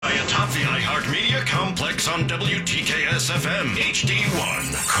Briggs on WTKS-FM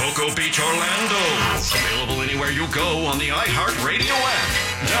HD1. Cocoa Beach, Orlando. Available anywhere you go on the iHeartRadio app.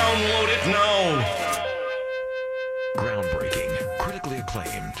 Download it now. Groundbreaking, critically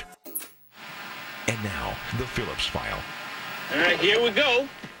acclaimed. And now, the Phillips File. All right, here we go.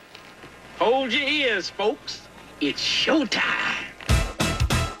 Hold your ears, folks. It's showtime.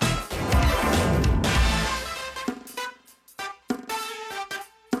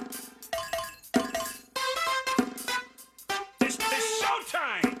 It's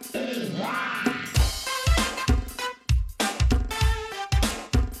showtime.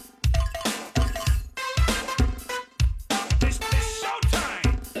 It's showtime.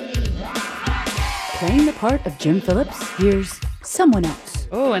 Playing the part of Jim Phillips, here's someone else.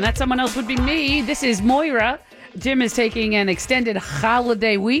 Oh, and that someone else would be me. This is Moira. Jim is taking an extended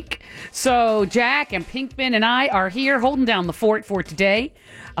holiday week. So Jack and Pinkman and I are here holding down the fort for today.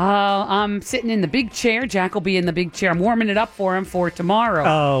 I'm sitting in the big chair. Jack will be in the big chair. I'm warming it up for him for tomorrow.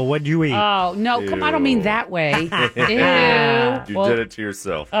 Oh, what'd you eat? Oh, no, come on, I don't mean that way. Ew. You did it to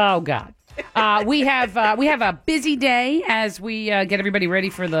yourself. Oh, God. We have a busy day as we get everybody ready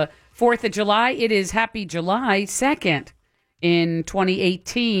for the 4th of July. It is Happy July 2nd. In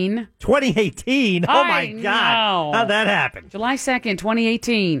 2018. 2018? Oh, my God. How'd that happen? July 2nd,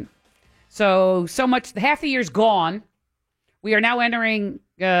 2018. So much. Half the year's gone. We are now entering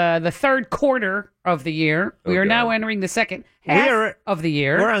the third quarter of the year. We are now entering the second half of the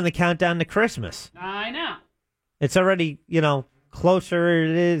year. We're on the countdown to Christmas. I know. It's already, closer.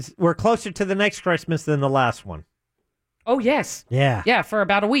 It is. We're closer to the next Christmas than the last one. Oh, yes. Yeah. Yeah, for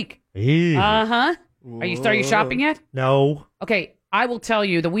about a week. Ew. Uh-huh. Are you shopping yet? No. Okay, I will tell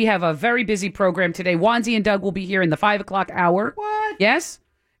you that we have a very busy program today. Wanzie and Doug will be here in the 5 o'clock hour. What? Yes?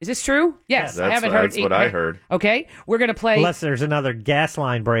 Is this true? Yes. I haven't heard. That's what I heard. Okay, we're going to play. Unless there's another gas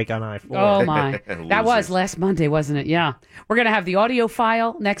line break on I-4. Oh, my. That was last Monday, wasn't it? Yeah. We're going to have the audio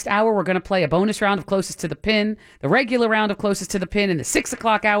file next hour. We're going to play a bonus round of Closest to the Pin, the regular round of Closest to the Pin in the 6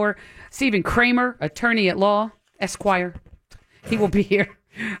 o'clock hour. Stephen Kramer, attorney at law, Esquire. He will be here.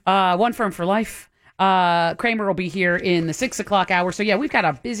 One Firm for Life. Kramer will be here in the 6 o'clock hour. So, yeah, we've got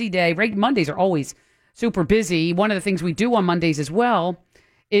a busy day. Mondays are always super busy. One of the things we do on Mondays as well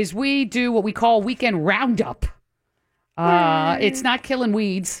is we do what we call Weekend Roundup. It's not killing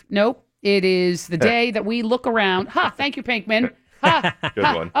weeds. Nope. It is the day that we look around. Thank you, Pinkman. Good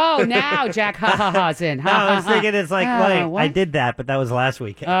one. Oh, now Jack ha-ha-ha's in. I was thinking it's like, wait, I did that, but that was last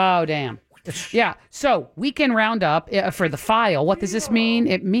weekend. Oh, damn. Yeah. So, Weekend Roundup for the file. What does this mean?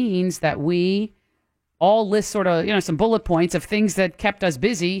 It means that we all list sort of, some bullet points of things that kept us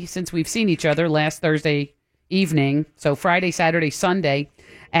busy since we've seen each other last Thursday evening. So Friday, Saturday, Sunday,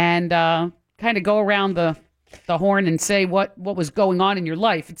 and kind of go around the horn and say what was going on in your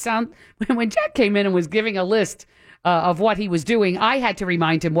life. When Jack came in and was giving a list of what he was doing, I had to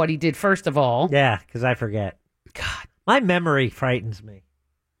remind him what he did first of all. Yeah, because I forget. God. My memory frightens me.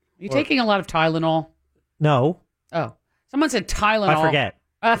 Are you taking a lot of Tylenol? No. Oh. Someone said Tylenol. I forget.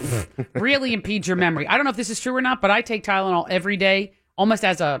 Really impedes your memory. I don't know if this is true or not, but I take Tylenol every day, almost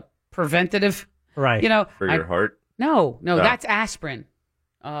as a preventative. Right. For your heart? No, that's aspirin.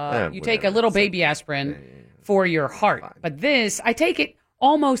 You take a little baby aspirin for your heart. But this, I take it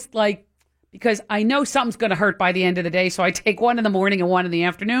almost like, because I know something's going to hurt by the end of the day, so I take one in the morning and one in the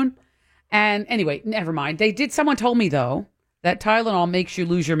afternoon. And anyway, never mind. Someone told me, though, that Tylenol makes you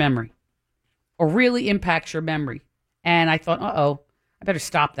lose your memory or really impacts your memory. And I thought, I better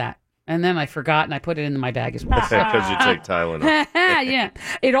stop that. And then I forgot, and I put it in my bag as well. Because you take Tylenol. Yeah.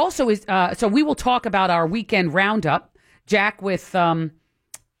 It also is, so we will talk about our weekend roundup. Jack with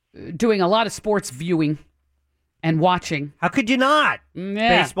doing a lot of sports viewing and watching. How could you not?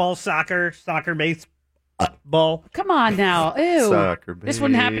 Yeah. Baseball, soccer, baseball. Come on now. Ew. Soccer, this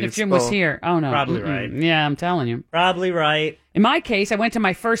wouldn't happen if Jim was here. Oh, no. Probably right. Yeah, I'm telling you. Probably right. In my case, I went to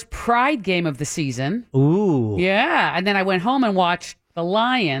my first Pride game of the season. Ooh. Yeah. And then I went home and watched the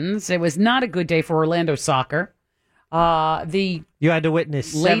Lions. It was not a good day for Orlando soccer. You had to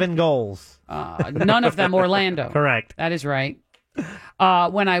witness 7 goals. None of them Orlando. Correct. That is right.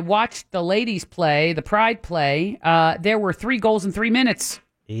 When I watched the ladies play, the Pride play, there were 3 goals in 3 minutes.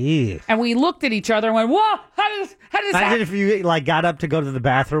 Ew. And we looked at each other and went, whoa, how does Imagine happen? if you got up to go to the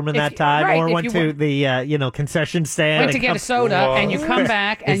bathroom in that time, right, or if went you to the concession stand. Went to get a soda, and you come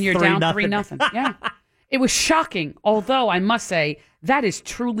back, and you're down 3-0. Yeah. It was shocking, although I must say, that is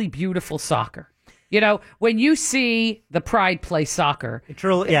truly beautiful soccer. When you see the Pride play soccer,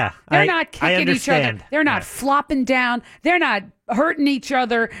 truly, yeah, they're not kicking each other. They're not flopping down. They're not hurting each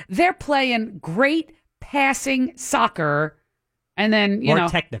other. They're playing great passing soccer. And then, more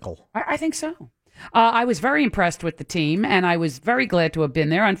technical. I think so. I was very impressed with the team, and I was very glad to have been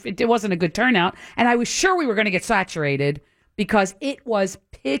there. It wasn't a good turnout, and I was sure we were going to get saturated because it was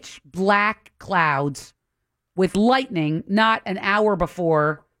pitch black clouds with lightning not an hour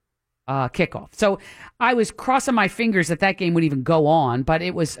before kickoff. So I was crossing my fingers that game would even go on, but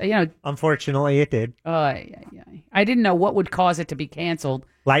it was, Unfortunately, it did. I didn't know what would cause it to be canceled.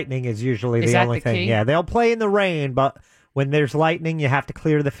 Lightning is usually the only thing. Key? Yeah, they'll play in the rain, but when there's lightning, you have to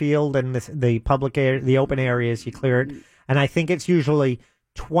clear the field and the public area, the open areas, you clear it. And I think it's usually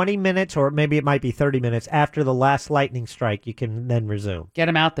 20 minutes or maybe it might be 30 minutes after the last lightning strike, you can then resume. Get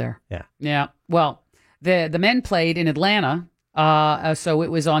them out there. Yeah. Yeah. Well, the men played in Atlanta, so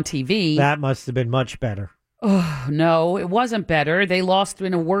it was on TV. That must have been much better. Oh, no, it wasn't better. They lost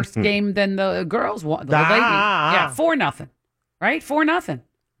in a worse game than the girls won. Yeah, 4-0. Right? 4-0.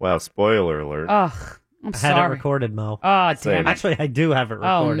 Wow, spoiler alert. Ugh. I'm sorry. I had it recorded, Mo. Oh, damn it. Actually, I do have it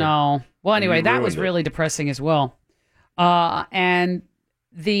recorded. Oh, no. Well, anyway, You that was ruined it. really depressing as well. And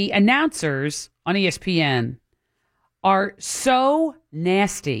the announcers on ESPN are so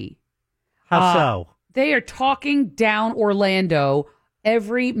nasty. How so? They are talking down Orlando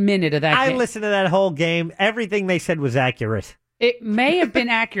every minute of that game. I listened to that whole game. Everything they said was accurate. It may have been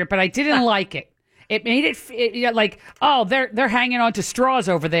accurate, but I didn't like it. It made it like, oh, they're hanging on to straws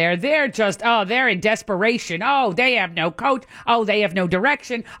over there. They're just, they're in desperation. Oh, they have no coach. Oh, they have no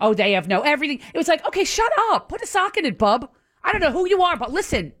direction. Oh, they have no everything. It was like, okay, shut up. Put a sock in it, bub. I don't know who you are, but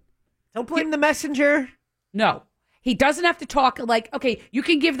listen. Don't blame the messenger. No. He doesn't have to talk like, okay, you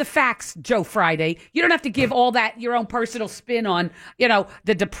can give the facts, Joe Friday. You don't have to give all that, your own personal spin on,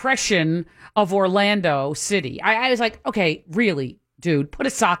 the depression of Orlando City. I was like, okay, really? Dude, put a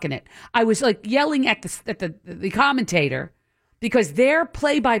sock in it. I was like yelling at the commentator because their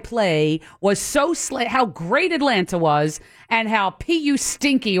play-by-play was so how great Atlanta was and how PU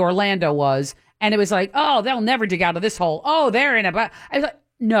stinky Orlando was. And it was like, oh, they'll never dig out of this hole. Oh, they're in a... I was like,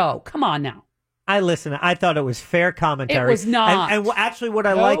 no, come on now. I listened. I thought it was fair commentary. It was not. And actually what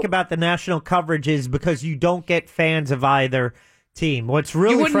I like about the national coverage is because you don't get fans of either team. What's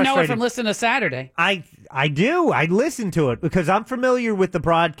really you wouldn't frustrating, know it from listening to Saturday. I do. I listen to it because I'm familiar with the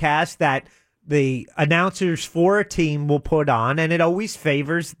broadcast that the announcers for a team will put on, and it always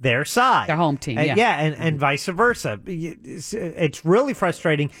favors their side. Their home team, and, yeah. And vice versa. It's really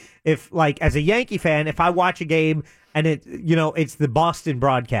frustrating if, like, as a Yankee fan, if I watch a game and it's the Boston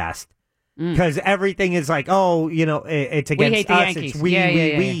broadcast. Because everything is like, it's against hate the us. Yankees. It's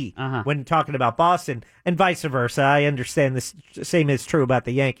we. Uh-huh. When talking about Boston, and vice versa. I understand this same is true about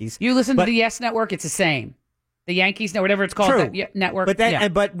the Yankees. You listen to the Yes Network, it's the same. The Yankees, whatever it's called, True. the network.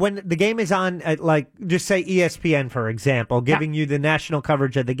 But when the game is on, just say ESPN, for example, giving you the national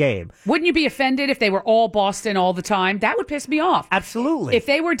coverage of the game. Wouldn't you be offended if they were all Boston all the time? That would piss me off. Absolutely. If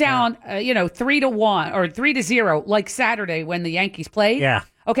they were down, 3-1 or 3-0, like Saturday when the Yankees played. Yeah.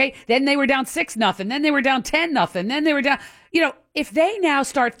 Okay. Then they were down 6-0. Then they were down 10-0. Then they were down. If they now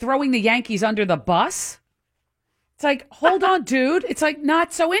start throwing the Yankees under the bus, it's like, hold on, dude. It's like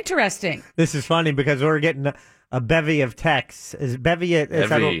not so interesting. This is funny because we're getting a bevy of texts. Is bevy?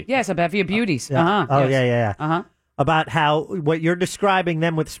 Yes, a bevy of beauties. Yeah. Uh-huh. Oh, yes. yeah. Uh-huh. About how what you're describing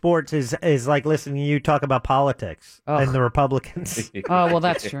them with sports is like listening to you talk about politics and the Republicans. Oh, well,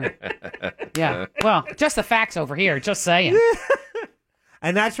 that's true. Yeah. Well, just the facts over here. Just saying.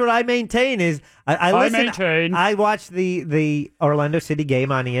 And that's what I maintain is I watched the Orlando City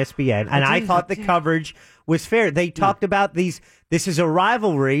game on ESPN, and I thought the coverage was fair. They talked about this is a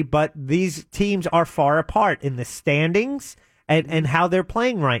rivalry, but these teams are far apart in the standings and how they're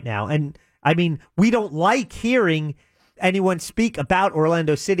playing right now. And I mean, we don't like hearing anyone speak about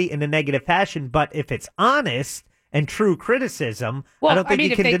Orlando City in a negative fashion, but if it's honest and true criticism, I don't think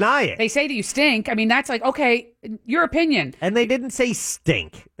you can deny it. They say that you stink. I mean, that's like, okay, your opinion. And they didn't say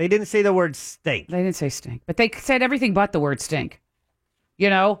stink. They didn't say the word stink. They didn't say stink, but they said everything but the word stink.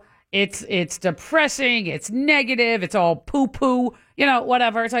 It's depressing. It's negative. It's all poo-poo.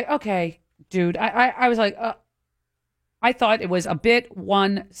 Whatever. It's like, okay, dude. I was like, I thought it was a bit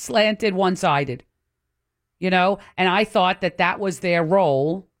slanted, one-sided. And I thought that was their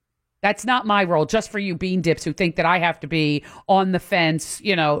role. That's not my role, just for you bean dips who think that I have to be on the fence,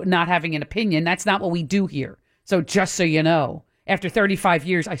 not having an opinion. That's not what we do here. So just so you know, after 35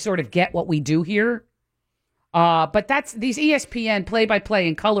 years, I sort of get what we do here. But that's these ESPN play-by-play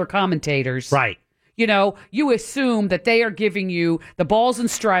and color commentators. Right. You assume that they are giving you the balls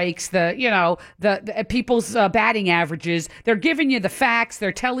and strikes, the people's batting averages. They're giving you the facts.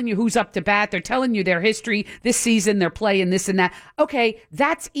 They're telling you who's up to bat. They're telling you their history. This season, they're playing this and that. Okay,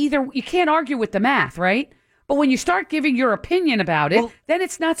 that's either, you can't argue with the math, right? But when you start giving your opinion about it, then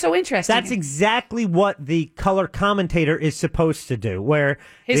it's not so interesting. That's exactly what the color commentator is supposed to do. Where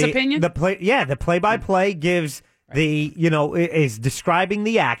his opinion, the play-by-play gives is describing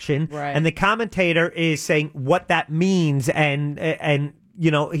the action, and the commentator is saying what that means, and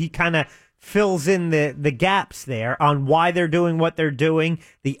he kind of fills in the gaps there on why they're doing what they're doing,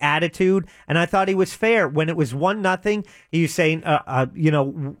 the attitude. And I thought he was fair. When it was 1-0, he was saying,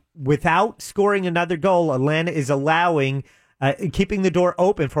 without scoring another goal, Atlanta is allowing, keeping the door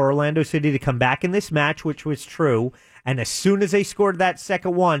open for Orlando City to come back in this match, which was true. And as soon as they scored that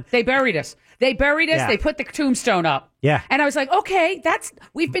second one, they buried us. Yeah. They put the tombstone up. Yeah. And I was like, okay,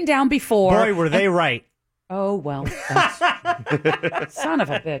 we've been down before. Boy, were they right. Oh, well, son of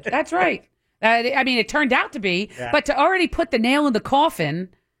a bitch. That's right. It turned out to be, but to already put the nail in the coffin,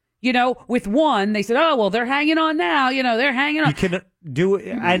 with one, they said, oh, well, they're hanging on now. They're hanging on. You can do it.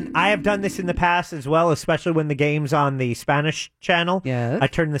 And I have done this in the past as well, especially when the game's on the Spanish channel. Yeah. I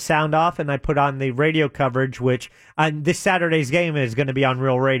turn the sound off and I put on the radio coverage, which this Saturday's game is going to be on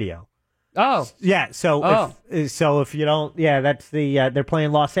Real Radio. Oh. Yeah. So if you don't, that's they're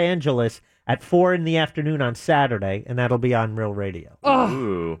playing Los Angeles at 4 p.m. on Saturday, and that'll be on Real Radio. Oh.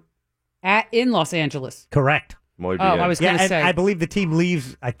 Ooh. In Los Angeles. Correct. I was going to say. I believe the team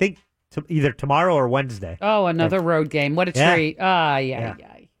leaves, I think, either tomorrow or Wednesday. Oh, another road game. What a treat. Yeah.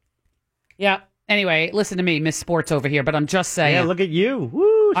 Anyway, listen to me, Miss Sports over here, but I'm just saying. Yeah, look at you.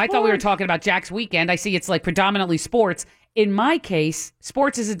 Woo, I thought we were talking about Jack's weekend. I see it's like predominantly sports. In my case,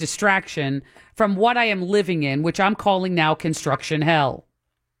 sports is a distraction from what I am living in, which I'm calling now construction hell.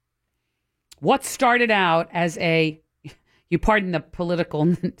 What started out as you pardon the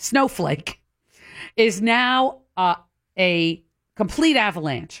political snowflake, is now a complete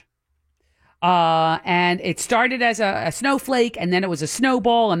avalanche. And it started as a snowflake, and then it was a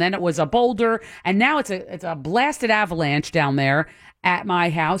snowball, and then it was a boulder, and now it's a blasted avalanche down there at my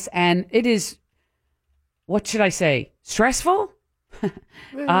house, and it is, what should I say, stressful?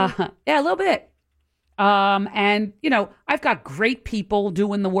 Yeah, a little bit. And, I've got great people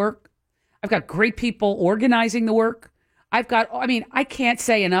doing the work. I've got great people organizing the work. I can't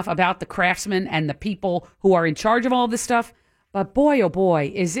say enough about the craftsmen and the people who are in charge of all this stuff. But boy, oh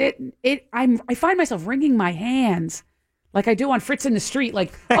boy, is I find myself wringing my hands like I do on Fritz in the Street.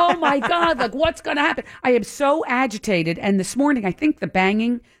 Like, oh my God, like what's going to happen? I am so agitated. And this morning, I think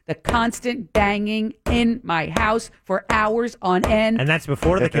the constant banging in my house for hours on end. And that's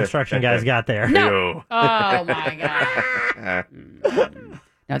before the construction guys got there. No. Oh my God.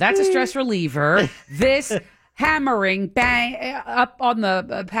 Now that's a stress reliever. This hammering, bang, up on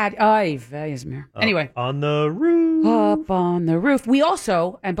the pad. Anyway. On the roof. Up on the roof. We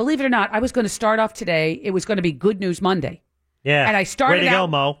also, and believe it or not, I was going to start off today. It was going to be Good News Monday. Yeah. And I started out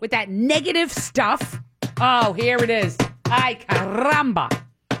Mo. with that negative stuff. Oh, here it is. Ay, caramba.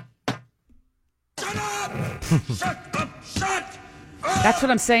 Shut up! Shut up! Shut up! That's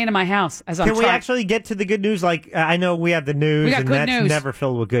what I'm saying in my house. As I'm Can we actually get to the good news? Like, I know we have the news, We got and good that's news. never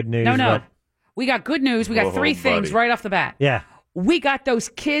filled with good news. No. But We got good news. We got three things right off the bat. Yeah. We got those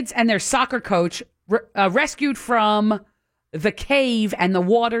kids and their soccer coach rescued from the cave and the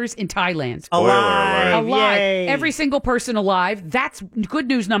waters in Thailand. Alive. Yay. Every single person alive. That's good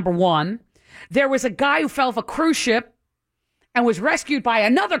news number one. There was a guy who fell off a cruise ship and was rescued by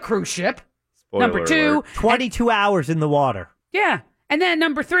another cruise ship. Spoiler Number two. alert. 22 hours in the water. Yeah. And then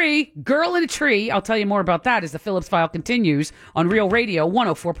number three, girl in a tree. I'll tell you more about that as the Phillips File continues on Real Radio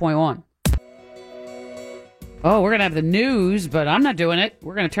 104.1. Oh, we're going to have the news, but I'm not doing it.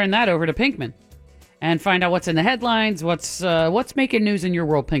 We're going to turn that over to Pinkman and find out what's in the headlines, what's making news in your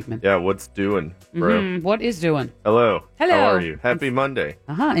world, Pinkman. Yeah, what's doing, bro? What is doing? Hello. Hello. How are you? Happy Monday.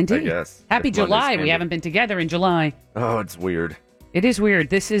 Indeed. I guess. Happy If July. Monday's We candy. haven't been together in July. Oh, it's weird. It is weird.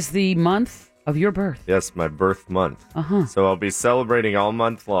 This is the month of your birth. Yes, my birth month. So I'll be celebrating all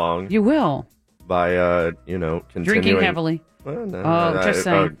month long You will. by, continuing. Drinking heavily. Well, no, Just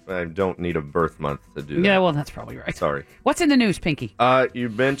saying. I don't need a birth month to do that. Yeah, well, that's probably right. Sorry. What's in the news, Pinky? You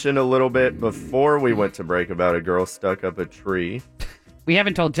mentioned a little bit before we went to break about a girl stuck up a tree. We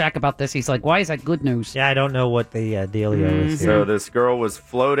haven't told Jack about this. He's like, why is that good news? Yeah, I don't know what the dealio is here. So this girl was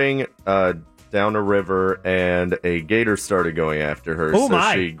floating down a river, and a gator started going after her. Oh, so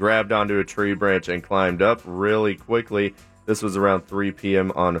my. she grabbed onto a tree branch and climbed up really quickly. This was around 3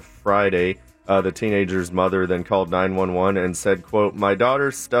 p.m. on Friday. The teenager's mother then called 911 and said, quote, "My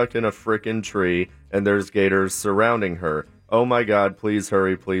daughter's stuck in a frickin' tree, and there's gators surrounding her. Oh, my God, please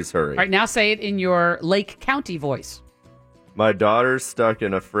hurry, please hurry." All right, now say it in your Lake County voice. My daughter's stuck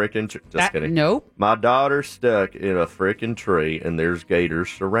in a frickin' tree. Just kidding. Nope. My daughter's stuck in a frickin' tree, and there's gators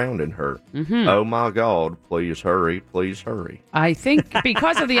surrounding her. Mm-hmm. Oh, my God. Please hurry. Please hurry. I think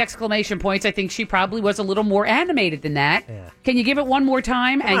because of the exclamation points, I think she probably was a little more animated than that. Yeah. Can you give it one more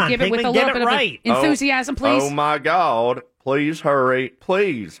time and give it with a little bit of enthusiasm, please? Oh, my God. Please hurry.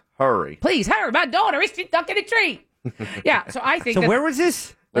 Please hurry. Please hurry. My daughter is stuck in a tree. Yeah, so I think So where was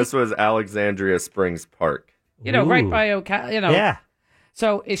this? This was Alexandria Springs Park. Right by Yeah.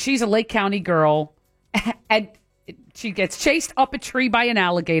 So she's a Lake County girl, and she gets chased up a tree by an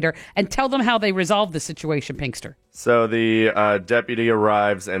alligator. And tell them how they resolved the situation, Pinkster. So the deputy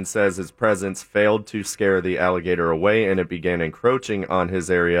arrives and says his presence failed to scare the alligator away, and it began encroaching on his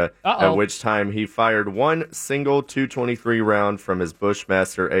area, at which time he fired one single .223 round from his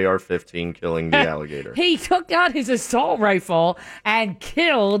Bushmaster AR-15, killing the alligator. He took out his assault rifle and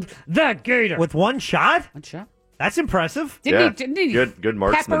killed the gator. With one shot? One shot. That's impressive. Didn't he good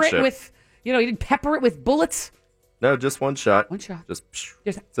marksmanship. Pepper it with, he didn't pepper it with bullets? No, just one shot. One shot. Just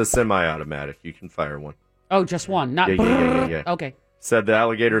it's a semi-automatic. You can fire one. Oh, just one. Not yeah. Okay. Said the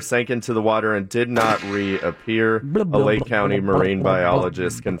alligator sank into the water and did not reappear. A Lake County marine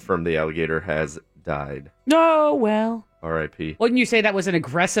biologist confirmed the alligator has died. Oh, well. R.I.P. Wouldn't you say that was an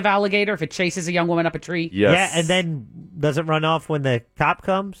aggressive alligator if it chases a young woman up a tree? Yes. Yeah, and then doesn't run off when the cop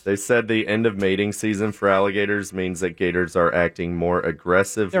comes? They said the end of mating season for alligators means that gators are acting more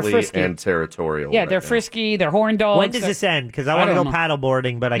aggressively and territorial. Yeah, they're frisky. They're horn dogs. When does this end? Because I want to go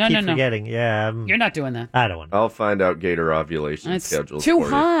paddleboarding, but I keep forgetting. Yeah, you're not doing that. I don't want to. I'll find out gator ovulation schedules. Too for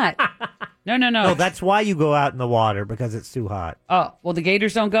hot. No. No, that's why you go out in the water, because it's too hot. Oh, well, the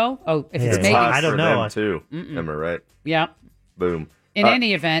gators don't go? Oh, if it's mating. Hot I don't for know. Them too. Am I right? Yeah. Boom. In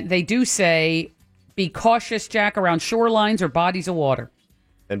any event, they do say be cautious, Jack, around shorelines or bodies of water.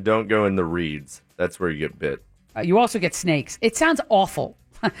 And don't go in the reeds. That's where you get bit. You also get snakes. It sounds awful.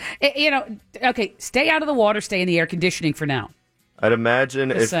 Okay, stay out of the water, stay in the air conditioning for now. I'd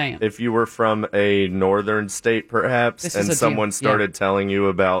imagine if you were from a northern state, perhaps, and someone started telling you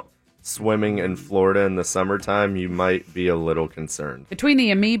about swimming in Florida in the summertime, you might be a little concerned. Between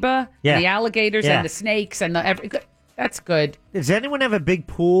the amoeba, the alligators, and the snakes, and that's good. Does anyone have a big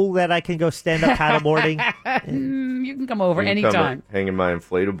pool that I can go stand up paddleboarding? You can come over anytime. Hang in my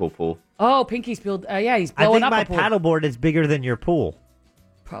inflatable pool. Oh, Pinky's build. He's I blowing think up my a pool. paddleboard is bigger than your pool.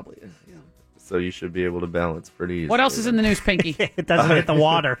 Probably is. Yeah. So you should be able to balance pretty easily. What else is in the news, Pinky? It doesn't hit the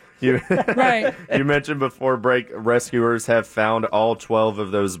water. Right. You mentioned before break, rescuers have found all 12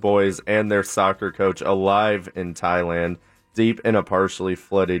 of those boys and their soccer coach alive in Thailand, deep in a partially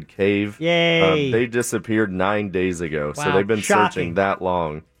flooded cave. Yay. They disappeared 9 days ago, so they've been searching that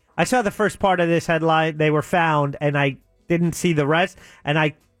long. I saw the first part of this headline. They were found, and I didn't see the rest, and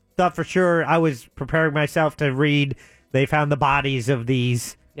I thought for sure I was preparing myself to read they found the bodies of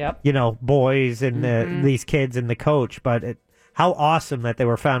these boys and these kids and the coach. But how awesome that they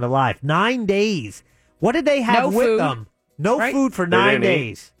were found alive. 9 days. What did they have with them? No food for 9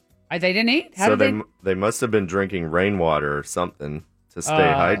 days. They didn't eat? They must have been drinking rainwater or something to stay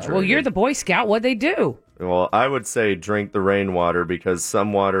hydrated. Well, you're the Boy Scout. What'd they do? Well, I would say drink the rainwater because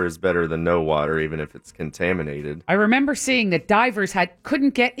some water is better than no water, even if it's contaminated. I remember seeing that divers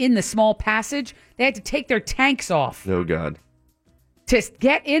couldn't get in the small passage. They had to take their tanks off. Oh, God. To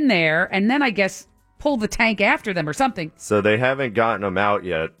get in there, and then I guess pull the tank after them or something. So they haven't gotten them out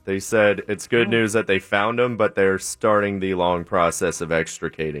yet. They said it's good news that they found them, but they're starting the long process of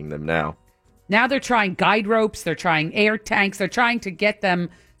extricating them now. Now they're trying guide ropes. They're trying air tanks. They're trying to get them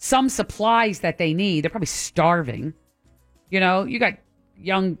some supplies that they need. They're probably starving. You got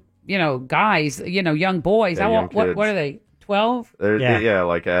young, guys, young boys. Yeah, what are they, 12? Yeah,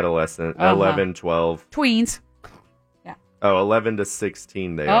 like adolescent, 11, 12. Tweens. Yeah. Oh, 11 to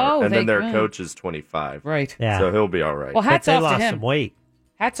 16 they are. And then their coach is 25. Right. Yeah. So he'll be all right. Well, hats off to him. They lost some weight.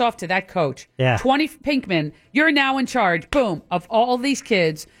 Hats off to that coach. Yeah. Pinkman, you're now in charge, boom, of all these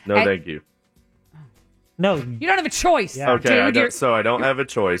kids. No, thank you. No. You don't have a choice. Yeah. Okay, dude, so I don't have a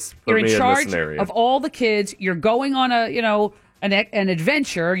choice. Put you're in me charge in this scenario. of all the kids. You're going on an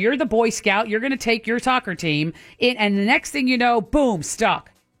adventure. You're the Boy Scout. You're going to take your soccer team in, and the next thing you know, boom,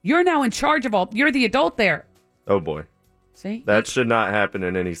 stuck. You're now in charge of all. You're the adult there. Oh, boy. See? That should not happen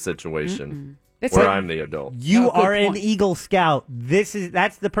in any situation where I'm the adult. You are an Eagle Scout. That's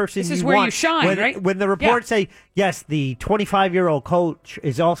the person you want. This is where you shine, right? When the reports say, yes, the 25-year-old coach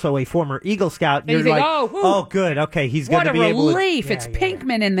is also a former Eagle Scout, you're think, like, oh, good. Okay, he's going to be able to... What a relief. It's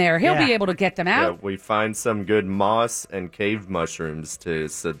Pinkman in there. He'll be able to get them out. Yeah, we find some good moss and cave mushrooms to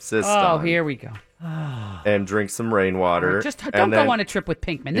subsist Oh, on. here we go. and drink some rainwater. Just don't go on a trip with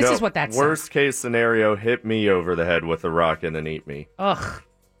Pinkman. This is what that's worst case scenario, hit me over the head with a rock and then eat me. Ugh.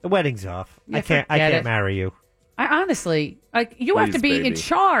 The wedding's off. Yeah, I can't marry you. I honestly, you have to be in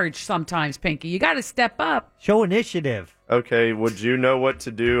charge sometimes, Pinky. You got to step up. Show initiative. Okay, would you know what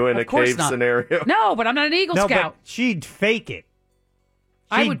to do in a cave scenario? No, but I'm not an Eagle Scout. But she'd fake it.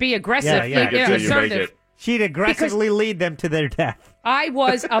 I would be aggressive. Assertive. She'd aggressively lead them to their death. I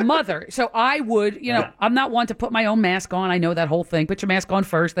was a mother, so I would, I'm not one to put my own mask on. I know that whole thing. Put your mask on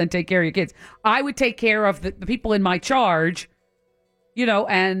first, then take care of your kids. I would take care of the people in my charge,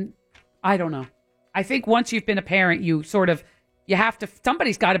 and I don't know. I think once you've been a parent, you have to,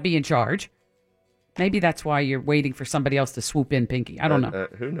 somebody's got to be in charge. Maybe that's why you're waiting for somebody else to swoop in, Pinky. I don't know.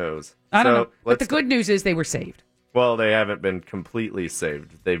 Who knows? I don't know. But the good news is they were saved. Well, they haven't been completely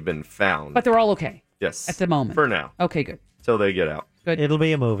saved. They've been found. But they're all okay. Yes. At the moment. For now. Okay, good. Till they get out. Good. It'll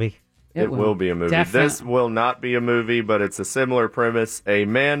be a movie. It will be a movie. Definitely. This will not be a movie, but it's a similar premise. A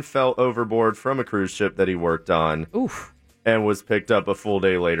man fell overboard from a cruise ship that he worked on. Oof. And was picked up a full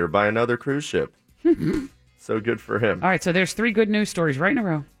day later by another cruise ship. So good for him. All right, so there's 3 good news stories right in a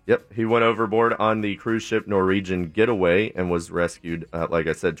row. Yep, he went overboard on the cruise ship Norwegian Getaway and was rescued, like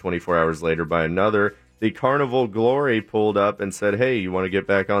I said, 24 hours later by another. The Carnival Glory pulled up and said, hey, you want to get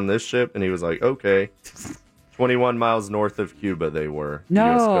back on this ship? And he was like, okay. 21 miles north of Cuba they were. No.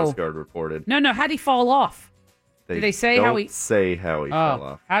 The U.S. Coast Guard reported. No, how'd he fall off? Did they say how he... say how he fell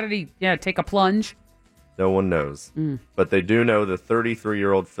off. How did he, take a plunge? No one knows. But they do know the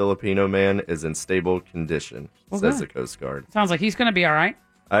 33-year-old Filipino man is in stable condition, says the Coast Guard. Sounds like he's going to be all right.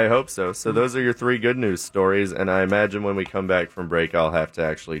 I hope so. So those are your 3 good news stories, and I imagine when we come back from break, I'll have to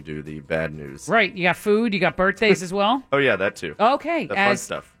actually do the bad news. Right. You got food, you got birthdays as well? Oh, yeah, that too. Okay. The fun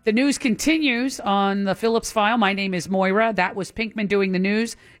stuff. The news continues on the Phillips File. My name is Moira. That was Pinkman doing the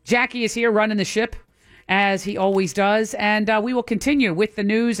news. Jackie is here running the ship, as he always does, and we will continue with the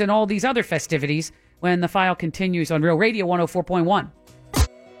news and all these other festivities when the file continues on Real Radio 104.1.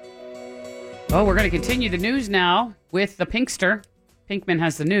 Oh, we're going to continue the news now with the Pinkster. Pinkman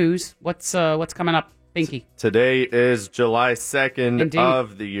has the news. What's coming up, Pinky? Today is July 2nd Indeed.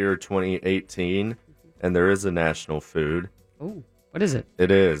 of the year 2018, and there is a national food. Oh, what is it? It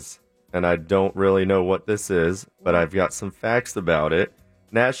is, and I don't really know what this is, but I've got some facts about it.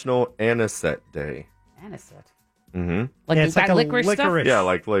 National Anisette Day. Anisette? Mm-hmm. Like that licorice stuff? Yeah,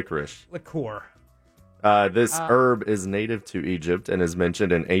 like licorice. Liqueur. This herb is native to Egypt and is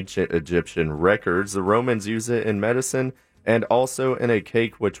mentioned in ancient Egyptian records. The Romans use it in medicine and also in a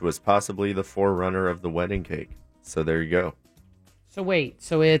cake which was possibly the forerunner of the wedding cake. So there you go. So wait,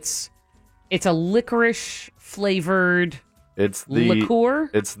 it's a licorice flavored liqueur?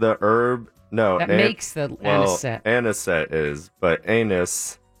 It's the herb. No, that makes the anisette. Anisette is, but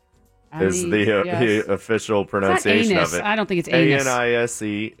anise is the official pronunciation of it. I don't think it's anise.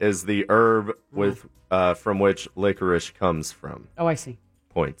 Anise is the herb with from which licorice comes from. Oh, I see.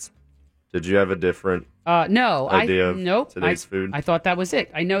 Points. Did you have a different idea of today's food? I thought that was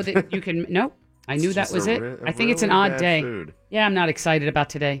it. I know that you can. Nope. I knew that was it. I think it's an odd day. Food. Yeah, I'm not excited about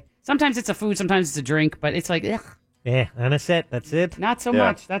today. Sometimes it's a food, sometimes it's a drink, but it's like, ugh. Yeah, anisette, that's it. Not so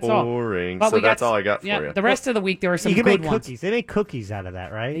much. That's all. Boring. But that's all I got for you. The rest of the week, there are some good good ones. You can make cookies. They make cookies out of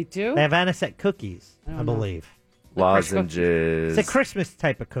that, right? They do? They have anisette cookies, I believe. Lozenges. It's a Christmas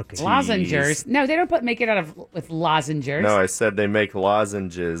type of cookie. Lozenges. No, they don't make it out of with lozenges. No, I said they make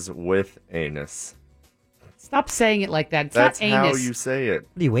lozenges with anise. Stop saying it like that. It's That's not anus. how you say it.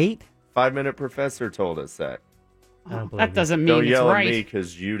 Do you wait? 5-Minute Professor told us that. That doesn't mean Don't it's yell right. at me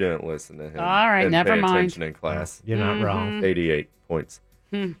because you didn't listen to him. All right, and never pay mind. attention in class. You're not wrong. 88 points.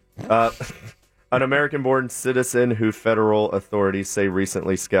 An American-born citizen who federal authorities say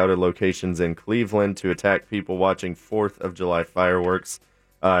recently scouted locations in Cleveland to attack people watching 4th of July fireworks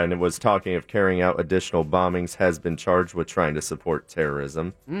and it was talking of carrying out additional bombings has been charged with trying to support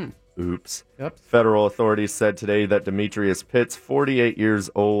terrorism. Oops. Yep. Federal authorities said today that Demetrius Pitts, 48 years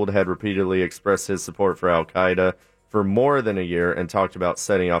old, had repeatedly expressed his support for al-Qaeda for more than a year and talked about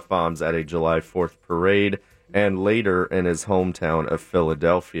setting off bombs at a July 4th parade and later in his hometown of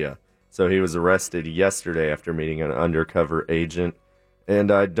Philadelphia. So he was arrested yesterday after meeting an undercover agent. And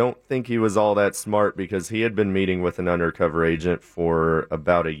I don't think he was all that smart because he had been meeting with an undercover agent for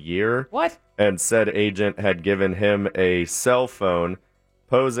about a year. What? And said agent had given him a cell phone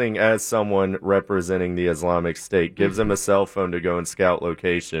posing as someone representing the Islamic State, gives him a cell phone to go and scout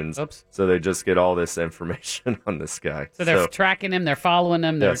locations. Oops. So they just get all this information on this guy. So they're tracking him, they're following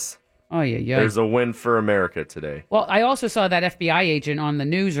him. Yes. Oh, yeah. There's a win for America today. Well, I also saw that FBI agent on the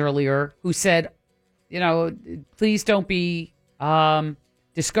news earlier who said, please don't be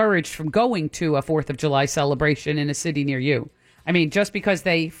discouraged from going to a 4th of July celebration in a city near you. I mean, just because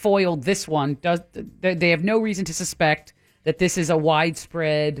they foiled this one, they have no reason to suspect that this is a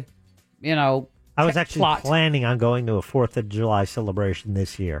widespread, I was actually plot. planning on going to a 4th of July celebration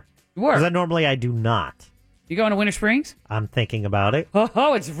this year. You were? Because normally I do not. You going to Winter Springs? I'm thinking about it.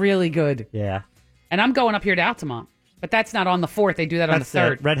 Oh, it's really good. Yeah. And I'm going up here to Altamont. But that's not on the 4th. They do that on the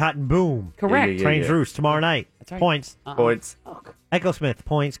 3rd. Red Hot and Boom. Correct. Trains Roost tomorrow night. That's right. Points. Points. Echo Smith,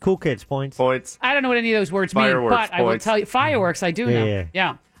 points. Cool Kids, points. Points. I don't know what any of those words Fireworks, mean, but I will points. tell you, fireworks, I do know.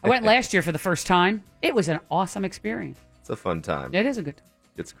 Yeah. I went last year for the first time. It was an awesome experience. It's a fun time. It is a good time.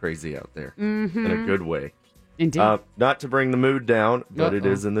 It's crazy out there in a good way. Indeed. Not to bring the mood down, but it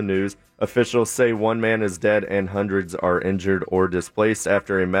is in the news. Officials say one man is dead and hundreds are injured or displaced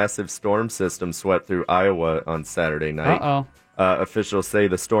after a massive storm system swept through Iowa on Saturday night. Uh-oh. Officials say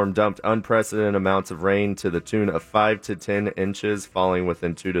the storm dumped unprecedented amounts of rain to the tune of 5 to 10 inches, falling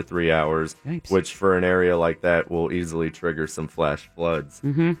within 2 to 3 hours, Yipes. which for an area like that will easily trigger some flash floods.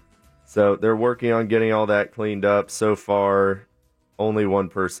 Mm-hmm. So they're working on getting all that cleaned up. So far, only one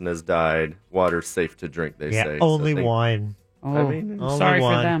person has died. Water's safe to drink, they say. Only So I think- one. Oh, I mean, Only sorry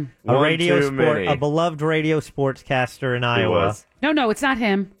one. for them. A beloved radio sportscaster in He Iowa. was. No, it's not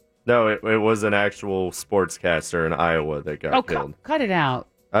him. No, it was an actual sportscaster in Iowa that got killed. Cut it out.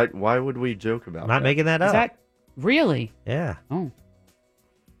 Why would we joke about I'm not that? making that up. Is that really? Yeah. Oh.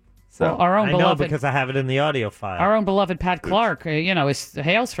 So Well, our own I know beloved, because I have it in the audio file. our own beloved Pat Clark,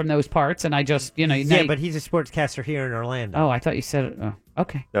 hails from those parts, and I just, Yeah, but he's a sportscaster here in Orlando. Oh, I thought you said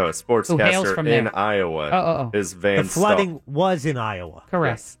okay. No, a Who hails sportscaster from in there. Iowa. Oh. His van The flooding was in Iowa.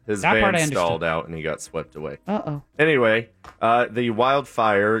 Correct. Yes, his That part I van understood. stalled out and he got swept away. Uh-oh. Anyway, the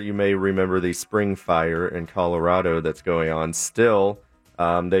wildfire, you may remember the spring fire in Colorado that's going on still.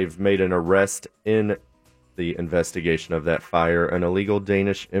 They've made an arrest in the investigation of that fire, an illegal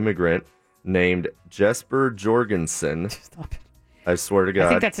Danish immigrant named Jesper Jorgensen. Stop it. I swear to God. I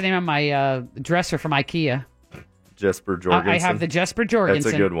think that's the name of my dresser from IKEA. Jesper Jorgensen. I have the Jesper Jorgensen.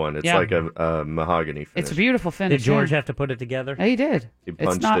 That's a good one. It's like a mahogany finish. It's a beautiful finish. Did George have to put it together? Yeah, he did. He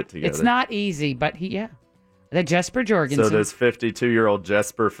punched it together. It's not easy, but the Jesper Jorgensen. So this 52-year-old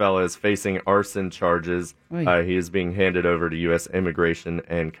Jesper fella is facing arson charges. Oy. He is being handed over to U.S. Immigration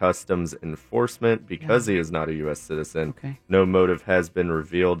and Customs Enforcement because he is not a U.S. citizen. Okay. No motive has been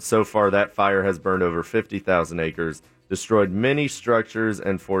revealed. So far, that fire has burned over 50,000 acres, destroyed many structures,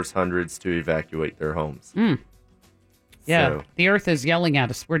 and forced hundreds to evacuate their homes. Yeah, So- the earth is yelling at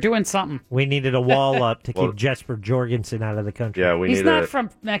us. We're doing something. We needed a wall up to Well- keep Jesper Jorgensen out of the country. Yeah, we He's need not a from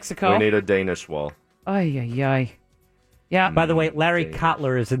Mexico. we need a Danish wall. Ay, ay, ay. Yeah. By the way, Larry Danish.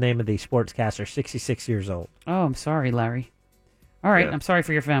 Kotler is the name of the sportscaster, 66 years old. Oh, I'm sorry, Larry. All right, Yeah. I'm sorry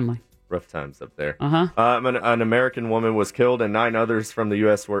for your family. Rough times up there. Uh-huh. An American woman was killed and 9 others from the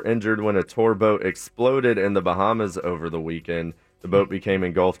U.S. were injured when a tour boat exploded in the Bahamas over the weekend. The boat became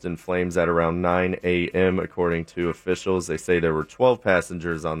engulfed in flames at around 9 a.m., according to officials. They say there were 12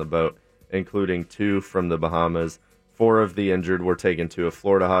 passengers on the boat, including 2 from the Bahamas. 4 of the injured were taken to a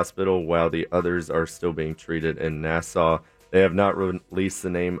Florida hospital, while the others are still being treated in Nassau. They have not released the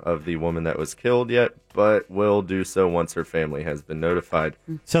name of the woman that was killed yet, but will do so once her family has been notified.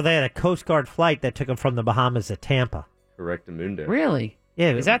 So they had a Coast Guard flight that took them from the Bahamas to Tampa. Correctamundo. Really?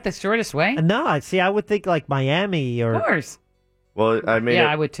 Yeah. Is that the shortest way? No, I would think like Miami or... Of course. Well, I mean, Yeah,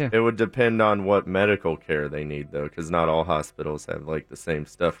 I would too. It would depend on what medical care they need, though, because not all hospitals have like the same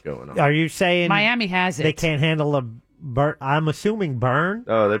stuff going on. Are you saying Miami has it. they can't handle a burn? I'm assuming burn.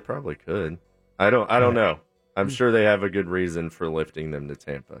 Oh, they probably could. I don't know. I'm sure they have a good reason for lifting them to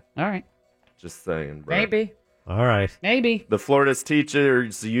Tampa. All right. Just saying, bro. Maybe. All right. Maybe. The Florida's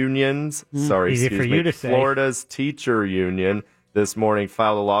teachers unions, sorry, Easy excuse for me, you to say. Florida's teacher union this morning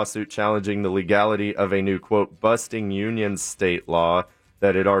filed a lawsuit challenging the legality of a new, quote, busting unions state law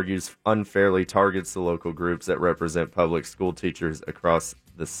that it argues unfairly targets the local groups that represent public school teachers across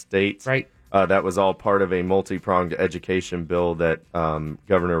the state. Right. That was all part of a multi-pronged education bill that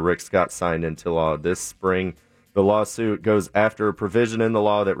Governor Rick Scott signed into law this spring. The lawsuit goes after a provision in the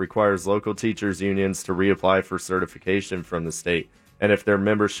law that requires local teachers' unions to reapply for certification from the state. And if their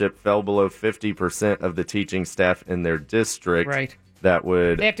membership fell below 50% of the teaching staff in their district, Right. that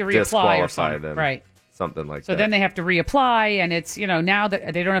would They have to reapply or disqualify something. them. Right. Something like So that. then they have to reapply, and it's, now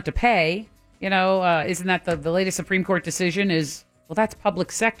that they don't have to pay, isn't that the latest Supreme Court decision is, well, that's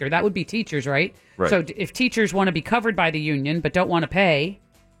public sector. That would be teachers, right? Right. So if teachers want to be covered by the union but don't want to pay,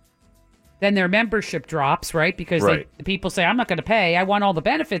 then their membership drops, right? Because Right. the people say, I'm not going to pay. I want all the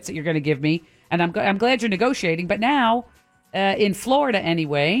benefits that you're going to give me, and I'm glad you're negotiating. But now, in Florida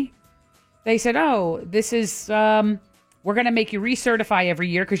anyway, they said, oh, this is we're going to make you recertify every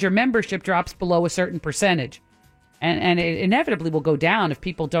year because your membership drops below a certain percentage. And it inevitably will go down if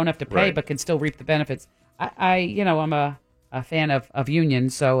people don't have to pay but can still reap the benefits. I'm a fan of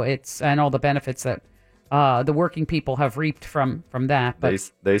unions, so and all the benefits that the working people have reaped from that.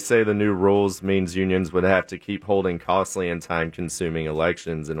 But they say the new rules means unions would have to keep holding costly and time-consuming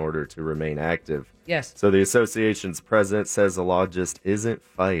elections in order to remain active. Yes. So the association's president says the law just isn't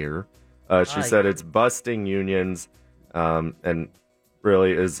fair. She said it's busting unions and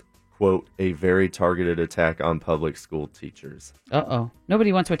really is, quote, a very targeted attack on public school teachers. Uh-oh.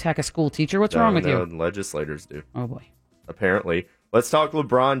 Nobody wants to attack a school teacher. What's wrong with you? Legislators do. Oh, boy. Apparently. Let's talk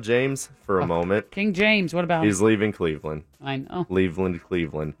LeBron James for a moment. King James, what about him? He's leaving Cleveland. I know. Cleveland.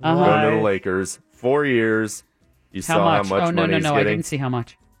 Going Uh-huh. to the Lakers. 4 years. You How saw much? how much money he's No, getting? I didn't see how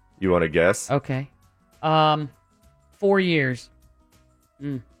much. You want to guess? Okay. 4 years.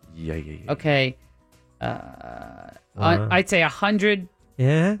 Yeah. Okay. I'd say 100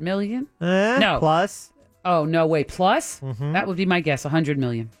 million? No. Plus? Oh, no, wait. Plus? That would be my guess, 100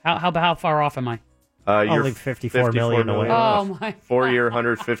 million. How far off am I? You're Only 54 million away. Oh, my. 4-year,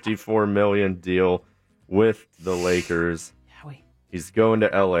 $154 million deal with the Lakers. Yowie. He's going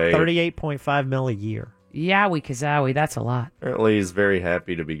to L.A. $38.5 million a year. Yowie Kazowie, that's a lot. Apparently, he's very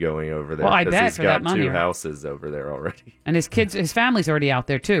happy to be going over there. Well, I 'cause bet he's for got that money, two right? houses over there already. And his family's already out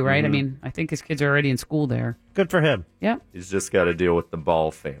there, too, right? I mean, I think his kids are already in school there. Good for him. Yeah. He's just got to deal with the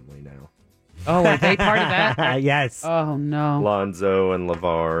Ball family now. Oh, are they part of that? Yes. Oh, no. Lonzo and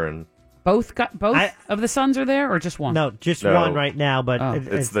LeVar and... Both of the sons are there, or just one? No, just No. one right now, but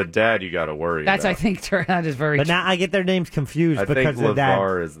It's the dad you got to worry That's, about. I think, that is very But true. now I get their names confused I think because of that.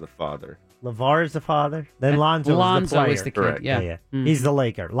 LeVar is the father. LeVar is the father. Then Lonzo is the player. is the kid, Correct. yeah. He's the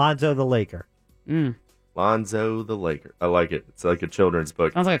Laker. Lonzo the Laker. Lonzo the Laker. I like it. It's like a children's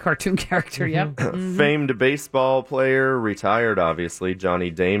book. Sounds like a cartoon character, yep. Famed baseball player, retired obviously, Johnny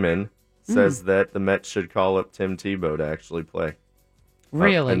Damon, says that the Mets should call up Tim Tebow to actually play.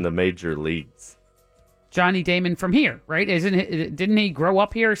 Really? In the major leagues. Johnny Damon from here, right? Didn't he grow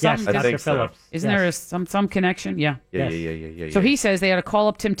up here or something? I think so. Phillips. Isn't there some connection? Yeah. Yeah. So he says they ought to call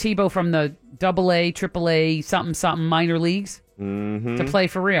up Tim Tebow from the AA, AAA, something minor leagues to play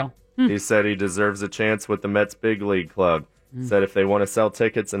for real. He said he deserves a chance with the Mets big league club. Said if they want to sell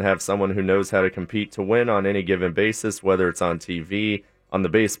tickets and have someone who knows how to compete to win on any given basis, whether it's on TV, on the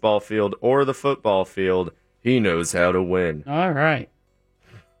baseball field, or the football field, he knows how to win. All right.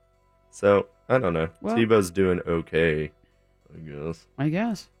 So, I don't know. Well- Tebow's doing okay, I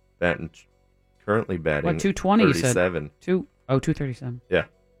guess. Currently batting What, 220 you said? 37. 237. Yeah.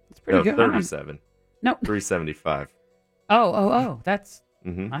 That's pretty No, good. 37. No. 375. Oh. That's.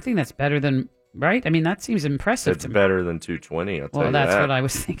 I think that's better than right. I mean, that seems impressive It's to me. better than 220, I'll tell Well, you that's that. what I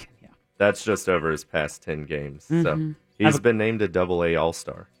was thinking. Yeah. That's just over his past 10 games. So he's been named a AA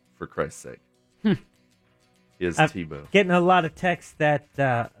All-Star, for Christ's sake. He is Tebow. Getting a lot of texts that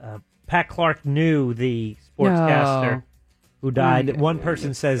Pat Clark knew the sportscaster who died. One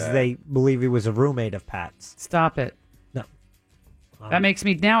person says they believe he was a roommate of Pat's. Stop it. No. That makes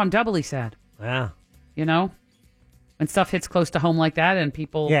me now. I'm doubly sad. Yeah. You know, when stuff hits close to home like that and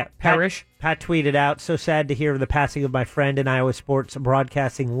people perish. Pat tweeted out, "So sad to hear of the passing of my friend and Iowa sports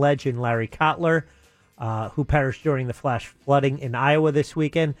broadcasting legend Larry Kotler, who perished during the flash flooding in Iowa this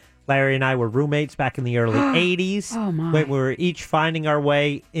weekend. Larry and I were roommates back in the early 80s when we were each finding our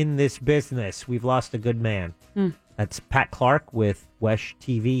way in this business. We've lost a good man." That's Pat Clark with Wesh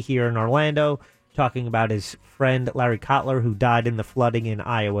TV here in Orlando, talking about his friend Larry Kotler, who died in the flooding in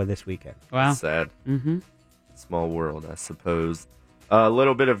Iowa this weekend. Wow. Sad. Small world, I suppose. A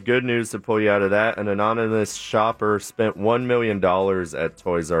little bit of good news to pull you out of that. An anonymous shopper spent $1 million at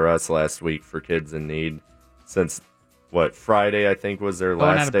Toys R Us last week for kids in need. Since, Friday, I think, was their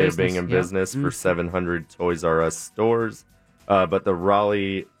last day of being in business for 700 Toys R Us stores. But the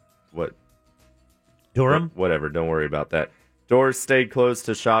Raleigh, Durham? Whatever, don't worry about that. Doors stayed closed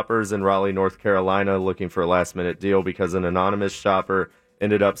to shoppers in Raleigh, North Carolina, looking for a last-minute deal because an anonymous shopper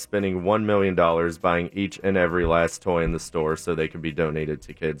ended up spending $1 million buying each and every last toy in the store so they could be donated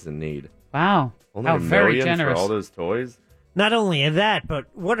to kids in need. Wow. Only How $1 very million generous. for all those toys? Not only that, but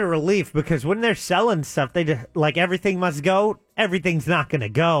what a relief, because when they're selling stuff, they just, like, everything must go. Everything's not going to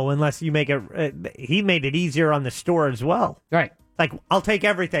go unless you make it. He made it easier on the store as well. Right. Like, I'll take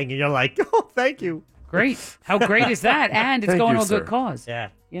everything. And you're like, oh, thank you. Great. How great is that? And it's Thank going you, to a sir. good cause. Yeah.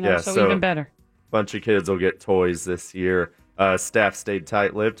 You know, Yeah, so even better. Bunch of kids will get toys this year. Staff stayed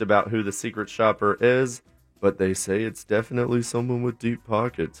tight-lipped about who the secret shopper is, but they say it's definitely someone with deep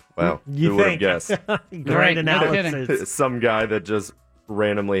pockets. Wow. You Who would have think? guessed? Great no analysis. Some guy that just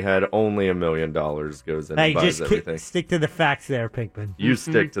randomly had only $1 million goes in and buys everything. Stick to the facts there, Pinkman. You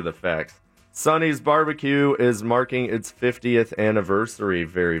stick to the facts. Sonny's Barbecue is marking its 50th anniversary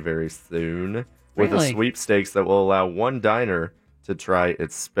very, very soon with a sweepstakes that will allow one diner to try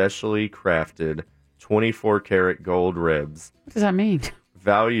its specially crafted 24-karat gold ribs. What does that mean?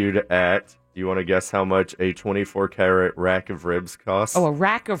 Valued at, you want to guess how much a 24-karat rack of ribs costs? Oh, a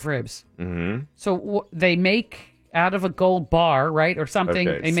rack of ribs. Mm-hmm. So they make out of a gold bar, right, or something.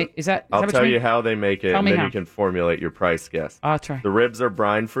 Okay, they make. Is that? I'll what tell you you mean? how they make it, and then you can formulate your price guess. I'll try. The ribs are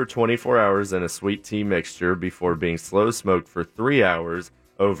brined for 24 hours in a sweet tea mixture before being slow smoked for 3 hours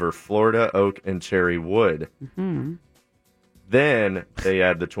over Florida oak and cherry wood. Mm-hmm. Then they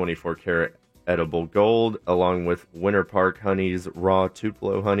add the 24-karat edible gold along with Winter Park Honey's raw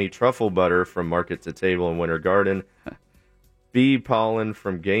Tupelo honey, truffle butter from Market to Table in Winter Garden, bee pollen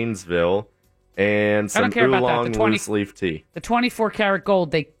from Gainesville, and some oolong loose leaf tea. The 24-karat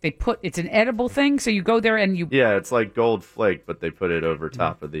gold, they put, it's an edible thing, so you go there and you... Yeah, it's like gold flake, but they put it over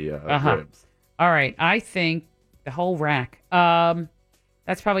top of the ribs. All right, I think the whole rack,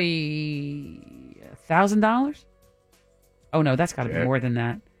 that's probably $1,000? Oh, no, that's got to be more than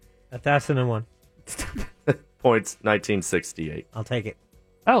that. 1,001. Points, 1968. I'll take it.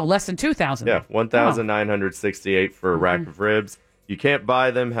 Oh, less than 2,000. Yeah, 1,968 for a rack of ribs. You can't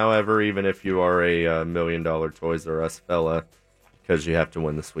buy them, however, even if you are a $1 million Toys R Us fella, because you have to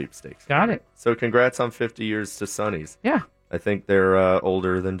win the sweepstakes. Got it. So congrats on 50 years to Sonny's. Yeah. I think they're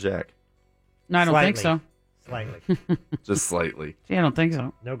older than Jack. No, I don't think so. Slightly. Just slightly. Yeah, I don't think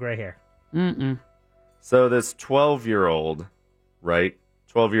so. No gray hair. Mm-mm. So this 12-year-old, right?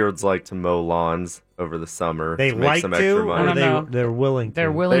 12-year-olds like to mow lawns over the summer. They to make like some to, extra money. or they're willing to?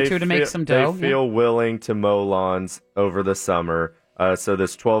 They're willing to make some dough. They feel willing to mow lawns over the summer. So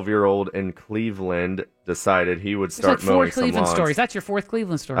this 12-year-old in Cleveland decided he would start mowing some Cleveland lawns. stories. That's your fourth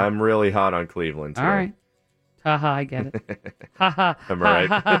Cleveland story. I'm really hot on Cleveland today. All right. Ha-ha, I get it. Ha-ha. Am I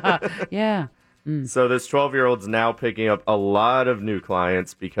right? Yeah. So this 12-year-old's now picking up a lot of new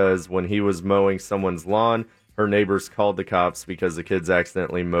clients because when he was mowing someone's lawn, her neighbors called the cops because the kids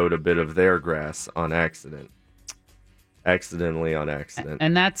accidentally mowed a bit of their grass on accident. Accidentally on accident.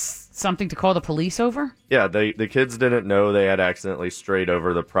 And that's something to call the police over? Yeah, the kids didn't know they had accidentally strayed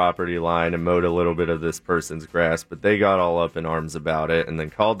over the property line and mowed a little bit of this person's grass, but they got all up in arms about it and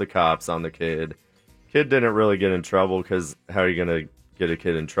then called the cops on the kid. Kid didn't really get in trouble because how are you going to get a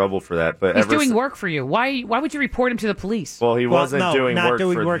kid in trouble for that? But he's doing work for you. Why would you report him to the police? Well, he wasn't doing not work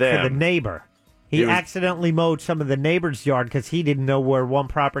doing for work them. for the neighbor. He accidentally mowed some of the neighbor's yard because he didn't know where one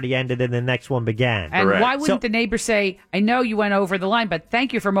property ended and the next one began. And why wouldn't the neighbor say, I know you went over the line, but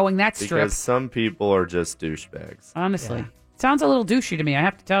thank you for mowing that strip? Because some people are just douchebags. Honestly. Yeah. Sounds a little douchey to me, I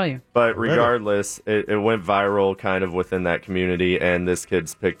have to tell you. But regardless, it went viral kind of within that community, and this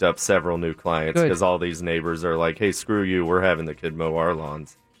kid's picked up several new clients because all these neighbors are like, hey, screw you, we're having the kid mow our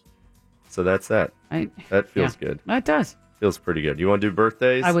lawns. So that's that. That feels good. That does. Feels pretty good. You want to do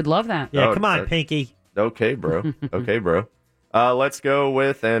birthdays? I would love that. Yeah, come on, Pinky. Okay, bro. Okay, bro. Let's go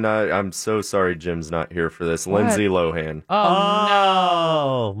with, and I'm so sorry Jim's not here for this, Lindsay Lohan.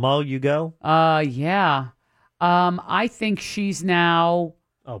 Oh, no. Mo, you go? Yeah. I think she's now...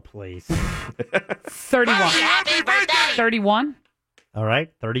 Oh, please. 31. Happy birthday! 31? All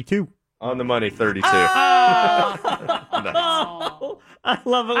right, 32. On the money, 32. Oh! Nice. I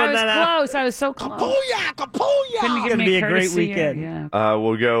love it when that happens. I was so close. Kapuya! Kapuya! Couldn't you give It's going to me be a great courtesy? weekend. Yeah.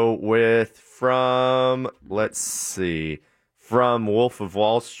 We'll go with let's see, from Wolf of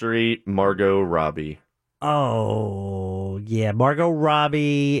Wall Street, Margot Robbie. Oh, yeah. Margot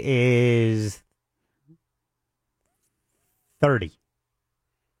Robbie is 30.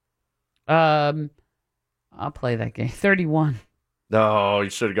 I'll play that game. 31. No, you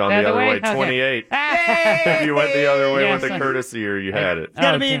should have gone the other way. 28. If you went the other way with the courtesy, or you had it. It's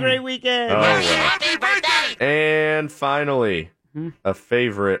going to be a great weekend. Oh, well. Happy birthday! And finally, a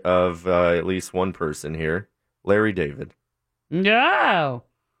favorite of at least one person here, Larry David. No.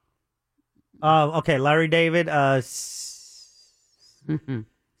 Okay, Larry David,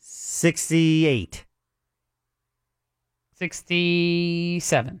 68.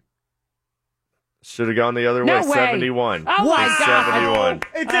 67. Should have gone the other No way. way. 71. Oh, my God. 71.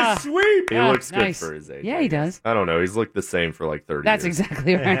 It's a sweep. He looks good nice. for his age. Yeah, he does. I don't know. He's looked the same for like 30 That's years.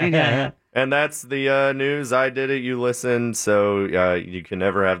 exactly right. Yeah. And that's the news. I did it. You listened. So you can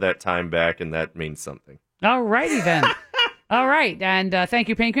never have that time back, and that means something. All righty then. All right. And thank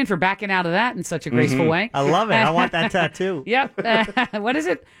you, Pinkman, for backing out of that in such a graceful way. I love it. I want that tattoo. Yep. What is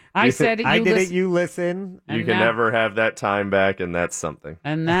it? I said it. I did it. You listen. You can never have that time back, and that's something.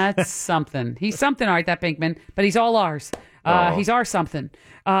 And that's something. He's something, all right, that Pinkman, but he's all ours. He's our something.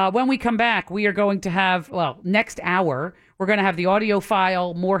 When we come back, we are going to have, next hour, we're going to have the audio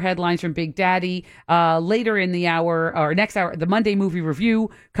file, more headlines from Big Daddy. Later in the hour, or next hour, the Monday movie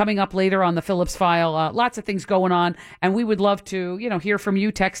review coming up later on the Phillips file. Lots of things going on. And we would love to, hear from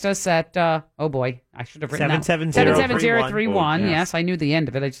you. Text us at, I should have written 77031. Yes, I knew the end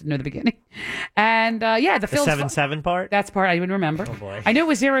of it. I just knew the beginning. And, the Phillips. The 77 part? That's part I even remember. Oh, boy. I knew it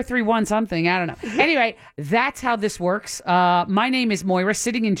was 031 something. I don't know. Anyway, that's how this works. My name is Moira,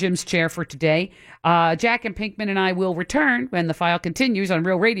 sitting in Jim's chair for today. Jack and Pinkman and I will return when the file continues on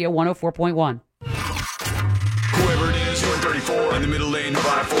Real Radio 104.1. Whoever it is, you're in 34 in the middle lane,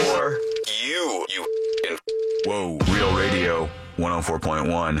 5-4. You whoa, Real Radio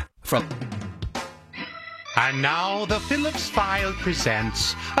 104.1 from. And now the Phillips File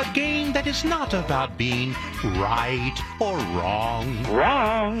presents a game that is not about being right or wrong.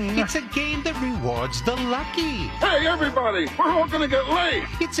 Wrong. It's a game that rewards the lucky. Hey, everybody, we're all gonna get laid.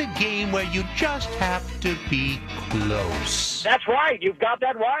 It's a game where you just have to be close. That's right. You've got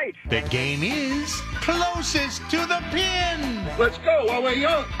that right. The game is closest to the pin. Let's go while we're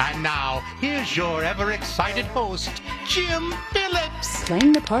young. And now, here's your ever-excited host, Jim Phillips.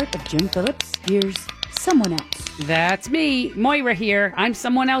 Playing the part of Jim Phillips, here's someone else. That's me, Moira here. I'm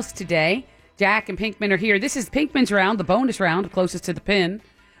someone else today. Jack and Pinkman are here. This is Pinkman's round, the bonus round, closest to the pin.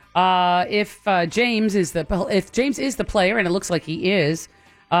 If James is the player, and it looks like he is,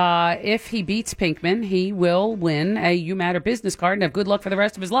 if he beats Pinkman, he will win a You Matter business card and have good luck for the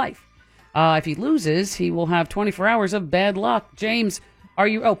rest of his life. If he loses, he will have 24 hours of bad luck. James,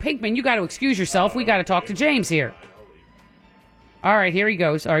 Pinkman, you got to excuse yourself. We got to talk to James here. All right, here he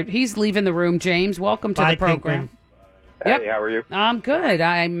goes. All right, he's leaving the room. James, welcome to the program. Pinkman. Hey, how are you? I'm good.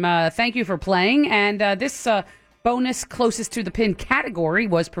 Thank you for playing. And this bonus closest to the pin category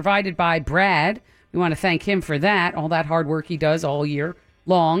was provided by Brad. We want to thank him for that, all that hard work he does all year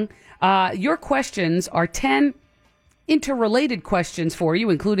long. Your questions are 10 interrelated questions for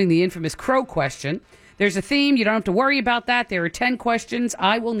you, including the infamous crow question. There's a theme. You don't have to worry about that. There are 10 questions.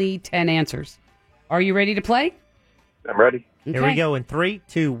 I will need 10 answers. Are you ready to play? I'm ready. Okay. Here we go in 3,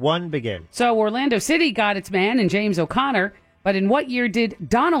 2, 1, begin. So Orlando City got its man in James O'Connor, but in what year did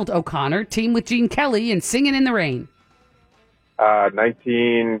Donald O'Connor team with Gene Kelly in Singin' in the Rain?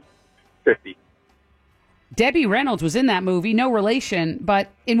 1950. Debbie Reynolds was in that movie, no relation, but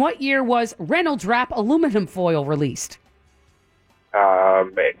in what year was Reynolds Wrap aluminum foil released?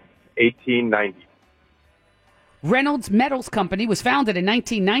 1890. Reynolds Metals Company was founded in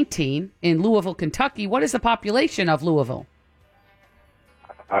 1919 in Louisville, Kentucky. What is the population of Louisville?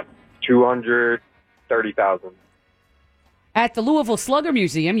 230,000. At the Louisville Slugger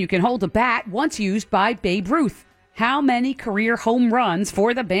Museum, you can hold a bat once used by Babe Ruth. How many career home runs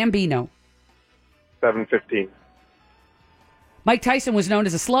for the Bambino? 715. Mike Tyson was known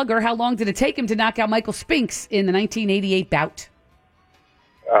as a slugger. How long did it take him to knock out Michael Spinks in the 1988 bout?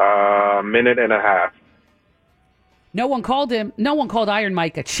 A minute and a half. No one called Iron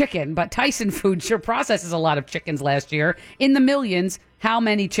Mike a chicken, but Tyson Foods sure processes a lot of chickens last year. In the millions, how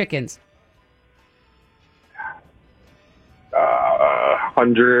many chickens?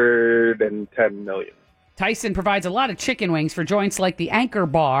 110 million. Tyson provides a lot of chicken wings for joints like the Anchor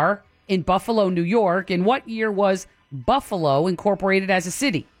Bar in Buffalo, New York. In what year was Buffalo incorporated as a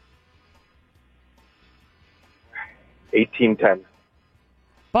city? 1810.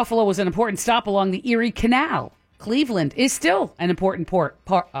 Buffalo was an important stop along the Erie Canal. Cleveland is still an important port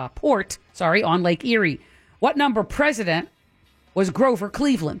on Lake Erie. What number president was Grover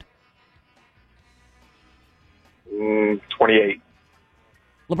Cleveland? 28.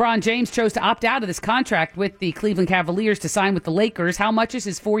 LeBron James chose to opt out of this contract with the Cleveland Cavaliers to sign with the Lakers. How much is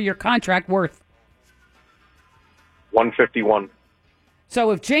his 4-year contract worth? 151. So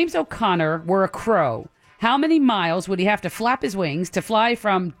if James O'Connor were a crow, how many miles would he have to flap his wings to fly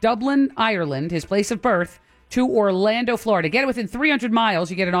from Dublin, Ireland, his place of birth, to Orlando, Florida? Get it within 300 miles,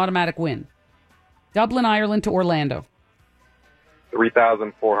 you get an automatic win. Dublin, Ireland to Orlando.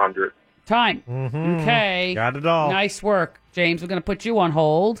 3,400. Time. Mm-hmm. Okay. Got it all. Nice work, James. We're going to put you on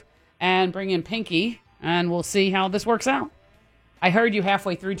hold and bring in Pinky, and we'll see how this works out. I heard you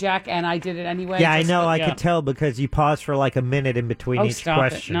halfway through, Jack, and I did it anyway. Yeah, I know. I could tell because you paused for like a minute in between each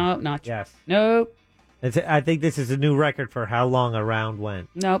question. No, not true. Yes. Nope. I think this is a new record for how long a round went.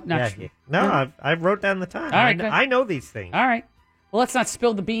 Nope, not true. No, I wrote down the time. All right, I know these things. All right. Well, let's not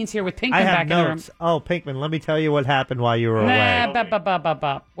spill the beans here with Pinkman I have back notes. in the room. Oh, Pinkman, let me tell you what happened while you were away. We're Get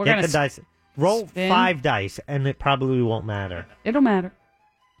gonna the dice. Roll spin. 5 dice, and it probably won't matter. It'll matter.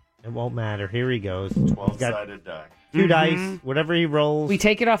 It won't matter. Here he goes. 12-sided die. 2 dice, whatever he rolls. We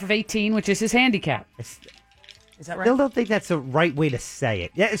take it off of 18, which is his handicap. Is that I right? still don't think that's the right way to say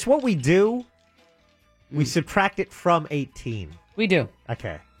it. Yeah, it's what we do. We subtract it from 18. We do.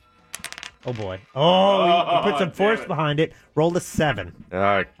 Okay. Oh, boy. Oh, we put some force behind it. Rolled a 7. All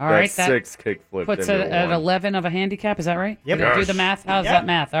right. All right, That's that 6 kickflip. Puts it at 11 of a handicap. Is that right? Yep. Did I do the math? How's that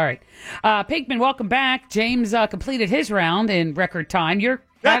math? All right. Pinkman, welcome back. James completed his round in record time. Your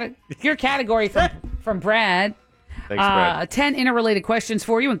category from Brad. Thanks, Brad. 10 interrelated questions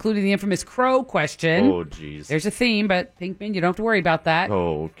for you, including the infamous crow question. Oh, jeez. There's a theme, but Pinkman, you don't have to worry about that.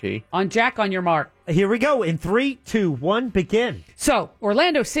 Oh, okay. On Jack, on your mark. Here we go. In 3, 2, 1, begin. So,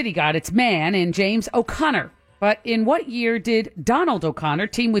 Orlando City got its man in James O'Connor. But in what year did Donald O'Connor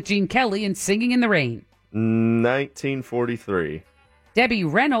team with Gene Kelly in Singing in the Rain? 1943. Debbie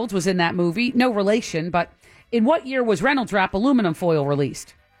Reynolds was in that movie. No relation, but in what year was Reynolds Wrap aluminum foil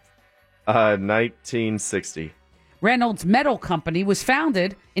released? 1960. Reynolds Metal Company was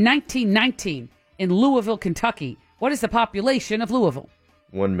founded in 1919 in Louisville, Kentucky. What is the population of Louisville?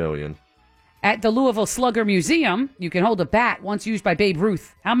 1 million. At the Louisville Slugger Museum, you can hold a bat once used by Babe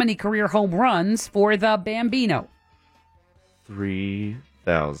Ruth. How many career home runs for the Bambino?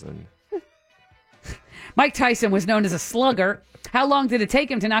 3,000. Mike Tyson was known as a slugger. How long did it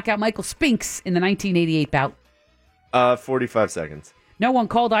take him to knock out Michael Spinks in the 1988 bout? 45 seconds. No one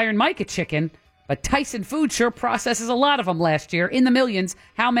called Iron Mike a chicken, but Tyson Food sure processes a lot of them last year. In the millions,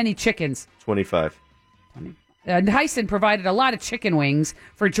 how many chickens? 25. Tyson provided a lot of chicken wings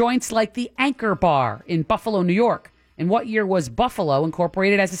for joints like the Anchor Bar in Buffalo, New York. In what year was Buffalo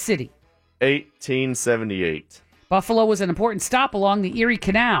incorporated as a city? 1878. Buffalo was an important stop along the Erie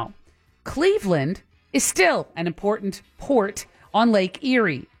Canal. Cleveland is still an important port on Lake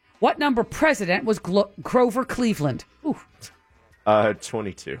Erie. What number president was Grover Cleveland? Ooh.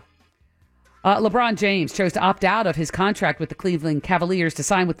 22. LeBron James chose to opt out of his contract with the Cleveland Cavaliers to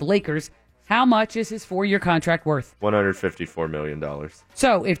sign with the Lakers. How much is his 4-year contract worth? $154 million.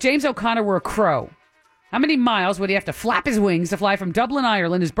 So, if James O'Connor were a crow, how many miles would he have to flap his wings to fly from Dublin,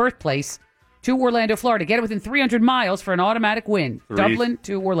 Ireland, his birthplace, to Orlando, Florida? Get it within 300 miles for an automatic win. Dublin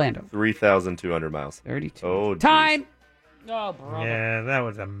to Orlando. 3,200 miles. 32. Oh, geez. Time! Oh, brother. Yeah, that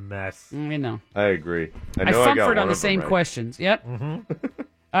was a mess. You know. I agree. I know I got Fumford one on the of them same right. questions. Yep. Mm-hmm.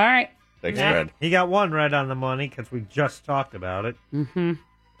 All right. Thanks, Brad. He got one right on the money because we just talked about it. Mm-hmm.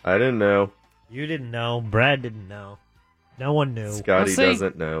 I didn't know. You didn't know. Brad didn't know. No one knew. Scotty We'll see.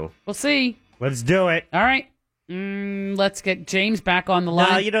 doesn't know. We'll see. Let's do it. All right. Let's get James back on the line.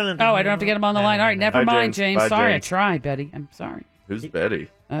 No, you don't have to. Oh, I don't have to get him on the line. All right, never Bye, mind, James. James. Bye, Sorry, James. I tried, Betty. I'm sorry. Who's Betty?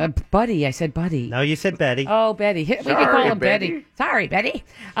 Buddy. I said Buddy. No, you said Betty. Oh, Betty. We can call him Betty. Sorry, Betty.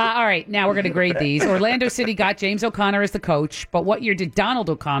 All right, now we're going to grade these. Orlando City got James O'Connor as the coach, but what year did Donald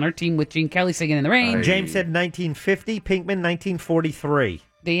O'Connor team with Gene Kelly Singing in the Rain? James said 1950. Pinkman 1943.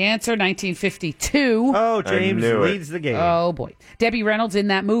 The answer, 1952. Oh, James knew it. leads the game. Oh, boy. Debbie Reynolds in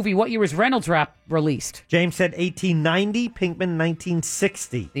that movie. What year was Reynolds Wrap released? James said 1890. Pinkman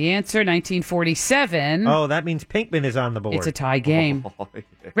 1960. The answer, 1947. Oh, that means Pinkman is on the board. It's a tie game. Oh, yeah.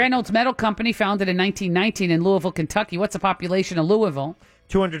 Reynolds Metal Company, founded in 1919 in Louisville, Kentucky. What's the population of Louisville?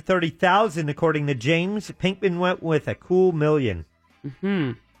 230,000 according to James. Pinkman went with a cool million.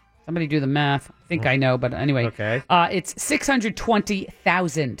 Mm-hmm. Somebody do the math. I think I know, but anyway. Okay. It's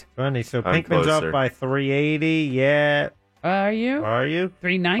 620,000. Funny. So I'm Pinkman's closer. up by 380. Yeah. Are you? Are you?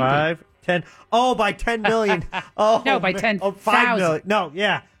 390. 5, 10. Oh, by 10 million. Oh, No, by man. 10,000. Oh, 5 million. No,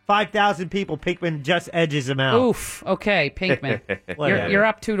 yeah. 5,000 people. Pinkman just edges him out. Oof. Okay, Pinkman. Whatever. you're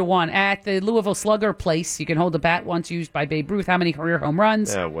up 2-1. At the Louisville Slugger place, you can hold a bat once used by Babe Ruth. How many career home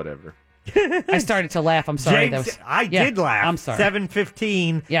runs? Yeah, whatever. I started to laugh. I'm sorry. James, I did laugh. I'm sorry.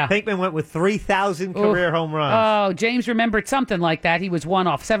 715. Yeah. Pinkman went with 3,000 career home runs. Oh, James remembered something like that. He was one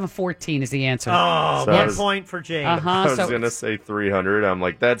off. 714 is the answer. Oh, So 1 I was- point for James. Uh-huh. I was so going to say 300. I'm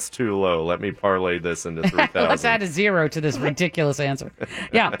like, that's too low. Let me parlay this into 3,000. Let's add a 0 to this ridiculous answer.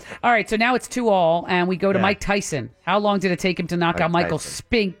 Yeah. All right. So now it's 2-all, and we go to Yeah. Mike Tyson. How long did it take him to knock out Michael Tyson.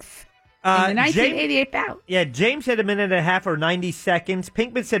 Spinks in the 1988 bout? Yeah, James said a minute and a half or 90 seconds.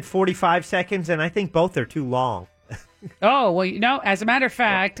 Pinkman said 45 seconds, and I think both are too long. Oh, well, as a matter of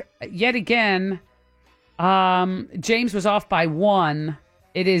fact, yet again, James was off by 1.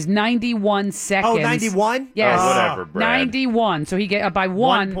 It is 91 seconds. Oh, 91? Yes. Oh, whatever, Brad. 91. So he get by 1.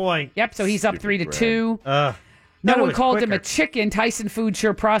 1 point. Yep. So he's up Stupid 3-2. Thought No it one was called him a quicker. chicken. Tyson Food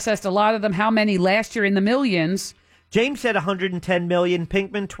sure processed a lot of them. How many last year in the millions? James said 110 million.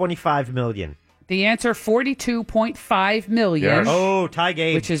 Pinkman, 25 million. The answer, 42.5 million. Yes. Oh, tie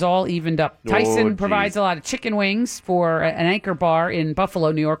game. Which is all evened up. Oh, Tyson geez. provides a lot of chicken wings for an Anchor Bar in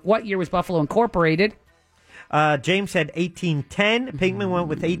Buffalo, New York. What year was Buffalo incorporated? James said 1810. Pinkman went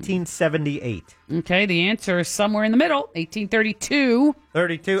with 1878. Okay, the answer is somewhere in the middle, 1832.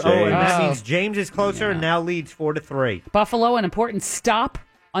 32. James. Oh, and that means James is closer and now leads 4-3. Buffalo, an important stop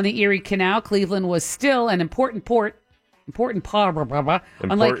on the Erie Canal. Cleveland was still an important port.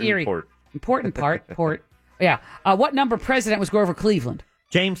 On Lake Erie. Important port. Yeah. What number president was Grover Cleveland?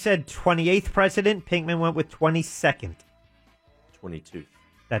 James said 28th president. Pinkman went with 22nd. 22.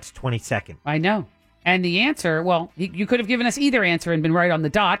 That's 22nd. I know. And the answer, well, you could have given us either answer and been right on the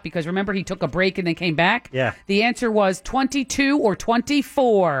dot, because remember he took a break and then came back? Yeah. The answer was 22 or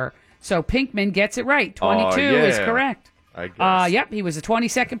 24. So Pinkman gets it right. 22 is correct. I guess. Yep, he was the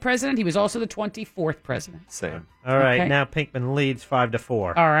 22nd president. He was also the 24th president. Same. All right, Okay. now Pinkman leads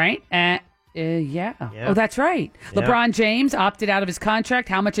 5-4. All right. Yeah. Oh, that's right. Yeah. LeBron James opted out of his contract.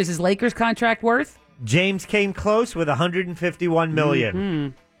 How much is his Lakers contract worth? James came close with $151 million.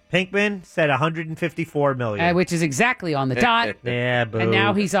 Mm-hmm. Pinkman said $154 million. Which is exactly on the dot. Yeah, boo. And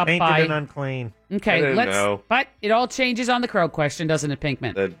now he's up Painted by... and unclean. Okay, let's... know. But it all changes on the Crow question, doesn't it,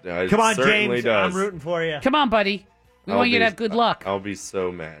 Pinkman? Come on, James. I'm rooting for you. Come on, buddy. We want you to have good luck. I'll be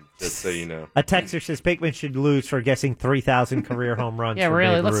so mad, just so you know. A texter says Pinkman should lose for guessing 3,000 career home runs. Yeah,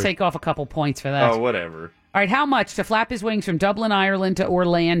 really. Let's take off a couple points for that. Oh, whatever. All right, how much to flap his wings from Dublin, Ireland to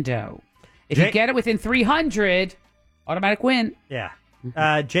Orlando? If you get it within 300, automatic win. Yeah.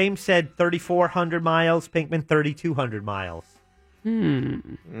 James said 3,400 miles. Pinkman 3,200 miles. The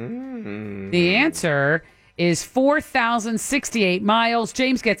answer is 4,068 miles.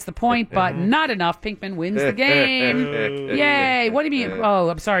 James gets the point, but not enough. Pinkman wins the game. Yay. What do you mean? Oh,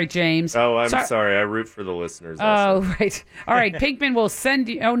 I'm sorry, James. Oh, I'm sorry. I root for the listeners. Oh, Also. right. All right. Pinkman will send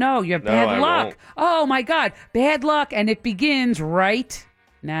you. Oh, no. You have bad I luck. won't. Oh, my God. Bad luck. And it begins right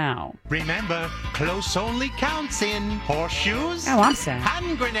now. Remember, close only counts in horseshoes, Oh, I'm sad.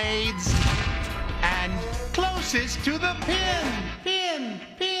 hand grenades, and closest to the pin.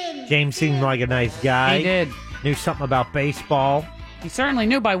 James seemed like a nice guy. He did. Knew something about baseball. He certainly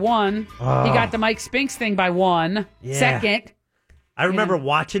knew by one. Oh. He got the Mike Spinks thing by one. Yeah. Second. I remember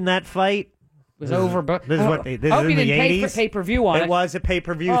watching that fight. It was over. But This is what they. This I hope is you in the didn't 80s. pay per view on it. It was a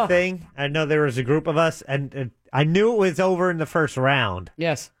pay-per-view Oh. thing. I know there was a group of us, and I knew it was over in the first round.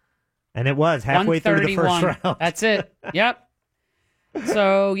 Yes. And it was halfway through the first 131. round. That's it. Yep.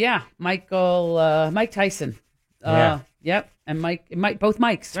 So, yeah, Mike Tyson. Yeah. Yep. And both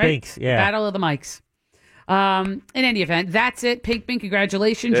Mikes, right? Spinks, yeah. Battle of the Mikes. In any event, that's it. Pinkman,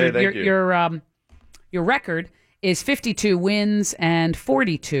 congratulations. Yeah, thank you. Your record is 52 wins and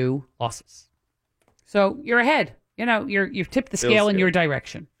 42 losses. So you're ahead. You know, you've tipped the scale in your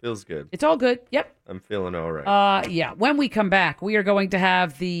direction. Feels good. It's all good. Yep. I'm feeling all right. Yeah. When we come back, we are going to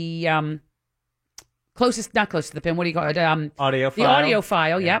have the not close to the pin. What do you call it? Audio file. The audio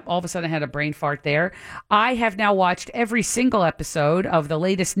file. Yep. All of a sudden, I had a brain fart there. I have now watched every single episode of the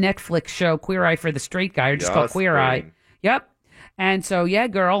latest Netflix show, Queer Eye for the Straight Guy, or just called Queer Eye. Yep. And so, yeah,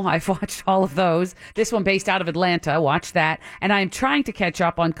 girl, I've watched all of those. This one based out of Atlanta. Watch that. And I'm trying to catch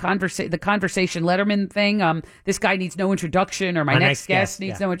up on the Conversation Letterman thing. This guy needs no introduction, or my next guest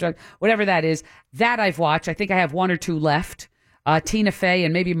needs no introduction. Whatever that is. That I've watched. I think I have one or two left. Tina Fey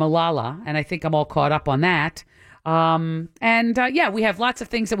and maybe Malala. And I think I'm all caught up on that. Yeah, we have lots of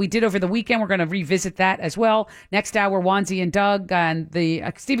things that we did over the weekend. We're going to revisit that as well. Next hour, Wanzie and Doug and the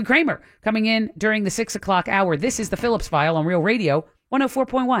Stephen Kramer coming in during the 6 o'clock hour. This is the Phillips File on Real Radio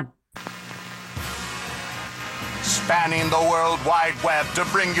 104.1. Spanning the World Wide Web to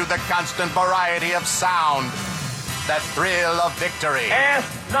bring you the constant variety of sound. The thrill of victory.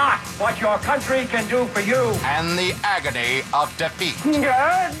 Ask not what your country can do for you. And the agony of defeat.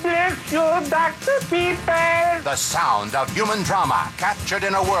 God bless you, Dr. People. The sound of human drama captured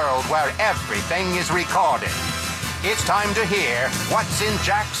in a world where everything is recorded. It's time to hear what's in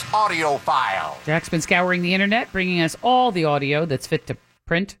Jack's audio file. Jack's been scouring the internet, bringing us all the audio that's fit to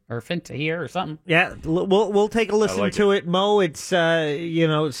print or fit to hear or something. Yeah, we'll take a listen to it, Mo. It's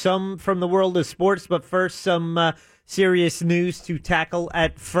some from the world of sports, but first some serious news to tackle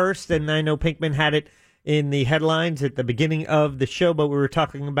at first. And I know Pinkman had it in the headlines at the beginning of the show, but we were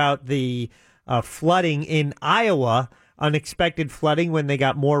talking about the flooding in Iowa. Unexpected flooding when they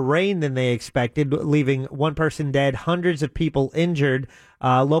got more rain than they expected, leaving one person dead, hundreds of people injured.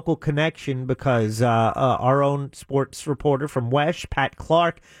 Local connection because our own sports reporter from Wesh, Pat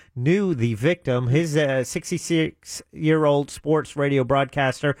Clark, knew the victim. His 66-year-old sports radio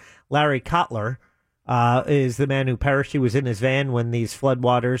broadcaster, Larry Kotler, is the man who perished. He was in his van when these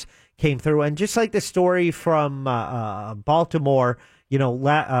floodwaters came through. And just like the story from Baltimore,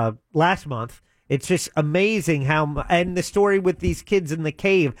 last month, It's just amazing and the story with these kids in the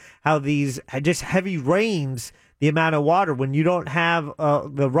cave, how these just heavy rains, the amount of water, when you don't have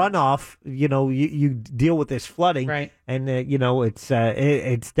the runoff, you deal with this flooding. Right. And,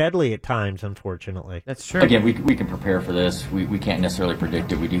 it's deadly at times, unfortunately. That's true. Again, we can prepare for this. We can't necessarily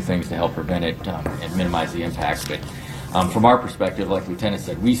predict it. We do things to help prevent it and minimize the impacts. But from our perspective, like Lieutenant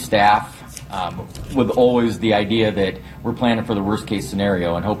said, we staff with always the idea that we're planning for the worst case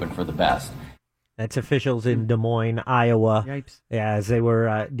scenario and hoping for the best. That's officials in Des Moines, Iowa. Yipes. Yeah, as they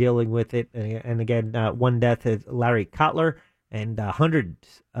were dealing with it. And again, one death is Larry Cutler, and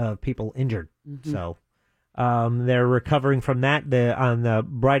hundreds of people injured. Mm-hmm. So they're recovering from that. On the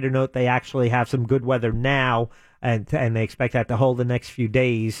brighter note, they actually have some good weather now, and they expect that to hold the next few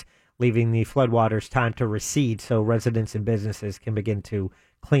days, leaving the floodwaters time to recede so residents and businesses can begin to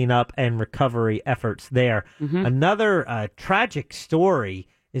clean up and recovery efforts there. Mm-hmm. Another tragic story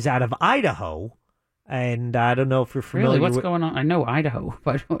is out of Idaho. And I don't know if you're familiar. Really, what's going on? I know Idaho,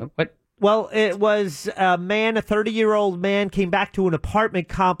 but what? Well, it was a 30-year-old man came back to an apartment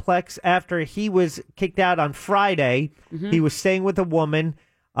complex after he was kicked out on Friday. Mm-hmm. He was staying with a woman.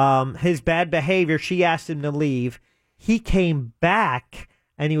 His bad behavior, she asked him to leave. He came back,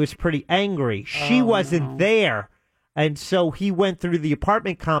 and he was pretty angry. She wasn't there. And so he went through the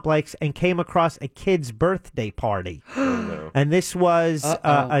apartment complex and came across a kid's birthday party. And this was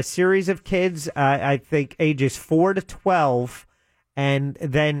a series of kids, I think, ages 4 to 12. And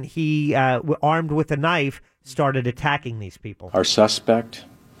then he, armed with a knife, started attacking these people. Our suspect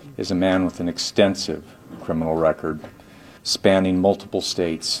is a man with an extensive criminal record spanning multiple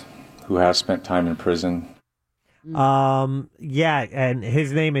states who has spent time in prison. Yeah, and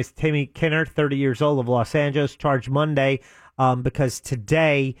his name is Timmy Kinner, 30 years old, of Los Angeles, charged Monday because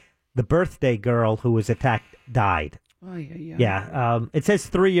today the birthday girl who was attacked died. Oh, yeah. Yeah, it says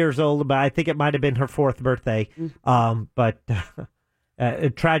 3 years old, but I think it might have been her 4th birthday. But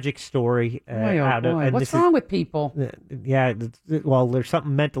a tragic story. Boy. What's wrong with people? Well, there's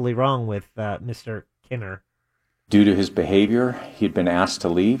something mentally wrong with Mr. Kinner. Due to his behavior, he'd been asked to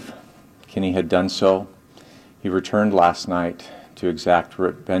leave. Kinney had done so. He returned last night to exact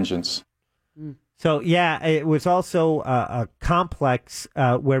vengeance. So, yeah, it was also a complex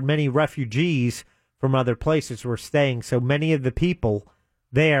where many refugees from other places were staying. So many of the people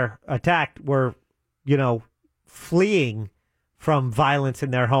there attacked were, fleeing from violence in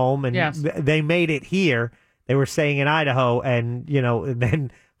their home. And they made it here. They were staying in Idaho. And,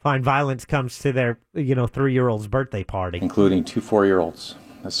 then find violence comes to their, 3-year-old's birthday party. Including 2 4-year-olds,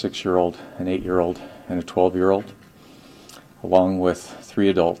 a 6-year-old, an 8-year-old, and a 12-year-old, along with 3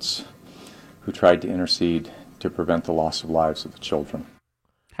 adults who tried to intercede to prevent the loss of lives of the children.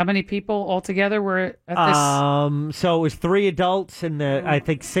 How many people altogether were at this? So it was 3 adults and I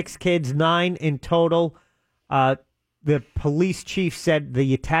think 6 kids, 9 in total. The police chief said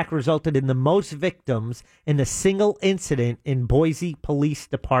the attack resulted in the most victims in a single incident in Boise Police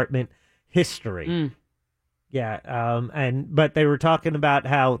Department history. Yeah, but they were talking about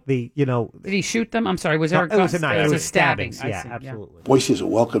how did he shoot them? I'm sorry, was there? It was a knife. It was a stabbing. Yeah, absolutely. Boise is a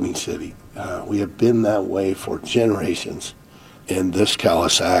welcoming city. We have been that way for generations, and this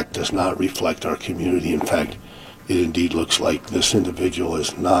callous act does not reflect our community. In fact, it indeed looks like this individual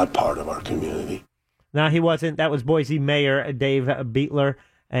is not part of our community. No, he wasn't. That was Boise Mayor Dave Beatler,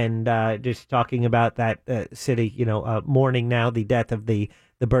 and just talking about that city, mourning now the death of the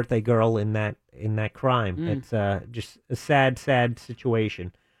birthday girl in that crime. It's just a sad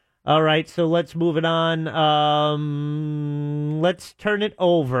situation. All right, so let's move it on. Let's turn it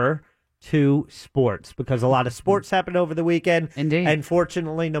over to sports, because a lot of sports happened over the weekend. Indeed. And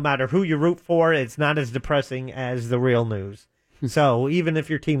fortunately, no matter who you root for, it's not as depressing as the real news. So even if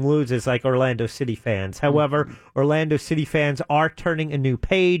your team loses, like Orlando City fans. However, Orlando City fans are turning a new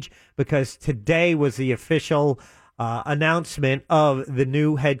page, because today was the official announcement of the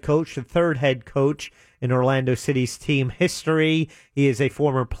new head coach, the 3rd head coach in Orlando City's team history. He is a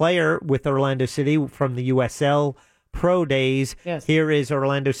former player with Orlando City from the USL Pro days. Yes. Here is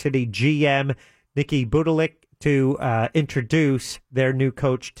Orlando City GM Nikki Budalik to introduce their new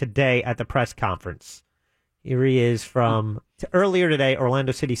coach today at the press conference. Here he is from earlier today,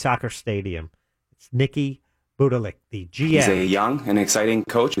 Orlando City Soccer Stadium. It's Nikki Budalik, the GM. He's a young and exciting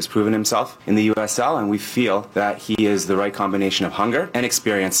coach who's proven himself in the USL, and we feel that he is the right combination of hunger and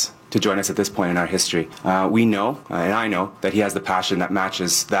experience to join us at this point in our history. We know, and I know, that he has the passion that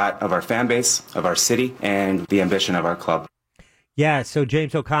matches that of our fan base, of our city, and the ambition of our club. Yeah, so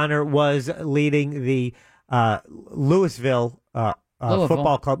James O'Connor was leading the Louisville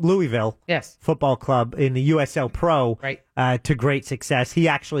football club, Louisville football club in the USL Pro to great success. He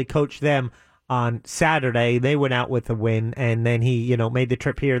actually coached them on Saturday. They went out with a win, and then he, made the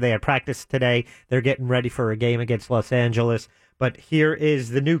trip here. They had practice today. They're getting ready for a game against Los Angeles. But here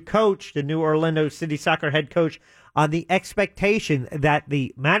is the new coach, the new Orlando City Soccer head coach, on the expectation that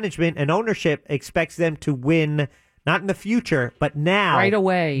the management and ownership expects them to win, not in the future, but now. Right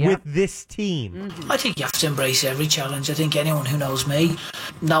away. With this team. I think you have to embrace every challenge. I think anyone who knows me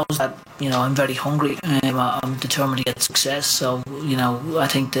knows that, I'm very hungry. I'm determined to get success. So, I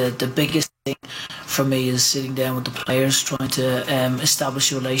think the biggest thing for me is sitting down with the players, trying to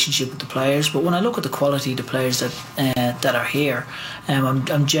establish a relationship with the players. But when I look at the quality of the players that are here,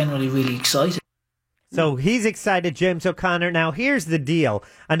 I'm generally really excited. So he's excited, James O'Connor. Now, here's the deal.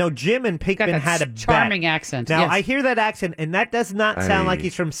 I know Jim and Pinkman had a charming bet. accent. Now, yes. I hear that accent, and that does not sound like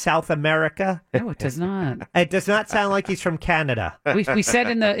he's from South America. No, it does not. It does not sound like he's from Canada. We said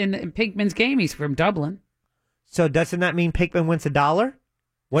in Pinkman's game he's from Dublin. So doesn't that mean Pinkman wins $1?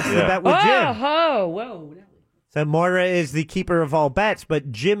 What's the bet with Jim? Whoa. So Moira is the keeper of all bets,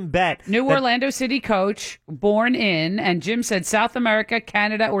 but Jim bet. New Orlando City coach, born in, and Jim said South America,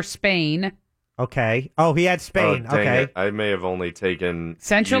 Canada, or Spain. Okay. Oh, he had Spain. Oh, dang okay. it. I may have only taken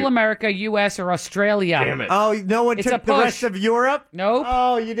Central America, U.S., or Australia. Damn it. Oh, no one took the rest of Europe? Nope.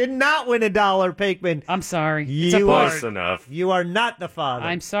 Oh, you did not win $1, Pinkman. I'm sorry. You Close enough. You are not the father.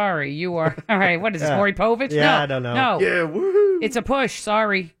 I'm sorry. You are. All right. What is this, Maury Povich? Yeah, no, I don't know. No. Yeah, woohoo. It's a push.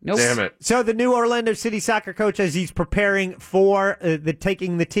 Sorry. Nope. Damn it. So the new Orlando City soccer coach, as he's preparing for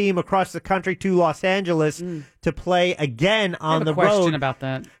taking the team across the country to Los Angeles to play again on the road. I have a question about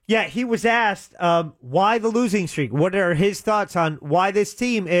that. Yeah, he was asked why the losing streak. What are his thoughts on why this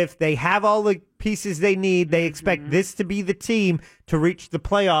team, if they have all the pieces they need, they expect this to be the team to reach the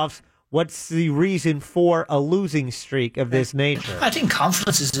playoffs. What's the reason for a losing streak of this nature? I think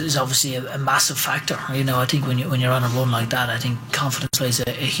confidence is obviously a massive factor. I think when you're on a run like that, I think confidence plays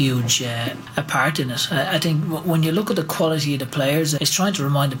a huge a part in it. I think when you look at the quality of the players, it's trying to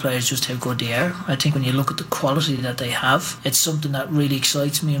remind the players just how good they are. I think when you look at the quality that they have, it's something that really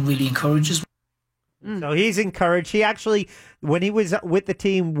excites me and really encourages me. So he's encouraged. He actually, when he was with the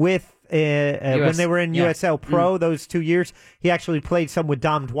team when they were in USL Pro those 2 years, he actually played some with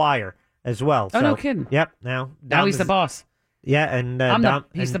Dom Dwyer as well. Oh, no kidding. Yep. Now he's the boss. Yeah, and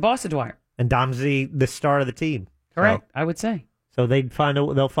he's the boss of Dwyer. And Dom's the star of the team. Correct. So, I would say. So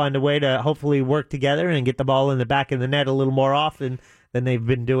they'll find a way to hopefully work together and get the ball in the back of the net a little more often than they've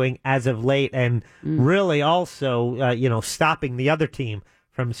been doing as of late, and really also stopping the other team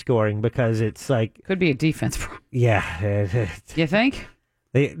from scoring, because it's like could be a defense problem. Yeah. You think?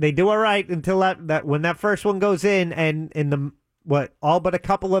 They do all right until that when that first one goes in, and in the all but a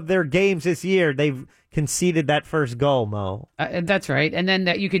couple of their games this year, they've conceded that first goal, Mo. That's right. And then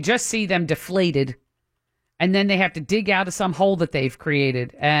you could just see them deflated, and then they have to dig out of some hole that they've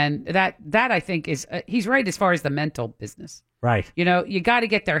created. And that I think is, he's right as far as the mental business. Right. You got to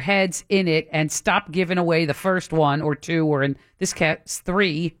get their heads in it and stop giving away the first one or two, or in this case,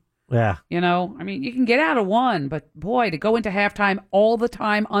 3. Yeah. I mean, you can get out of one, but boy, to go into halftime all the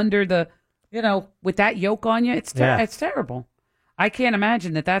time under the, with that yoke on you, it's terrible. I can't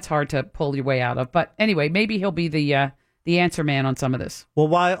imagine that's hard to pull your way out of. But anyway, maybe he'll be the answer man on some of this. Well,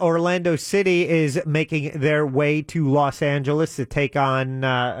 while Orlando City is making their way to Los Angeles to take on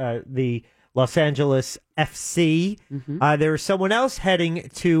the Los Angeles FC, there is someone else heading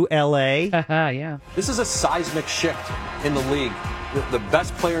to L.A. Yeah. This is a seismic shift in the league. The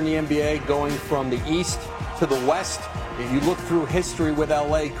best player in the NBA going from the East to the West. If you look through history with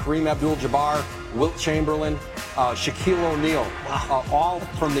L.A., Kareem Abdul-Jabbar, Wilt Chamberlain, Shaquille O'Neal, all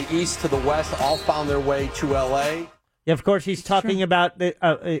from the East to the West, all found their way to L.A. Yeah, of course, he's talking about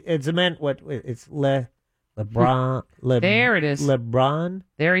it's a man. It's LeBron. There it is. LeBron.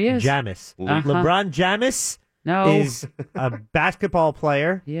 There he is. Jamis. LeBron Jamis. Is a basketball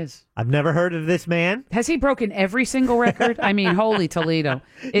player. He is. I've never heard of this man. Has he broken every single record? I mean, holy Toledo.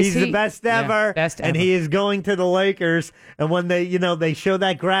 He's the best ever. Yeah, best ever. And he is going to the Lakers. And when they show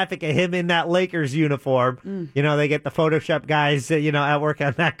that graphic of him in that Lakers uniform, they get the Photoshop guys, at work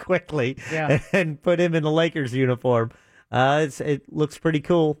on that quickly and put him in the Lakers uniform. It looks pretty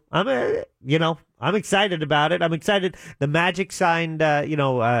cool. I'm excited about it. I'm excited. The Magic signed,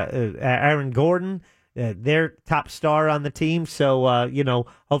 Aaron Gordon, their top star on the team. So,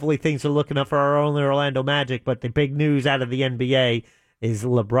 hopefully things are looking up for our own Orlando Magic. But the big news out of the NBA is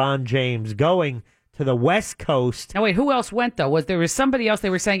LeBron James going to the West Coast. Now, wait, who else went, though? There was somebody else they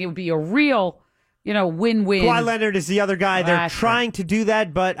were saying it would be a real, win-win. Kawhi Leonard is the other guy. They're trying to do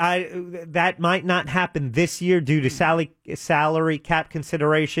that, but that might not happen this year due to salary cap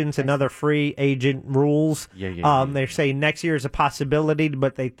considerations and other free agent rules. They're saying next year is a possibility,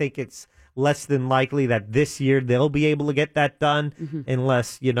 but they think it's less than likely that this year they'll be able to get that done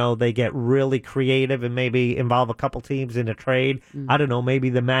unless, they get really creative and maybe involve a couple teams in a trade. I don't know. Maybe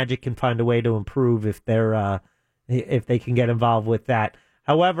the Magic can find a way to improve if they can get involved with that.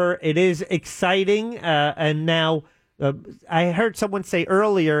 However, it is exciting. And now I heard someone say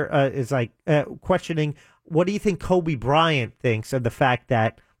earlier, questioning, what do you think Kobe Bryant thinks of the fact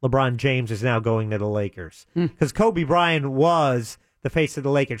that LeBron James is now going to the Lakers? Because Kobe Bryant was the face of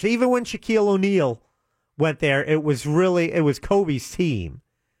the Lakers. Even when Shaquille O'Neal went there, it was Kobe's team.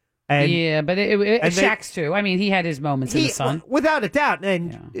 And, but Shaq's too. I mean, he had his moments in the sun. Without a doubt.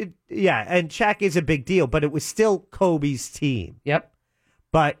 And and Shaq is a big deal, but it was still Kobe's team. Yep.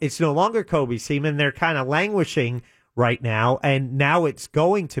 But it's no longer Kobe's team, and they're kind of languishing right now, and now it's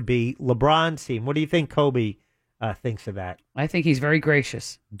going to be LeBron's team. What do you think Kobe thinks of that? I think he's very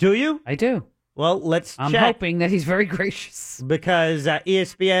gracious. Do you? I do. Well, let's I'm check. hoping that he's very gracious. Because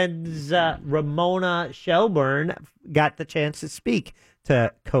ESPN's Ramona Shelburne got the chance to speak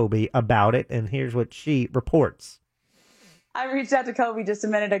to Kobe about it, and here's what she reports. I reached out to Kobe just a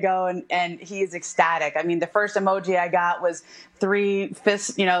minute ago, and he is ecstatic. I mean, the first emoji I got was 3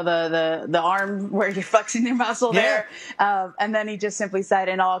 fists, the arm where you're flexing your muscle there. And then he just simply said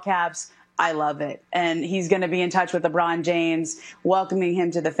in all caps, I love it. And he's going to be in touch with LeBron James, welcoming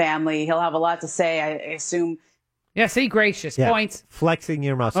him to the family. He'll have a lot to say, I assume. Yeah, see, gracious. Points. Flexing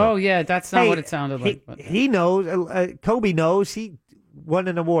your muscle. Oh, yeah, that's not what it sounded like. But. He knows. Kobe knows. He won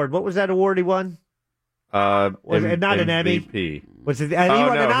an award. What was that award he won? Was it not an Emmy? Was it? He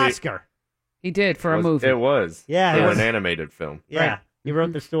won an Oscar. He did for a movie. It was. Yeah, for an animated film. Yeah, right. He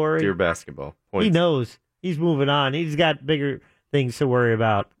wrote the story. Dear Basketball. Points. He knows. He's moving on. He's got bigger things to worry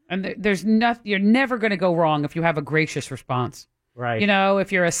about. And there's nothing. You're never going to go wrong if you have a gracious response. Right.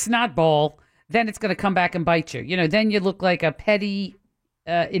 If you're a snotball, then it's going to come back and bite you. Then you look like a petty,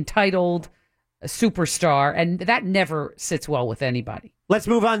 entitled superstar, and that never sits well with anybody. Let's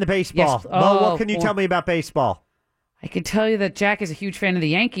move on to baseball. Yes. Mo, what can you tell me about baseball? I can tell you that Jack is a huge fan of the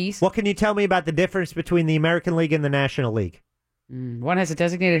Yankees. What can you tell me about the difference between the American League and the National League? One has a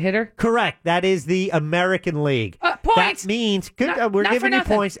designated hitter? Correct. That is the American League. Points! That means, we're giving you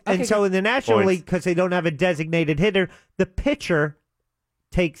points. Okay, and so in the National League, because they don't have a designated hitter, the pitcher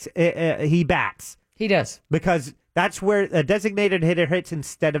he bats. He does. Because that's where a designated hitter hits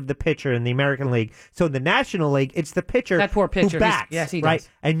instead of the pitcher in the American League. So in the National League, it's the pitcher, that poor pitcher who bats. Yes, he right? does.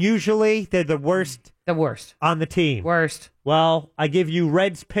 And usually they're the worst. The worst. On the team. Worst. Well, I give you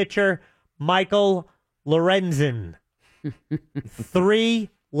Reds pitcher Michael Lorenzen. 3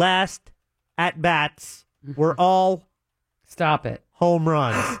 last at-bats were all stop it home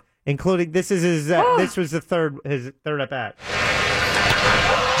runs, including this is his this was his third at-bat.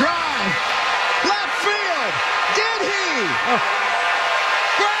 Drive, left field, did he?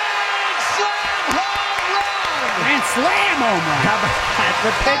 Grand slam home run! Grand slam home run! How about that?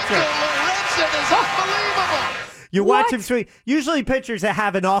 The pitcher. Lorenzen is unbelievable. You watch him swing. Usually pitchers that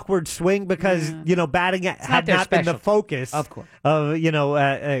have an awkward swing because, batting had not been the focus of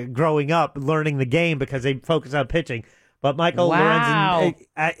growing up, learning the game because they focus on pitching. But Michael Lorenzen,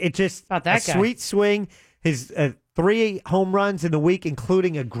 it just about that guy. Sweet swing. His 3 home runs in a week,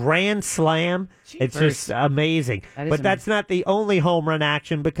 including a grand slam. It's just amazing. But that's not the only home run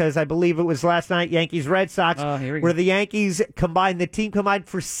action because I believe it was last night, Yankees-Red Sox, where the Yankees the team combined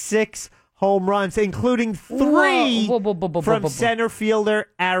for 6 home runs, including 3 from center fielder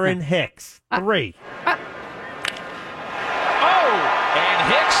Aaron Hicks. 3. And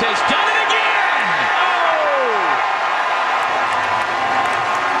Hicks has done it again.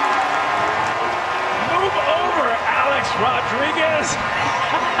 Move over, Alex Rodriguez.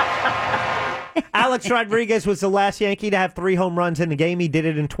 Alex Rodriguez was the last Yankee to have 3 home runs in the game. He did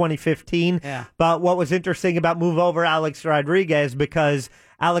it in 2015. Yeah. But what was interesting about move over Alex Rodriguez, because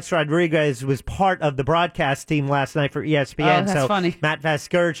Alex Rodriguez was part of the broadcast team last night for ESPN. Oh, that's funny. Matt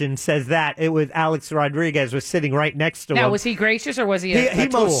Vasgersian says that it was Alex Rodriguez was sitting right next to him. Now, was he gracious or was he a He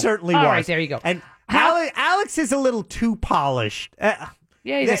tool? most certainly was. All right, there you go. And Alex is a little too polished. Yeah,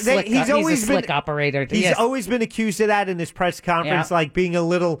 he's a slick operator. He's always been accused of that in his press conference, like being a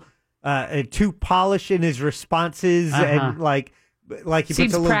little too polished in his responses and like he seems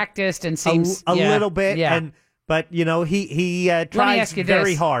puts a little, practiced and seems a little bit. Yeah. But he tries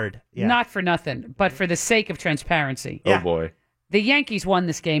very hard. Yeah. Not for nothing, but for the sake of transparency. Oh boy, the Yankees won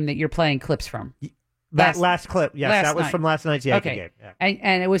this game that you're playing clips from. That last clip, yes, that was from last night's Yankee game. Yeah.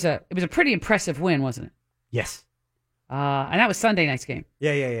 And it was a pretty impressive win, wasn't it? Yes. And that was Sunday night's game.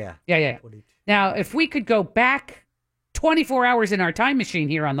 Yeah. Now, if we could go back 24 hours in our time machine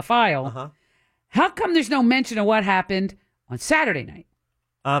here on the file, how come there's no mention of what happened on Saturday night?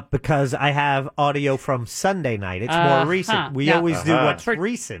 Because I have audio from Sunday night. It's more recent. We always do what's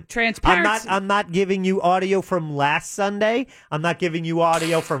recent. Transparency. I'm not giving you audio from last Sunday. I'm not giving you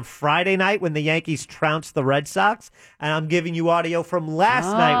audio from Friday night when the Yankees trounced the Red Sox. And I'm giving you audio from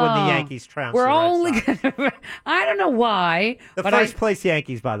last night when the Yankees trounced the Red Sox. I don't know why. The first place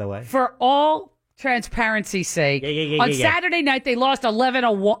Yankees, by the way. For all transparency's sake, on Saturday night they lost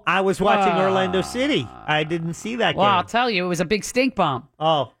 11-1. I was watching Orlando City. I didn't see that game. I'll tell you, it was a big stink bomb.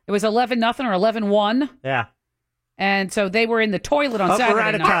 Oh. It was 11-0 or 11-1. Yeah. And so they were in the toilet on Saturday we're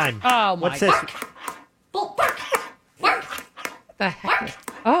out of night. time. Oh, my What's this? The heck?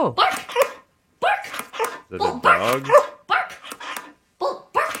 Oh. Is it a dog?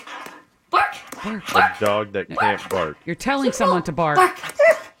 A dog that can't bark. You're telling someone to bark.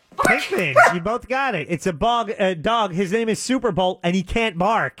 Pinkman, you both got it. It's a dog. His name is Super Bowl, and he can't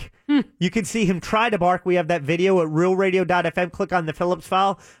bark. You can see him try to bark. We have that video at realradio.fm. Click on the Phillips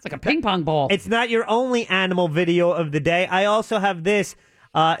file. It's like a ping pong ball. It's not your only animal video of the day. I also have this.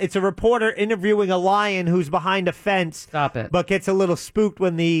 It's a reporter interviewing a lion who's behind a fence. Stop it. But gets a little spooked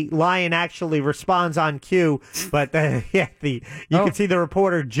when the lion actually responds on cue. But you can see the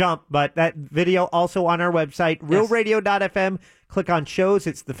reporter jump. But that video also on our website, realradio.fm. Click on shows.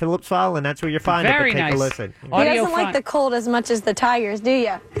 It's the Phillips file, and that's where you'll find it. But take a listen. He doesn't like the cold as much as the Tigers, do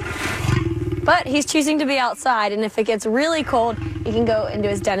you? But he's choosing to be outside, and if it gets really cold, he can go into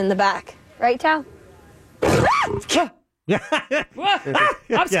his den in the back. Right, Tal? I'm scared.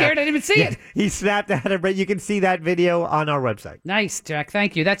 I didn't even see it. He snapped at him, but you can see that video on our website. Nice, Jack.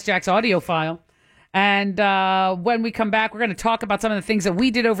 Thank you. That's Jack's audio file. And when we come back, we're going to talk about some of the things that we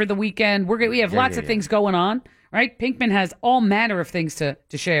did over the weekend. We have lots of things going on, right? Pinkman has all manner of things to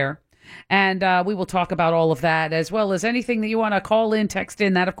share. And we will talk about all of that, as well as anything that you want to call in, text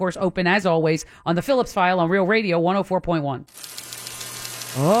in. That, of course, open, as always, on the Phillips File on Real Radio 104.1.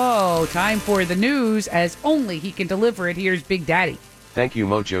 Oh, time for the news, as only he can deliver it. Here's Big Daddy. Thank you,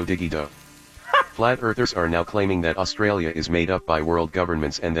 Mojo Diggy Do. Flat Earthers are now claiming that Australia is made up by world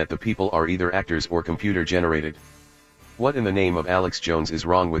governments and that the people are either actors or computer generated. What in the name of Alex Jones is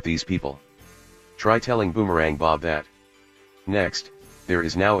wrong with these people? Try telling Boomerang Bob that. Next, there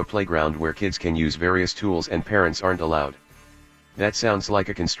is now a playground where kids can use various tools and parents aren't allowed. That sounds like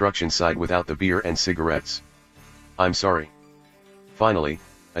a construction site without the beer and cigarettes. I'm sorry. Finally,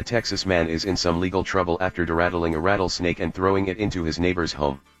 a Texas man is in some legal trouble after rattling a rattlesnake and throwing it into his neighbor's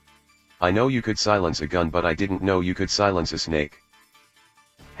home. I know you could silence a gun, but I didn't know you could silence a snake.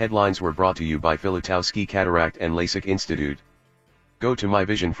 Headlines were brought to you by Filutowski Cataract and LASIK Institute. Go to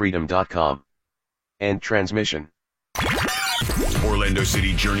myvisionfreedom.com. End transmission. Orlando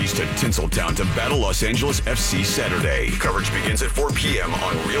City journeys to Tinseltown to battle Los Angeles FC Saturday. Coverage begins at 4 p.m.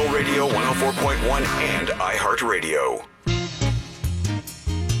 on Real Radio 104.1 and iHeartRadio.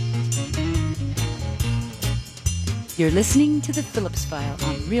 You're listening to the Phillips File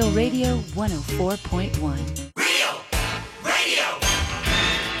on Real Radio 104.1. Radio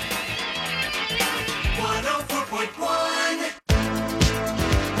 104.1.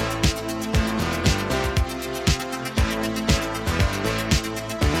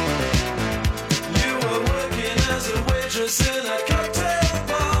 You were working as a waitress in a cocktail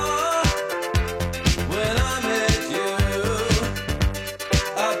bar. When I met you,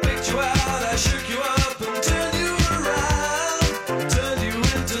 I picked you out, I shook you up and turned you around, turned you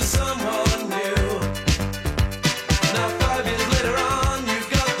into someone new. Now 5 years later on, you've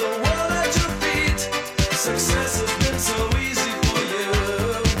got the world at your feet. Success has been so easy for you.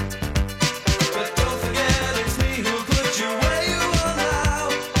 But don't forget it's me who put you where you are now,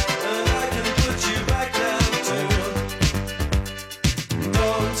 and I can put you back down too.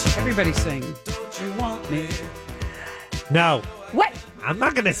 Don't Everybody sing. Don't you want me? No. What? I'm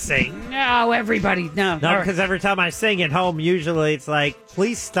not going to sing. No, everybody. No. No, because every time I sing at home, usually it's like,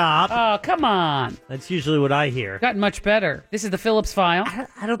 please stop. Oh, come on. That's usually what I hear. Gotten much better. This is the Phillips File.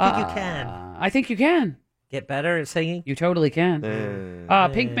 I don't think you can. I think you can. Get better at singing? You totally can.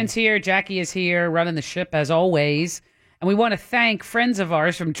 Pinkman's here. Jackie is here, running the ship as always. And we want to thank friends of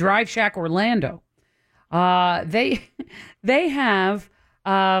ours from Drive Shack Orlando. They have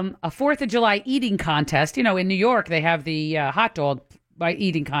a 4th of July eating contest. You know, in New York, they have the hot dog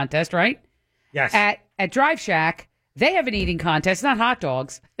eating contest, right? Yes. At Drive Shack, they have an eating contest, not hot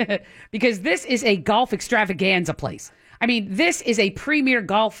dogs, because this is a golf extravaganza place. I mean, this is a premier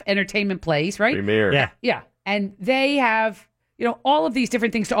golf entertainment place, right? Premier. Yeah. Yeah. And they have, all of these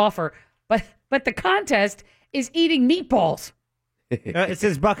different things to offer. But the contest is eating meatballs. It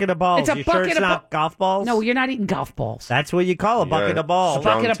says bucket of balls. It's a you bucket sure it's of not golf balls? No, you're not eating golf balls. That's what you call a bucket of balls. A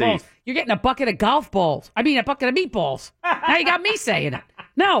bucket of balls. You're getting a bucket of golf balls. I mean, a bucket of meatballs. Now you got me saying it.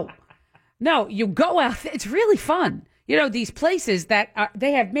 No, you go out. It's really fun. You know, these places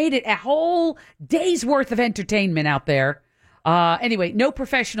they have made it a whole day's worth of entertainment out there. Anyway, no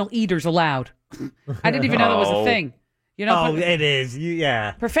professional eaters allowed. I didn't even know that was a thing. You know, it is.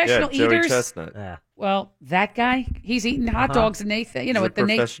 Professional Joey eaters. Chestnut. Yeah. Well, that guy, he's eating hot dogs and Nathan. You know, He's at a the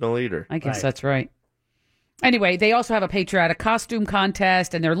professional eater. I guess Right. that's right. Anyway, they also have a patriotic costume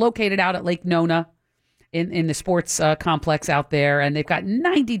contest, and they're located out at Lake Nona in the sports complex out there, and they've got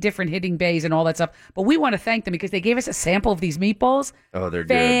 90 different hitting bays and all that stuff. But we want to thank them because they gave us a sample of these meatballs. Oh, they're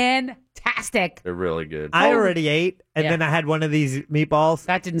good. Fantastic. They're really good. I already ate, and Yeah. then I had one of these meatballs.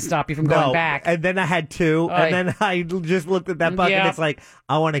 That didn't stop you from going back. And then I had two, Oy. and then I just looked at that bucket. Yeah. It's like,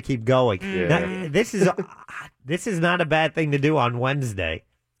 I want to keep going. Yeah. Now, this is not a bad thing to do on Wednesday.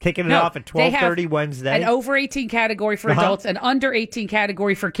 Kicking it No, off at they have 12:30 Wednesday. An over 18 category for Uh-huh. adults, an under 18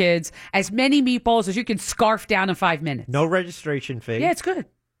 category for kids. As many meatballs as you can scarf down in 5 minutes. No registration fee. Yeah, it's good.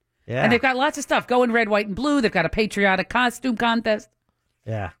 Yeah. And they've got lots of stuff. Go in red, white, and blue. They've got a patriotic costume contest.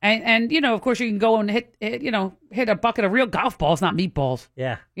 Yeah. And you know, of course, you can go and hit a bucket of real golf balls, not meatballs.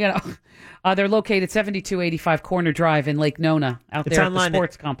 Yeah. You know, they're located 7285 Corner Drive in Lake Nona out It's there at online the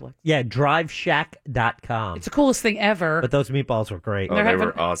sports complex. Yeah, driveshack.com. It's the coolest thing ever. But those meatballs were great. Oh, they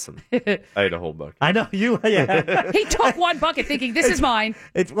were awesome. I ate a whole bucket. I know you. Yeah. He took one bucket thinking, this is mine.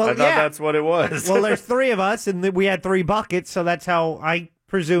 I thought that's what it was. Well, there's three of us, and we had 3 buckets, so that's how I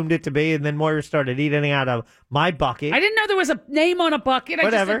presumed it to be. And then Moira started eating out of my bucket. I didn't know there was a name on a bucket.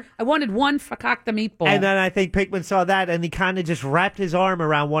 Whatever. I wanted one fakak the meatball. And then I think Pinkman saw that, and he kind of just wrapped his arm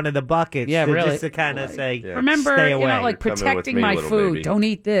around one of the buckets. Yeah, really. Just to kind of say, Remember, stay away. you know, like protecting my food. Don't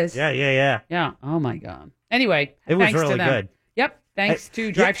eat this. Yeah. Yeah. Oh, my God. Anyway, It was thanks really to them. good. Yep. Thanks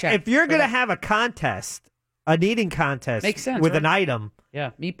to Drive Shack. If you're for going to that. have a contest, an eating contest Makes sense, with right? an item,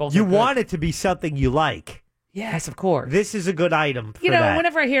 Yeah, meatballs you are good. want it to be something you like. Yes, of course. This is a good item for You know, that.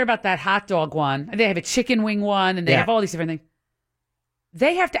 whenever I hear about that hot dog one, and they have a chicken wing one, and they Yeah. have all these different things,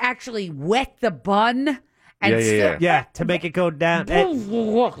 they have to actually wet the bun. And Yeah, to make it go down.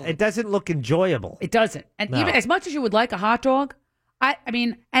 It doesn't look enjoyable. It doesn't. And No. even as much as you would like a hot dog, I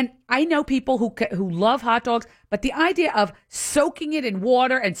mean, and I know people who love hot dogs, but the idea of soaking it in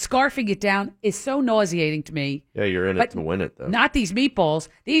water and scarfing it down is so nauseating to me. Yeah, you're in But it to win it, though. Not these meatballs.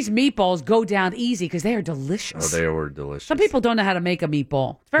 These meatballs go down easy because they are delicious. Oh, they were delicious. Some people don't know how to make a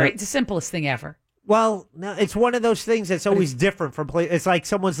meatball. It's the simplest thing ever. Well, no, it's one of those things that's always different from place. It's like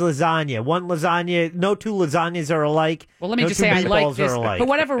someone's lasagna. One lasagna, no two lasagnas are alike. Well, let me No just two say I like meatballs this. are alike. But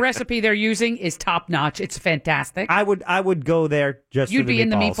whatever recipe they're using is top notch. It's fantastic. I would go there just. You'd for the be in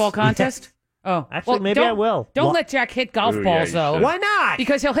the meatballs. meatball contest? Oh, Actually, well, maybe don't- I will. Don't Wha- let Jack hit golf Ooh, yeah, balls, you though. should. Why not?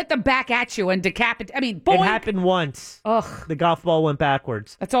 Because he'll hit them back at you and decapitate. I mean, It boy, happened once. Ugh. The golf ball went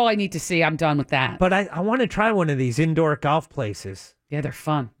backwards. That's all I need to see. I'm done with that. But I want to try one of these indoor golf places. Yeah, they're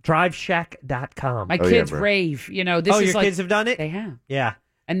fun. Driveshack.com. My kids rave. You know, this Oh, is your like, kids have done it? They have. Yeah.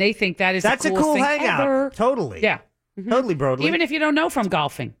 And they think that is That's the a coolest cool thing hangout. ever. Totally. Yeah. Totally, Broadly. Even if you don't know from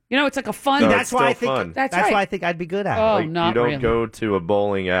golfing. You know, it's like a fun. No, that's it's why I still think. fun. That's why I right. think I'd be good at Oh, it. Like, not you don't really. go to a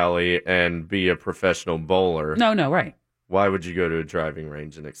bowling alley and be a professional bowler. No, right. Why would you go to a driving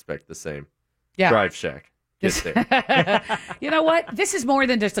range and expect the same? Yeah. Drive Shack. Get there. You know what? This is more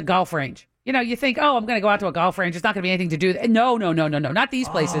than just a golf range. You know, you think, oh, I'm going to go out to a golf range. There's not going to be anything to do. No. Not these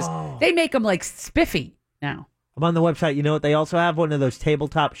places. They make them like spiffy now. I'm on the website. You know what? They also have one of those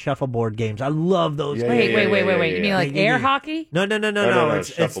tabletop shuffleboard games. I love those. Yeah, games. Wait. You mean like air hockey? No. No, It's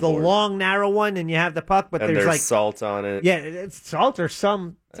the shuffleboard. long, narrow one, and you have the puck, but And there's there's like salt on it. Yeah, it's salt or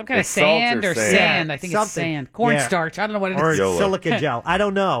some kind of It's salt sand or or sand. sand. I think it's something. sand. Cornstarch. I don't know what it is. or YOLO. silica gel. I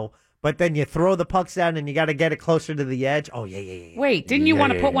don't know. But then you throw the pucks down, and you got to get it closer to the edge. Oh yeah. Wait, didn't you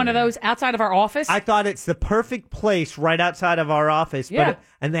want to put one of those outside of our office? I thought it's the perfect place right outside of our office. Yeah.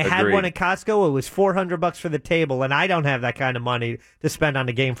 And they had Agreed. one at Costco. It was $400 for the table, and I don't have that kind of money to spend on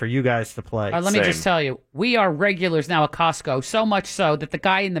a game for you guys to play. Let me just tell you, we are regulars now at Costco, so much so that the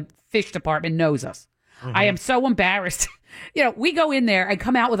guy in the fish department knows us. Mm-hmm. I am so embarrassed. You know, we go in there and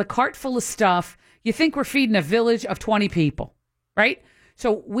come out with a cart full of stuff. You think we're feeding a village of 20 people, right?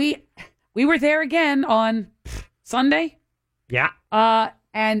 So we were there again on Sunday. Yeah.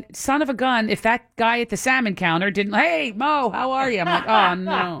 And son of a gun, if that guy at the salmon counter didn't, hey, Mo, how are you? I'm like, oh,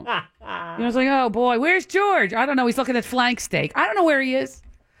 no. I was like, oh, boy, where's George? I don't know. He's looking at flank steak. I don't know where he is.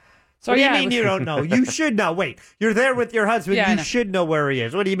 So, What do yeah, you it mean was- you don't know? You should know. Wait, you're there with your husband. Yeah, I you know. should know where he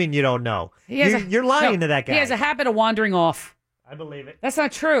is. What do you mean you don't know? You're lying to that guy. He has a habit of wandering off. I believe it. That's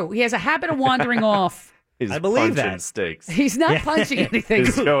not true. He has a habit of wandering off. He's I believe punching that. steaks. He's not punching anything.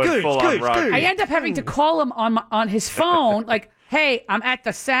 He's going full on Rocky. I end up having to call him on his phone, like, hey, I'm at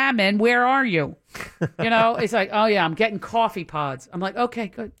the Salmon. Where are you? It's like, oh, yeah, I'm getting coffee pods. I'm like, okay,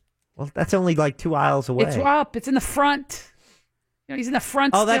 good. Well, that's only like 2 aisles away. It's up. It's in the front. He's in the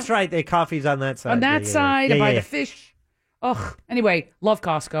front. Oh, that's right. The coffee's on that side. On that side, by the fish. Ugh. Anyway, love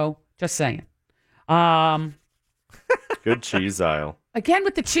Costco. Just saying. Good cheese aisle. Again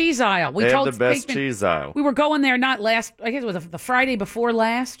with the cheese aisle. They have the best cheese aisle. We were going there not last, I guess it was the Friday before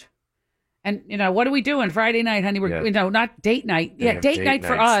last. And, what are we doing Friday night, honey? We're, not date night. Yeah, date night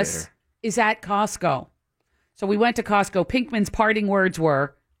for us is at Costco. So we went to Costco. Pinkman's parting words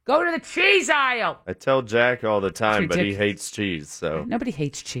were, go to the cheese aisle. I tell Jack all the time, but he hates cheese. So nobody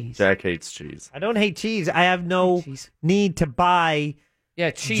hates cheese. Jack hates cheese. I don't hate cheese. I have no need to buy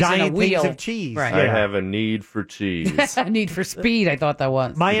cheese giant in a wheel. things of cheese. Right. I have a need for cheese. A need for speed, I thought that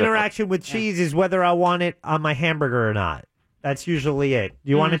was. My interaction with cheese is whether I want it on my hamburger or not. That's usually it.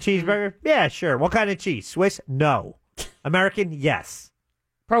 Do you want a cheeseburger? Yeah, sure. What kind of cheese? Swiss? No. American? Yes.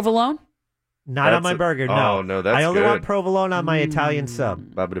 Provolone? Not on my burger, no. Oh, no, that's I only good. want provolone on my Italian sub.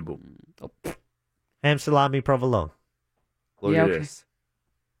 Ham salami provolone. Look at this.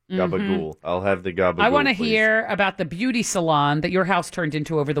 Gabagool. I'll have the gabagool. I want to please. hear about the beauty salon that your house turned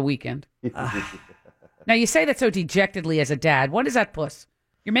into over the weekend. Now, you say that so dejectedly as a dad. What is that, puss?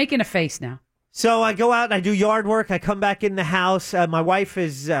 You're making a face now. So I go out and I do yard work. I come back in the house. My wife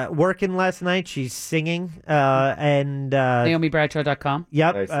is working last night. She's singing. NaomiBradshaw.com.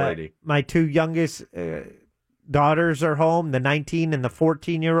 Yep. Nice lady. My two youngest daughters are home, the 19 and the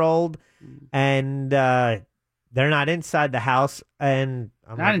 14-year-old. And they're not inside the house. And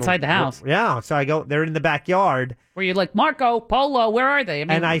I'm Not inside the house? Yeah. So I go, they're in the backyard. Where you're like, Marco, Polo, where are they?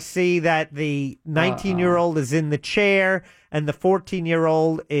 And I see that the 19-year-old is in the chair and the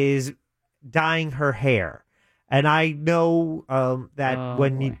 14-year-old is dyeing her hair. And I know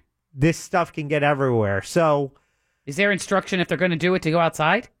that this stuff can get everywhere. So, is there instruction if they're going to do it to go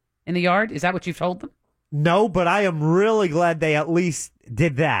outside in the yard? Is that what you've told them? No, but I am really glad they at least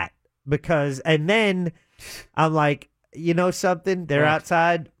did that and then I'm like, you know something? They're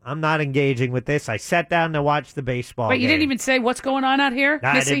outside. I'm not engaging with this. I sat down to watch the baseball Wait, you game. didn't even say what's going on out here,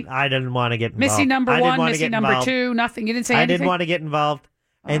 Missy? I didn't want to get involved. Missy number I didn't one, want to Missy get number involved. two, nothing. You didn't say anything? I didn't want to get involved.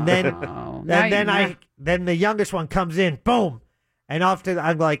 And then then the youngest one comes in, boom. And often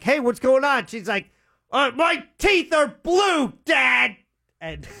I'm like, hey, what's going on? She's like, my teeth are blue, Dad.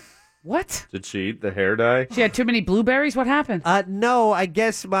 And what? Did she eat the hair dye? She had too many blueberries? What happened? No, I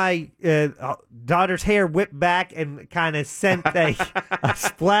guess my daughter's hair whipped back and kind of sent a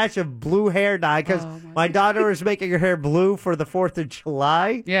splash of blue hair dye because my daughter is making her hair blue for the 4th of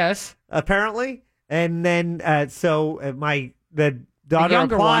July. Yes. Apparently. And then the daughter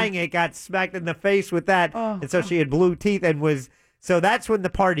applying it got smacked in the face with that. And so she had blue teeth and so that's when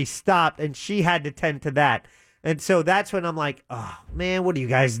the party stopped and she had to tend to that. And so that's when I'm like, oh, man, what are you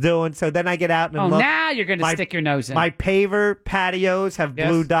guys doing? So then I get out and look. Now you're going to stick your nose in. My paver patios have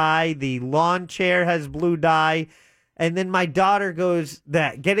blue dye. The lawn chair has blue dye. And then my daughter goes,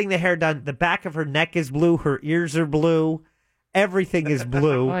 getting the hair done, the back of her neck is blue. Her ears are blue. Everything is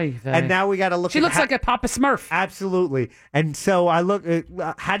blue. And now we got to look She looks like a Papa Smurf. Absolutely. And so I look,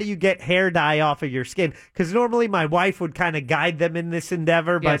 how do you get hair dye off of your skin? Because normally my wife would kind of guide them in this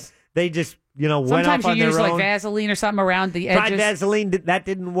endeavor, but they just, went off on their own. Sometimes you use like Vaseline or something around the edges. Tried Vaseline, that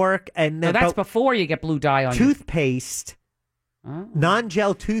didn't work. And no, that's before you get blue dye on toothpaste,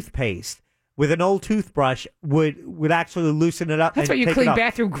 non-gel toothpaste with an old toothbrush would actually loosen it up. That's what you clean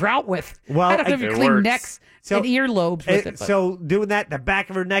bathroom grout with. Well, I don't know if you clean necks and earlobes with it. So doing that, the back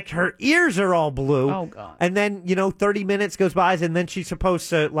of her neck, her ears are all blue. Oh, God. And then, 30 minutes goes by, and then she's supposed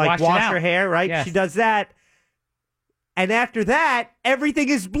to wash her hair, right? Yes. She does that. And after that, everything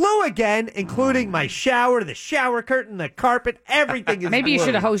is blue again, including my shower, the shower curtain, the carpet, everything is Maybe blue. you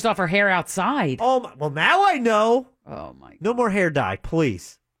should have hosed off her hair outside. Oh, well, now I know. Oh, my God. No more hair dye,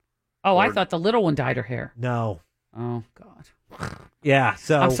 please. Oh, I thought the little one dyed her hair. No. Oh, God. Yeah,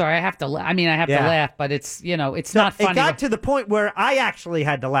 so... I'm sorry, I have to laugh, but it's, it's not funny. It got to the point where I actually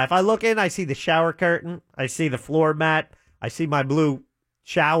had to laugh. I look in, I see the shower curtain, I see the floor mat, I see my blue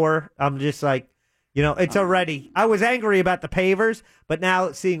shower. I'm just like, it's already... I was angry about the pavers, but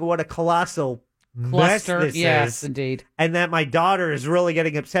now seeing what a colossal cluster, mess this yes, is. Indeed. And that my daughter is really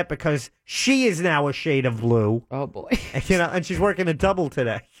getting upset because she is now a shade of blue. Oh, boy. And she's working a double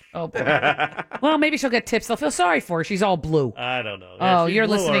today. Oh, boy. Well, maybe she'll get tips. They'll feel sorry for her. She's all blue. I don't know. Yeah, you're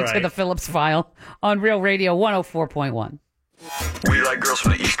listening to the Phillips File on Real Radio 104.1. We like girls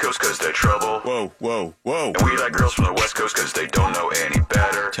from the East Coast because they're trouble. Whoa, whoa, whoa. And we like girls from the West Coast because they don't know any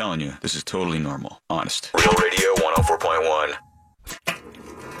better. Telling you, this is totally normal. Honest. Real Radio 104.1.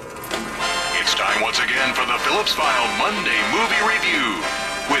 It's Time once again for the Phillips File Monday Movie Review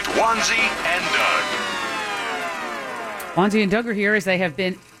with Wanzie and Doug. Wanzie and Doug are here as they have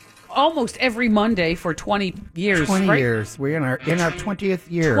been almost every Monday for 20 years. 20 right? years. We're in our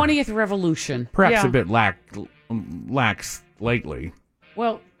 20th year. 20th revolution. Perhaps Yeah. a bit lax lately.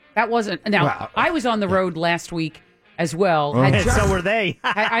 Well, that wasn't. Now, Well, I was on the road last week as well. Oh. Had And just- so were they.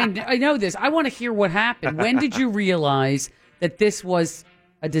 I know this. I want to hear what happened. When did you realize that this was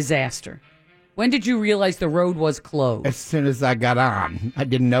a disaster? When did you realize the road was closed? As soon as I got on. I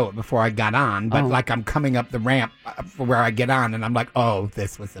didn't know it before I got on, but like I'm coming up the ramp for where I get on, and I'm like, oh,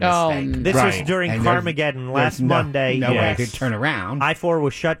 this was a mistake. This was during And Carmageddon last there's no- Monday. No Yes. way to turn around. I-4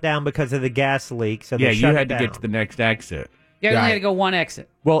 was shut down because of the gas leak. So Yeah, they you shut had it to get down. to the next exit. You only had to go one exit.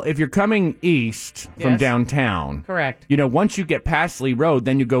 Well, if you're coming east from Yes. downtown, Correct. You know, once you get past Lee Road,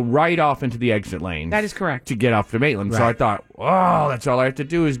 then you go right off into the exit lane. That is correct. To get off to Maitland. So I Right. thought, oh, that's all I have to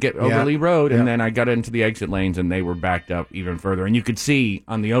do is get over Yeah. Lee Road. Yeah. And then I got into the exit lanes, and they were backed up even further. And you could see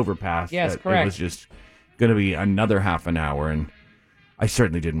on the overpass Yes, that correct. it was just going to be another half an hour. And I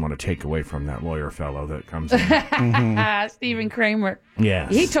certainly didn't want to take away from that lawyer fellow that comes in. Stephen Kramer.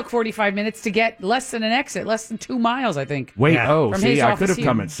 Yes. He took 45 minutes to get less than an exit, less than 2 miles, I think. Wait, From see, his I office could have here.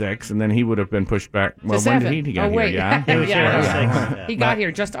 come at 6, and then he would have been pushed back. Well, To when 7. did he get Oh, here? wait. Yeah, Yeah. He got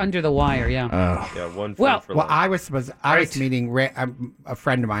here just under the wire, yeah. Yeah, one. Well- for Well, I was meeting a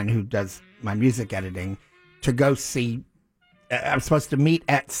friend of mine who does my music editing to go see. I'm supposed to meet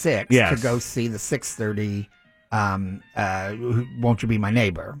at 6 Yes. to go see the 6:30. Won't You Be My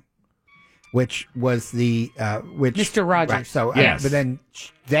Neighbor? Which was the which Mr. Rogers. Right, so, Yes. but then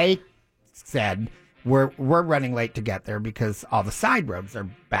they said we're running late to get there because all the side roads are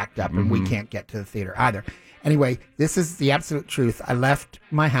backed up and we can't get to the theater either. Anyway, this is the absolute truth. I left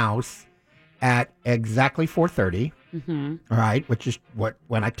my house at exactly 4:30. All right, which is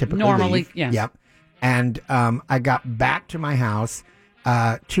when I typically Normally, leave. yes. Yep. And I got back to my house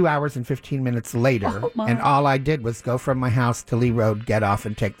 2 hours and 15 minutes later, Oh, my. and all I did was go from my house to Lee Road, get off,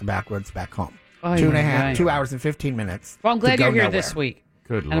 and take the back roads back home. Oh, 2 hours and 15 minutes. Well, I'm glad to you're go here nowhere. this week.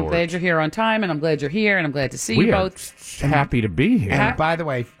 Good And I'm Lord. glad you're here on time, and I'm glad you're here, and I'm glad to see We you are both. happy to be here. And by the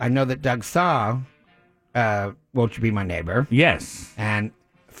way, I know that Doug saw Won't You Be My Neighbor? Yes. And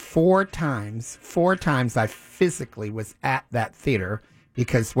four times I physically was at that theater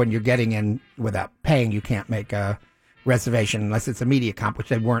because when you're getting in without paying, you can't make a reservation unless it's a media comp, which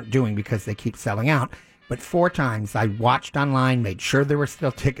they weren't doing because they keep selling out. But 4 times I watched online, made sure there were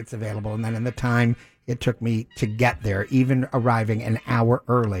still tickets available, and then in the time it took me to get there, even arriving an hour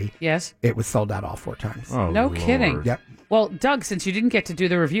early, Yes. it was sold out all 4 times. Oh, No Lord. kidding. Yep. Well, Doug, since you didn't get to do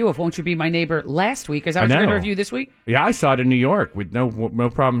the review of Won't You Be My Neighbor last week, is that I what you're going to know. review this week? Yeah, I saw it in New York with no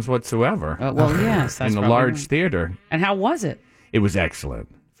problems whatsoever. Well, yes. That's in a probably large right. theater. And how was it? It was excellent.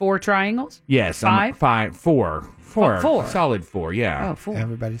 4 triangles? Yes, 5? 4. Oh, 4. Solid 4. Yeah. Oh, 4.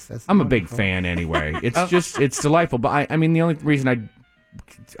 Everybody says I'm a big wonderful. fan anyway. It's delightful. But I mean, the only reason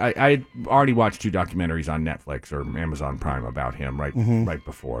I already watched 2 documentaries on Netflix or Amazon Prime about him right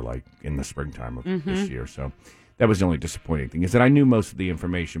before, like in the springtime of this year. So that was the only disappointing thing, is that I knew most of the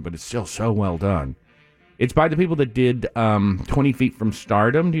information, but it's still so well done. It's by the people that did 20 Feet from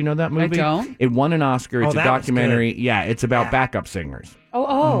Stardom. Do you know that movie? don't. It won an Oscar. It's a that was documentary. good. Yeah, it's about backup singers.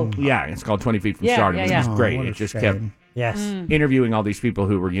 Oh. Yeah, it's called 20 Feet from Yeah, Stardom. yeah, It yeah. was great. what a It just shame. kept Yes. interviewing all these people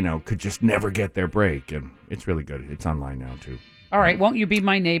who were, could just never get their break. And it's really good. It's online now, too. All right. Won't You Be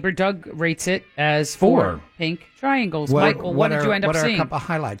My Neighbor? Doug rates it as 4 4. pink triangles. Michael, what did you end up What are a seeing? couple of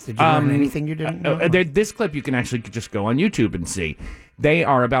highlights? Did you learn anything you didn't know? This clip you can actually just go on YouTube and see. They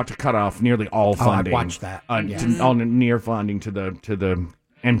are about to cut off nearly all funding. I watched that. Yes. All near funding to the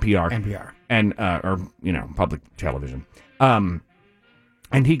NPR. NPR. And or public television.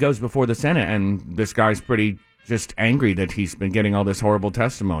 And he goes before the Senate, and this guy's pretty just angry that he's been getting all this horrible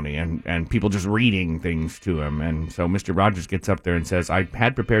testimony and people just reading things to him. And so Mr. Rogers gets up there and says, I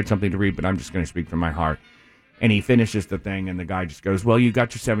had prepared something to read, but I'm just going to speak from my heart. And he finishes the thing, and the guy just goes, well, you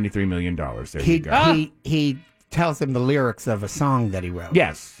got your $73 million. There you go. He tells him the lyrics of a song that he wrote.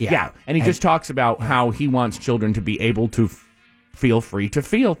 Yes. Yeah. And he just talks about how he wants children to be able to feel free to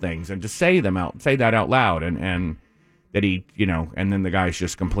feel things and just say that out loud. And that he, and then the guy's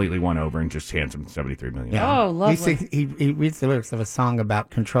just completely won over and just hands him $73 million. Oh, lovely. He reads the lyrics of a song about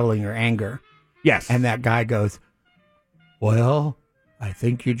controlling your anger. Yes. And that guy goes, well, I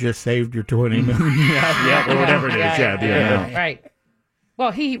think you just saved your 20 million. Yeah, or whatever it is. Yeah. Right.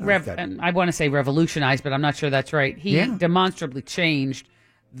 Well, and I want to say revolutionized, but I'm not sure that's right. He demonstrably changed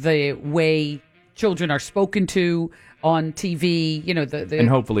the way children are spoken to on TV. You know, and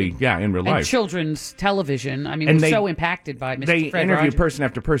hopefully, in real and life. children's television. I mean, And we're they- so impacted by Mr. They Fred interview Rogers. person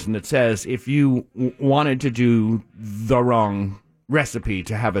after person that says if you wanted to do the wrong recipe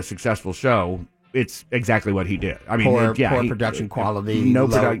to have a successful show, it's exactly what he did. I mean, Poor he- production quality, no,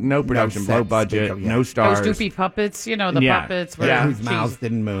 low- no production, no low sets, budget, speak of, no stars. Those doopy puppets, you know, the Yeah. puppets Yeah. whose mouths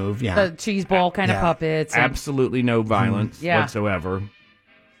didn't move. the cheese ball kind of puppets. and- Absolutely no violence Yeah. whatsoever.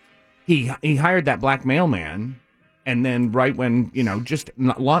 He hired that black mailman, and then right when just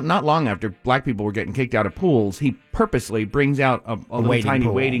not long after black people were getting kicked out of pools, he purposely brings out a little waiting tiny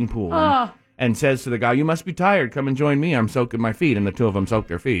pool. waiting pool Oh. and says to the guy, "You must be tired. Come and join me. I'm soaking my feet." And the two of them soak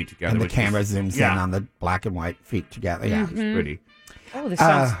their feet together. And the which camera is- zooms yeah. in on the black and white feet together. Yeah, It's pretty. Oh, this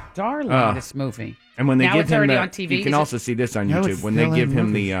sounds darling, this movie. And when they Now give it's him already the, on TV. you can Is also it- see this on No, YouTube. it's When they still give in him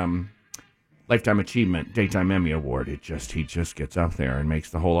movies. the Lifetime Achievement Daytime Emmy Award, he just gets up there and makes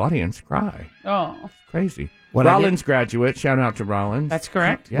the whole audience cry. Oh. It's crazy. What I Rollins graduate. Shout out to Rollins. That's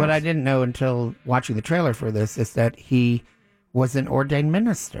correct. Yes. What I didn't know until watching the trailer for this is that he was an ordained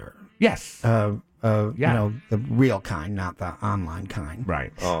minister. Yes. You know, the real kind, not the online kind.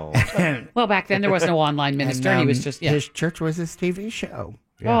 Right. Oh. Well, back then there was no online minister. And, He was just his church was his TV show.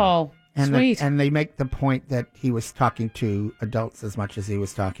 Oh, And sweet. and they make the point that he was talking to adults as much as he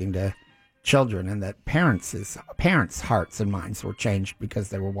was talking to children, and that parents' hearts and minds were changed because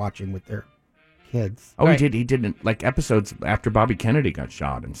they were watching with their kids. Oh, he did like episodes after Bobby Kennedy got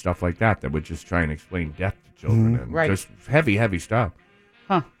shot and stuff like that would just try and explain death to children and Right. just heavy stuff.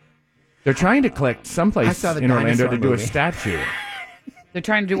 Huh. They're trying to collect I someplace saw the in Orlando dinosaur to do a movie. statue. They're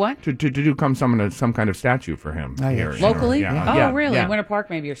trying to do what? To do some kind of statue for him Oh, yeah. here in Locally? Orlando. Oh, Yeah, really? yeah. Winter Park,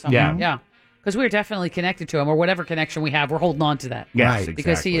 maybe, or something. Yeah. Yeah. Because we're definitely connected to him, or whatever connection we have, we're holding on to that. Yes, Right.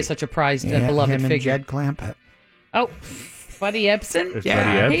 Because he is such a prized, Yeah, beloved him and figure. Jed Clampett. Oh, Buddy Ebsen? There's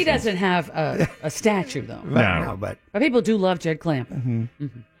Buddy He Ebsen. doesn't have a statue, though. No. but people do love Jed Clampett.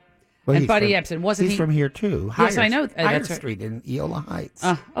 Well, And he's Buddy from- Ebsen, wasn't he's he? from here too. Yes, I know. Higher That's right. Street in Eola Heights.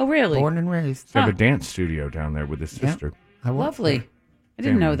 Oh, really? Born and raised. They have a dance studio down there with his sister. I worked Lovely. there. I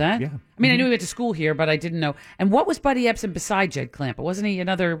didn't know Family. that. Yeah. I mean, I knew he went to school here, but I didn't know. And what was Buddy Ebsen beside Jed Clampett? Wasn't he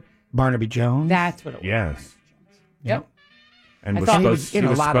another? Barnaby Jones. That's what it was. Yes. Yep. And I was thought- supposed, he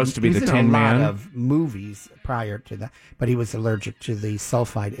was supposed to be he the was in Tin a Man. lot of movies prior to that, but he was allergic to the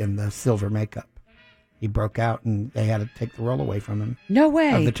sulfite in the silver makeup. He broke out, and they had to take the role away from him. No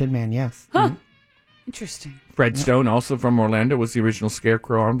way. Of the Tin Man, yes. Huh. Mhm. Interesting. Fred Stone, also from Orlando, was the original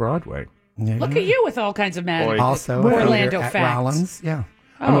Scarecrow on Broadway. Look at you with all kinds of mad Also, Orlando at facts. Rollins, yeah.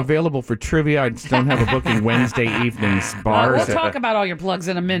 I'm Oh. available for trivia. I just don't have a booking Wednesday evenings. Bars. We'll talk about all your plugs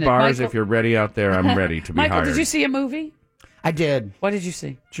in a minute. Bars, Michael, if you're ready out there, I'm ready to be Michael, hired. did you see a movie? I did. What did you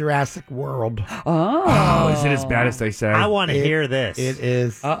see? Jurassic World. Oh. Is it as bad as they say? I want to It- hear this. It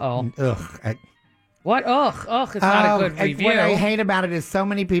is. Uh-oh. Ugh. What? Ugh. It's not a good and review. What I hate about it is so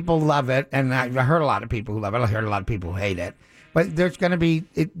many people love it, and I heard a lot of people who love it. I heard a lot of people who hate it. But there's going to be,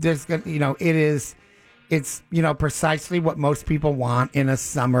 it's precisely what most people want in a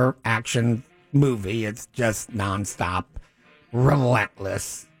summer action movie. It's just nonstop,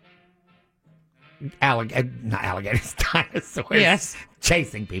 relentless. Not alligators, dinosaurs. Yes.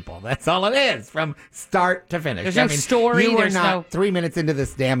 Chasing people. That's all it is from start to finish. There's no story, You are there's not no- 3 minutes into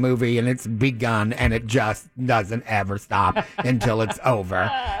this damn movie and it's begun and it just doesn't ever stop until it's over.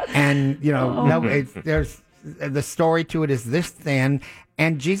 And, there's the story to it is this thin.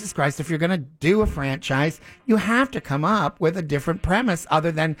 And Jesus Christ, if you're going to do a franchise, you have to come up with a different premise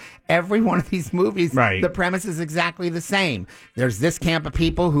other than every one of these movies. Right. The premise is exactly the same. There's this camp of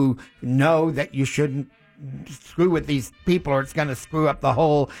people who know that you shouldn't screw with these people or it's going to screw up the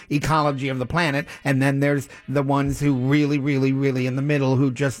whole ecology of the planet. And then there's the ones who really, really, really in the middle who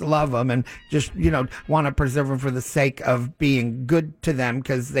just love them and just, want to preserve them for the sake of being good to them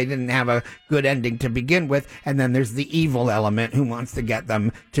because they didn't have a good ending to begin with. And then there's the evil element who wants to get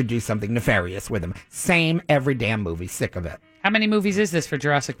them to do something nefarious with them. Same every damn movie. Sick of it. How many movies is this for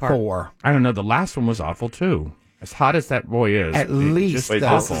Jurassic Park? 4. I don't know. The last one was awful too. As hot as that boy is, At least, just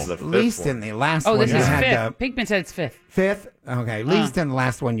awful. at least in the last Oh, one, this you is had fifth. the Pinkman said it's fifth. fifth. Okay, at least in the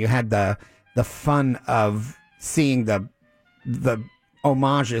last one, you had the fun of seeing the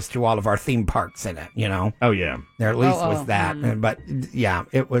homages to all of our theme parks in it. Oh yeah, There at least was that. But yeah,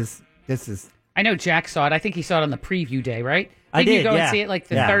 it was. This is. I know Jack saw it. I think he saw it on the preview day, right? I Didn't you did, go yeah. and see it like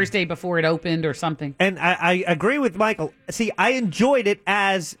the Yeah. Thursday before it opened or something? And I agree with Michael. See, I enjoyed it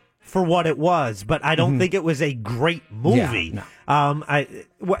as for what it was, but I don't think it was a great movie. Yeah,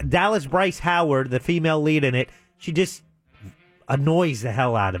 Dallas Bryce Howard, the female lead in it, she just annoys the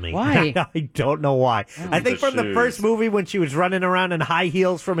hell out of me. Why? I don't know why. I think from the first movie when she was running around in high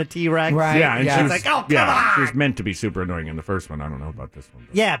heels from a T-Rex. Right. Yeah, and It's like, oh, come on. she was meant to be super annoying in the first one. I don't know about this one.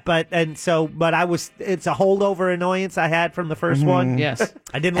 Yeah, but it's a holdover annoyance I had from the first one. Yes.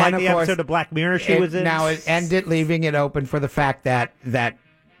 I didn't And like of the course, episode of Black Mirror she was in. Now it ended, leaving it open for the fact that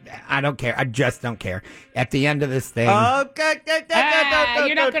I don't care. I just don't care. At the end of this thing, you're not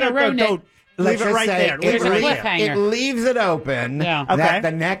going to ruin it. Leave it right there. There's a cliffhanger. it leaves it open. Yeah. Okay. That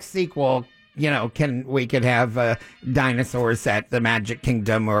the next sequel, we could have dinosaurs at the Magic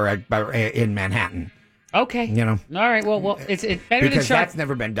Kingdom or in Manhattan. Okay. All right. Well, it's better because than that's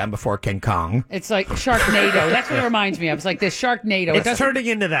never been done before King Kong. It's like Sharknado. That's what it reminds me of. It's like this Sharknado. It's turning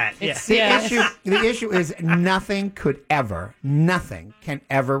into that. The issue is nothing can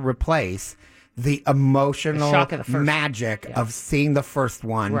ever replace the emotional shock of the first. magic of seeing the first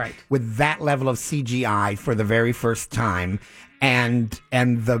one with that level of CGI for the very first time, and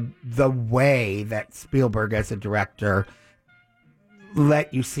the way that Spielberg as a director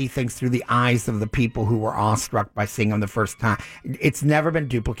let you see things through the eyes of the people who were awestruck by seeing them the first time. It's never been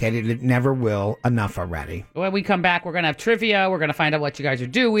duplicated. It never will. Enough already. When we come back, we're going to have trivia. We're going to find out what you guys are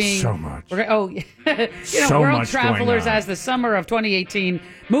doing. So much. World much Travelers going on. as the summer of 2018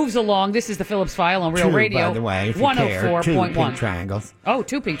 moves along. This is the Phillips File on Real Radio. By the way, if you care, 104.1. 2 pink triangles. Oh,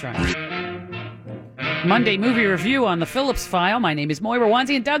 2 pink triangles. Monday movie review on the Phillips File. My name is Moira.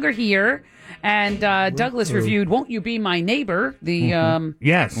 Wanzie and Doug are here. And Douglas reviewed Won't You Be My Neighbor, the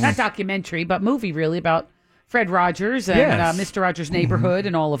yes, not documentary, but movie really about Fred Rogers and Mr. Rogers' Neighborhood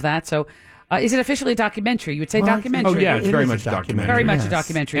and all of that. So is it officially a documentary? You would say documentary. Oh, yeah, it's very much a documentary. Very much a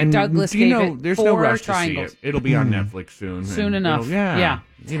documentary. And Douglas gave it there's 4 no rush triangles. to see it. It'll be on Netflix soon. Soon enough. Yeah.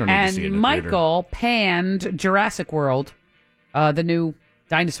 You don't need to see it in And the Michael panned Jurassic World, the new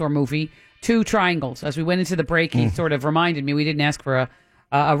dinosaur movie, 2 triangles. As we went into the break, he sort of reminded me we didn't ask for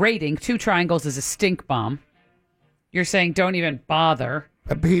a rating. 2 triangles is a stink bomb. You're saying don't even bother.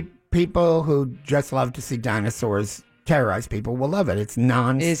 People who just love to see dinosaurs terrorize people will love it. It's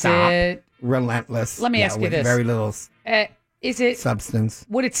nonstop, Is it relentless. Let me ask you with this: very little is it substance?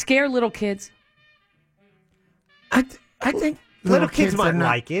 Would it scare little kids? I think little kids might are not-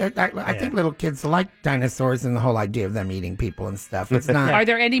 like it. I think little kids like dinosaurs and the whole idea of them eating people and stuff. It's not. Are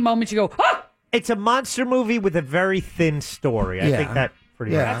there any moments you go, ah? It's a monster movie with a very thin story. I think that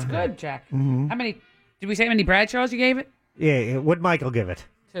pretty much. That's good, Jack. How many? Did we say how many Bradshaws you gave it? Yeah, what'd Michael give it?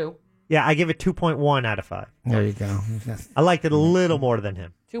 2. Yeah, I give it 2.1 out of 5. There you go. I liked it a little more than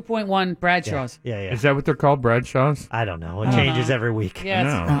him. 2.1 Bradshaws. Yeah. Is that what they're called, Bradshaws? I don't know. It I don't changes know. every week.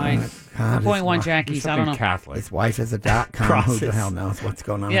 Yeah, it's fine. 2.1 Jackies. I don't know. Catholic. His wife is a .com. Who the hell knows what's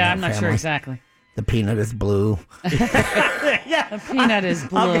going on? Yeah, in that I'm not sure family. exactly. The peanut is blue. The peanut is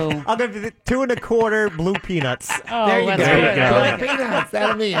blue. I'll give it 2 1/4 blue peanuts. Oh, There you that's go. good. Blue peanuts.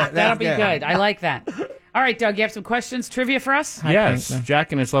 That'll be it. That'll be good. I like that. All right, Doug, you have some questions, trivia for us? Yes,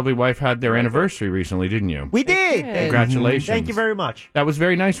 Jack and his lovely wife had their anniversary recently, didn't you? We did. Congratulations. Thank you very much. That was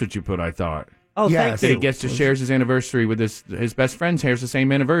very nice what you put, I thought. Oh, Yes. That thank he you. gets to share his anniversary with his best friend shares the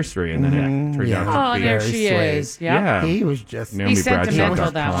same anniversary, and then it turned out Oh, to be there very she sweet. is. Yeah. He was just He's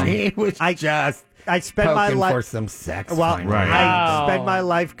sentimental, that one. He was just I spent my poking life for some sex. Well, finally. Right. I Oh. spend my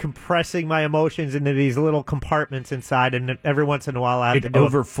life compressing my emotions into these little compartments inside, and every once in a while I have to it do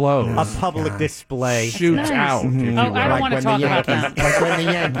overflows. a public display. Shoots out. if you Oh, I will. don't want to when talk the about Yankees, that. like when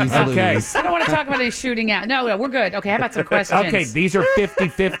the Yankees Okay. lose. I don't want to talk about any shooting out. No, we're good. Okay, how about some questions? Okay, these are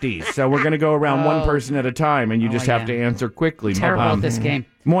 50-50s, so we're going to go around one Oh. person at a time, and you just have to answer quickly. Terrible at this game.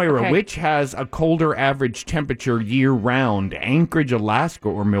 Moira, Okay. which has a colder average temperature year-round, Anchorage, Alaska,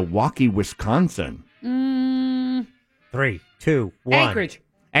 or Milwaukee, Wisconsin? 3, 2, 1. Anchorage.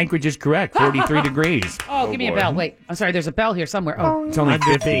 Anchorage is correct, 43 degrees. Oh, give me a bell. Wait, I'm sorry. There's a bell here somewhere. Oh, It's only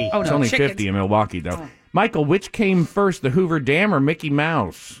 50. Oh, no, It's only chickens. 50 in Milwaukee, though. Michael, which came first, the Hoover Dam or Mickey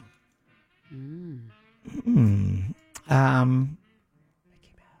Mouse? I'm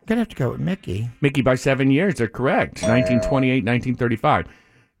gonna have to go with Mickey. Mickey by 7 years. They're correct. 1928, 1935.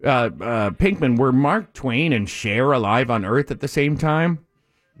 Pinkman, were Mark Twain and Cher alive on Earth at the same time?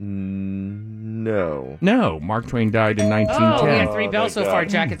 No. No. Mark Twain died in Oh, we 1910. have 3 bells so far.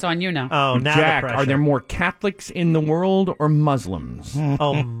 Jack, it's on you now. Oh, now Jack, the are pressure. there more Catholics in the world or Muslims?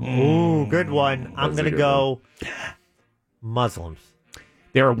 Ooh, good one. I'm That's a going to good go Muslims.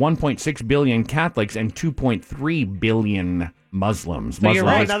 There are 1.6 billion Catholics and 2.3 billion Muslims. So you're Muslims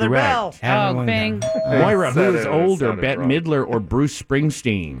right. is Another correct. bell. Oh, Everyone bing. knows. Moira, who is It older, sounded Bette wrong. Midler or Bruce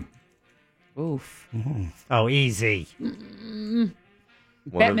Springsteen? Oof. Oh, easy.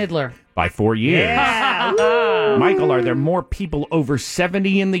 Bette Midler. By 4 years. Yeah. Michael, are there more people over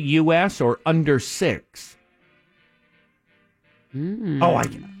 70 in the U.S. or under 6?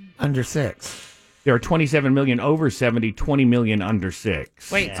 Under 6. There are 27 million over 70, 20 million under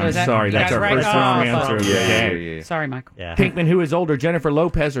 6. Wait, so I'm is that, sorry, that's our first wrong answer of the day. Yeah. Sorry, Michael. Yeah. Pinkman, who is older, Jennifer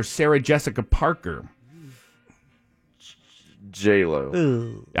Lopez or Sarah Jessica Parker?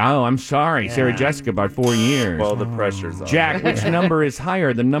 J-Lo. Oh, I'm sorry. Sarah Jessica by 4 years. Well, the pressure's on. Jack, which number is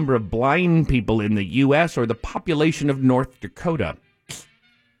higher, the number of blind people in the U.S. or the population of North Dakota?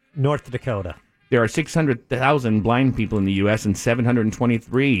 North Dakota. There are 600,000 blind people in the U.S. and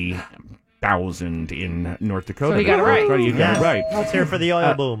 723,000 in North Dakota. So he got it right. You got it right. Let's hear for the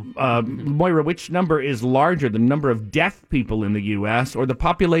oil boom. Moira, which number is larger, the number of deaf people in the U.S. or the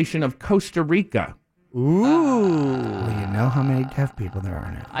population of Costa Rica? Ooh. Well, you know how many deaf people there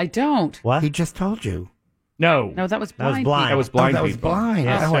are now. I don't. What? He just told you. No. No, that was That was blind. blind. That was blind that was people. blind.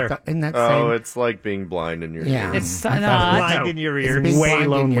 Yes, Oh, I sir. thought- isn't that Oh, same? it's like being blind in your Yeah. ear. It's I thought not. Blind in your ears. being Way blind in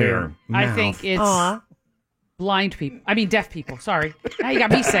your lonelier. I mouth. think it's Aw. blind people. I mean, deaf people. Sorry. Now you got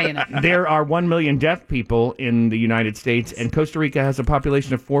me saying it. There are 1 million deaf people in the United States, and Costa Rica has a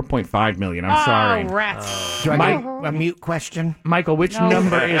population of 4.5 million. I'm sorry. Oh, rats. Do I Mike- get a mute question? Michael, which No.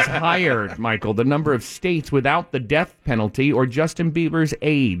 number is higher, Michael? The number of states without the death penalty or Justin Bieber's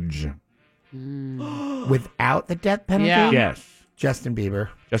age? Without the death penalty? Yeah. Yes. Justin Bieber.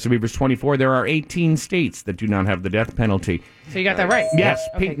 Justin Bieber's 24. There are 18 states that do not have the death penalty. So you got that right. Yes,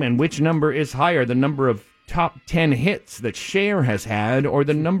 Okay. Pinkman, which number is higher? The number of top 10 hits that Cher has had or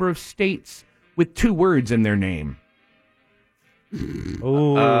the number of states with 2 words in their name?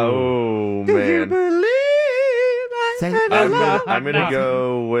 Oh, man. Say, I'm going to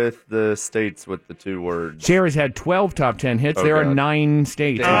go with the states with the 2 words. Cher has had 12 top 10 hits. Oh, there are God. 9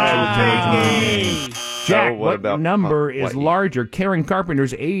 states. with 2 words. Jack, Oh, what about- number what is year? larger, Karen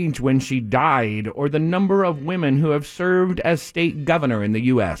Carpenter's age when she died or the number of women who have served as state governor in the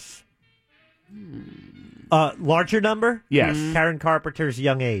U.S.? Larger number? Yes. Karen Carpenter's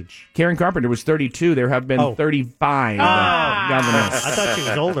young age. Karen Carpenter was 32. There have been 35 governors. I thought she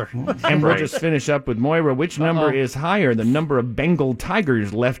was older. And we'll Right. just finish up with Moira. Which number is higher, the number of Bengal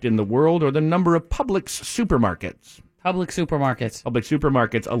tigers left in the world or the number of Publix supermarkets? Public supermarkets. Public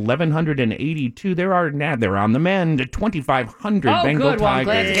supermarkets, 1,182. They're on the mend. 2,500 Oh, Bengal good. Well, I'm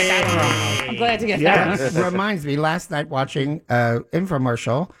glad to tigers. get that one wrong. I'm glad to get Yes. that That reminds me, last night watching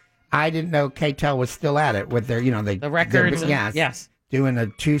infomercial, I didn't know K-Tel was still at it with their, The records. Yes. doing a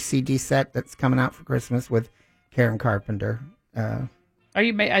 2 CD set that's coming out for Christmas with Karen Carpenter. Are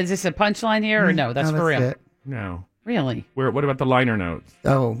you? Is this a punchline here or no? That's for real. It. No. Really? What about the liner notes?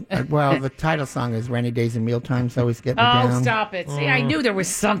 Oh, well, the title song is "Rainy Days and Mealtimes Always Get Me Oh, Down." stop it. See, I knew there was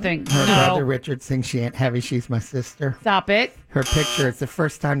something. Her No. brother Richard sings "She Ain't Heavy, She's My Sister." Stop it. Her picture, it's the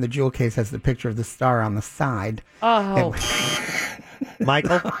first time the jewel case has the picture of the star on the side. Oh.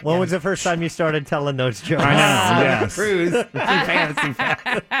 Michael, when was the first time you started telling those jokes? I know, yes. Cruise. It's fantasy fact.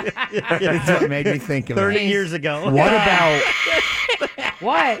 It's what made me think of 30 it. years ago.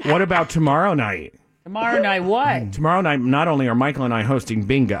 What about tomorrow night? Tomorrow night, what? Tomorrow night, not only are Michael and I hosting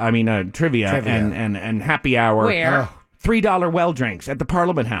trivia. And happy hour. Where? $3 well drinks at the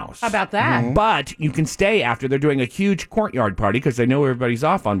Parliament House. How about that? But you can stay after. They're doing a huge courtyard party because they know everybody's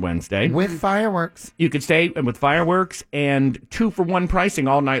off on Wednesday. With fireworks. You can stay with fireworks and 2-for-1 pricing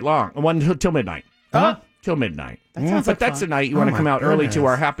all night long. 1 till midnight. Till midnight. That sounds But like that's fun. the night you want to Oh, come my out early to goodness.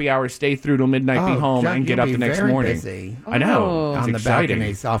 our happy hour, stay through till midnight, be home, Doug, and get you'll up be the next very morning. busy. I know. It's On the exciting.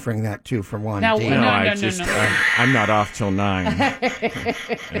 balconies offering that 2-for-1 Now, deal. no, I no, just, no, no. I'm not off till 9. And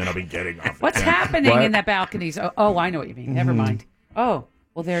then I'll be getting off. at What's 10. happening What? in the balconies? Oh, I know what you mean. Never mind. Oh,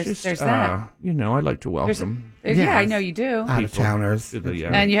 well, there's Just, that. I like to welcome. Yeah, I know you do. Out-of-towners.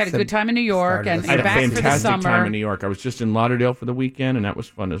 And you had a good time in New York, and I you're had a back for the fantastic summer. time in New York. I was just in Lauderdale for the weekend, and that was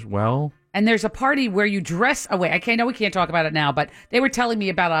fun as well. And there's a party where you dress away. I know we can't talk about it now, but they were telling me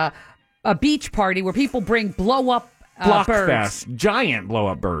about a beach party where people bring blow-up birds. Blockfest, giant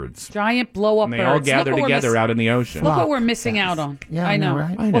blow-up birds. Giant blow-up And birds. they all Look gather what we're together miss- out in the ocean. Look what we're missing out on. Yeah, I know.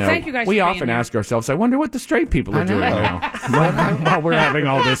 right? I know. Well, thank you guys We for often being here. ask ourselves, I wonder what the straight people are I doing know. now while we're having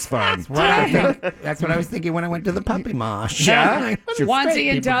all this fun. That's what I was thinking when I went to the puppy mosh. Yeah?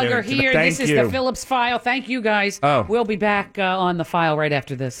 Wanzie and Doug are here. Thank This is you. the Phillips File. Thank you, guys. Oh. We'll be back on the file right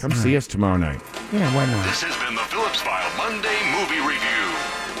after this. Come see us tomorrow night. Yeah, why not? This has been the Phillips File Monday Movie Review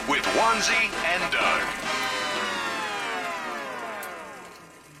with Wanzie and Doug.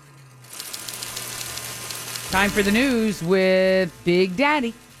 Time for the news with Big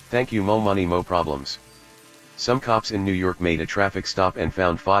Daddy. Thank you, Mo Money Mo Problems. Some cops in New York made a traffic stop and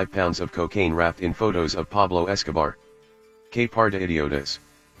found 5 pounds of cocaine wrapped in photos of Pablo Escobar. Que par de idiotas.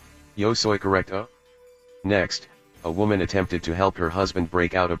 Yo soy correcto? Next, a woman attempted to help her husband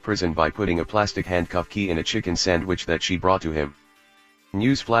break out of prison by putting a plastic handcuff key in a chicken sandwich that she brought to him.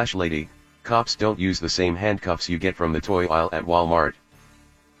 Newsflash lady, cops don't use the same handcuffs you get from the toy aisle at Walmart.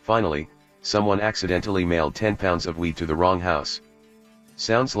 Finally, someone accidentally mailed 10 pounds of weed to the wrong house.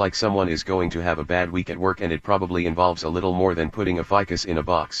 Sounds like someone is going to have a bad week at work, and it probably involves a little more than putting a ficus in a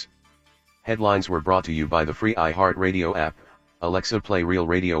box. Headlines were brought to you by the free iHeartRadio app. Alexa, play Real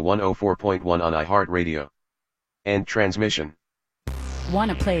Radio 104.1 on iHeartRadio. End transmission.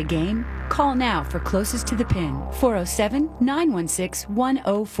 Want to play a game? Call now for closest to the pin.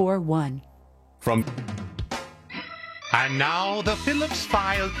 407-916-1041. From And now the Phillips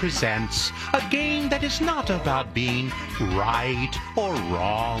File presents a game that is not about being right or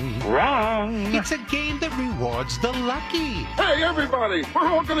wrong. Wrong. It's a game that rewards the lucky. Hey, everybody, we're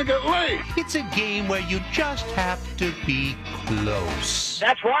all gonna get late. It's a game where you just have to be close.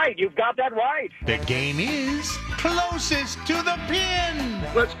 That's right. You've got that right. The game is closest to the pin.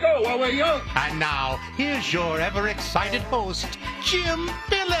 Let's go while we're young. And now, here's your ever-excited host, Jim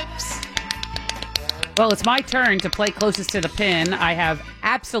Phillips. Well, it's my turn to play closest to the pin. I have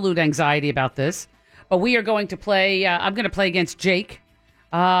absolute anxiety about this, but we are going to play. I'm going to play against Jake,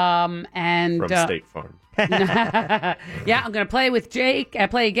 and From State Farm. Yeah, I'm going to play with Jake. I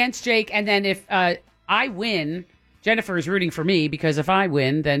play against Jake, and then if I win, Jennifer is rooting for me, because if I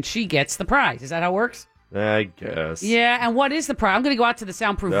win, then she gets the prize. Is that how it works? I guess. Yeah, and what is the prize? I'm going to go out to the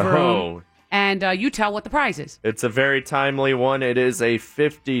soundproof room, and you tell what the prize is. It's a very timely one. It is a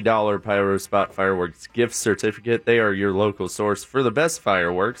 $50 Pyro Spot Fireworks gift certificate. They are your local source for the best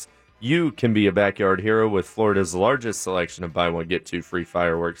fireworks. You can be a backyard hero with Florida's largest selection of buy one, get two free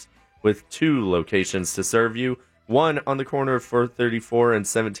fireworks, with 2 locations to serve you. One on the corner of 434 and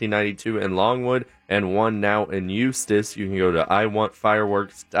 1792 in Longwood, and one now in Eustis. You can go to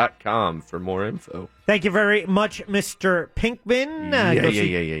iwantfireworks.com for more info. Thank you very much, Mr. Pinkman.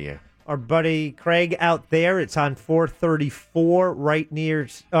 Yeah. Our buddy Craig out there. It's on 434, right near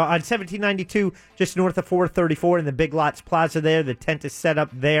on 1792, just north of 434 in the Big Lots Plaza there. The tent is set up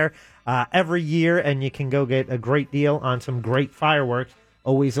there every year, and you can go get a great deal on some great fireworks.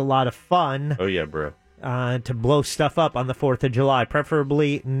 Always a lot of fun. Oh, yeah, bro. To blow stuff up on the 4th of July,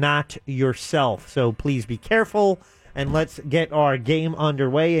 preferably not yourself. So please be careful, and let's get our game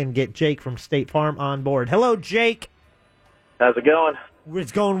underway and get Jake from State Farm on board. Hello, Jake. How's it going?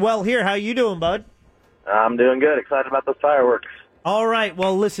 It's going well here. How you doing, bud? I'm doing good. Excited about those fireworks. All right.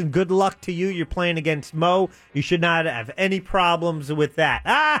 Well, listen, good luck to you. You're playing against Mo. You should not have any problems with that.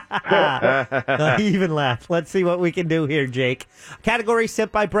 He even laughed. Let's see what we can do here, Jake. Category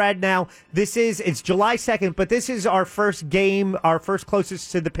set by Brad now. It's July 2nd, but this is our first game, our first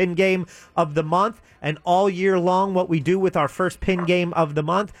closest to the pin game of the month. And all year long, what we do with our first pin game of the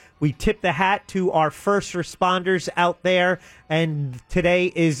month, we tip the hat to our first responders out there. And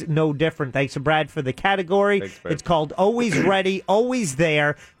today is no different. Thanks to Brad for the category. Thanks, Brad. It's called Always Ready, Always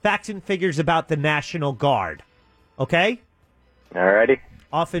There, Facts and Figures about the National Guard. Okay? All righty.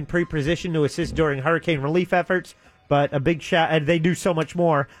 Often pre-positioned to assist during hurricane relief efforts, but a big shout, they do so much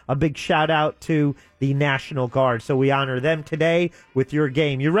more. A big shout out to the National Guard. So we honor them today with your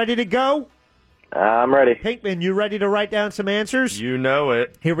game. You ready to go? I'm ready. Pinkman, you ready to write down some answers? You know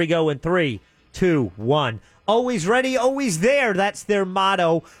it. Here we go in 3, 2, 1. Always ready, always there. That's their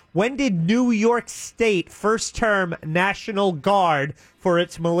motto. When did New York State first term National Guard for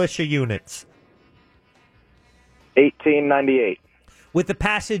its militia units? 1898. With the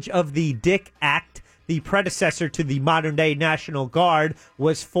passage of the Dick Act, the predecessor to the modern-day National Guard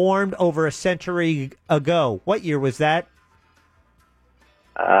was formed over a century ago. What year was that?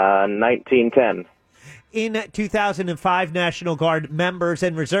 1910. In 2005, National Guard members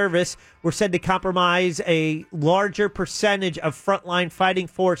and reservists were said to comprise a larger percentage of frontline fighting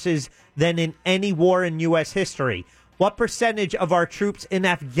forces than in any war in U.S. history. What percentage of our troops in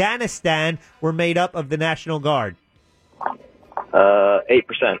Afghanistan were made up of the National Guard?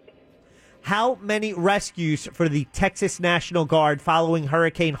 8%. How many rescues for the Texas National Guard following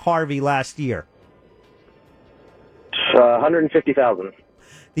Hurricane Harvey last year? 150,000.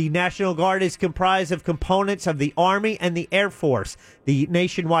 The National Guard is comprised of components of the Army and the Air Force. The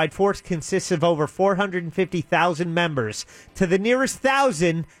nationwide force consists of over 450,000 members. To the nearest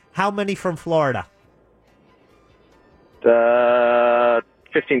 1,000, how many from Florida?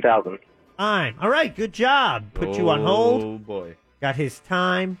 15,000. All right, good job. Put you on hold. Oh, boy. Got his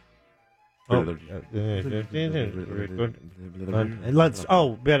time. Let's.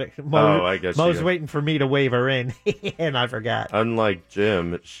 I guess Mo's waiting for me to wave her in, and I forgot. Unlike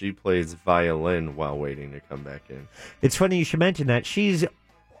Jim, she plays violin while waiting to come back in. It's funny you should mention that. She's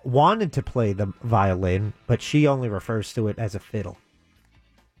wanted to play the violin, but she only refers to it as a fiddle.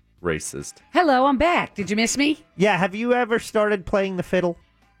 Racist. Hello, I'm back. Did you miss me? Yeah, have you ever started playing the fiddle?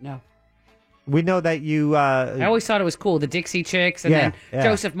 No. We know that you... I always thought it was cool. The Dixie Chicks, and then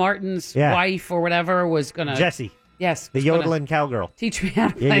Joseph Martin's wife or whatever was going to... Jessie. Yes. The yodeling cowgirl. Teach me how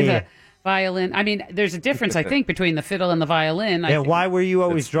to play the violin. I mean, there's a difference, I think, between the fiddle and the violin. Why were you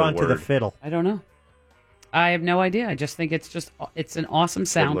always drawn to the fiddle? I don't know. I have no idea. I just think it's an awesome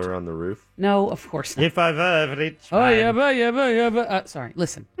sound. Fiddler on the Roof? No, of course not. If I've ever... Sorry,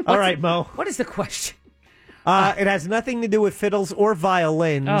 listen. All right, Mo. What is the question? It has nothing to do with fiddles or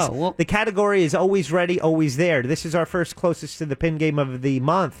violins. Oh, well. The category is always ready, always there. This is our first closest to the pin game of the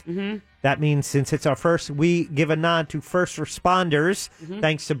month. Mm-hmm. That means since it's our first, we give a nod to first responders. Mm-hmm.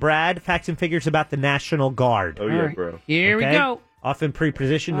 Thanks to Brad. Facts and figures about the National Guard. Oh, yeah, bro. Here we go. Often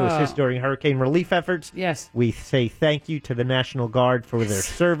pre-positioned to assist during hurricane relief efforts. Yes. We say thank you to the National Guard for their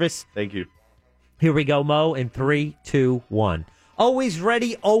service. Thank you. Here we go, Mo, in 3, 2, 1. Always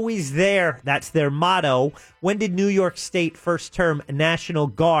ready, always there. That's their motto. When did New York State first term National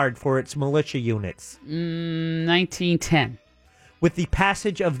Guard for its militia units? 1910. With the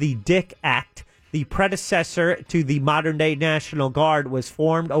passage of the Dick Act, the predecessor to the modern-day National Guard was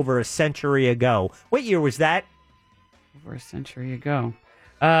formed over a century ago. What year was that? Over a century ago.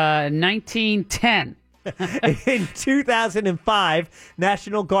 1910. In 2005,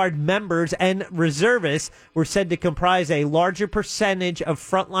 National Guard members and reservists were said to comprise a larger percentage of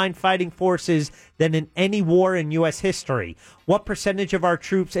frontline fighting forces than in any war in U.S. history. What percentage of our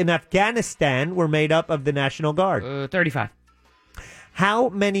troops in Afghanistan were made up of the National Guard? 35. How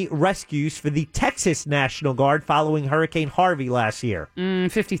many rescues for the Texas National Guard following Hurricane Harvey last year?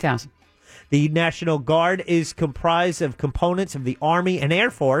 50,000. The National Guard is comprised of components of the Army and Air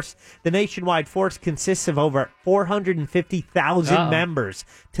Force. The nationwide force consists of over 450,000 members.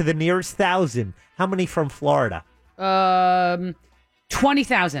 To the nearest 1,000, how many from Florida?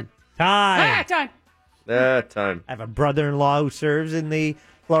 20,000. Time. Time. Time. I have a brother-in-law who serves in the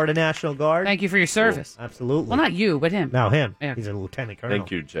Florida National Guard. Thank you for your service. Cool. Absolutely. Well, not you, but him. No, him. Yeah. He's a lieutenant colonel.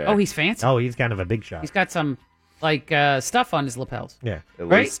 Thank you, Jack. Oh, he's fancy. Oh, he's kind of a big shot. He's got some, stuff on his lapels. Yeah. At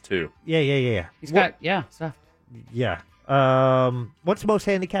Right? least 2. Yeah. He's got, stuff. Yeah. What's the most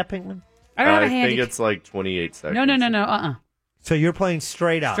handicap, Pinkman? I don't have a I think handicap. it's like 28 seconds. No. So you're playing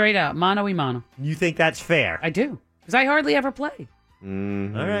straight up. Straight up. Mano-y-mano. You think that's fair? I do. Because I hardly ever play.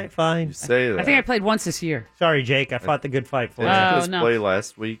 Mm-hmm. All right, fine. You say that. I think I played once this year. Sorry, Jake. I fought the good fight for Did you. you just no. play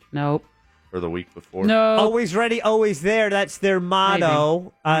last week? Nope. Or the week before? No. Always ready, always there. That's their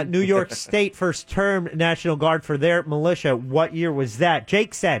motto. New York State first term National Guard for their militia. What year was that?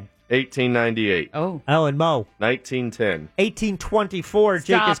 Jake said. 1898. Oh. And Mo. 1910. 1824. Jake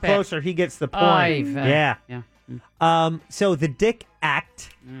Stop is it. closer. He gets the point. Yeah. So the Dick Act,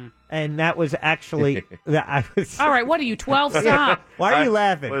 and that was actually. I was, All right, what are you, 12? Stop. Why are you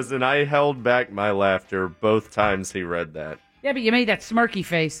laughing? Listen, I held back my laughter both times he read that. Yeah, but you made that smirky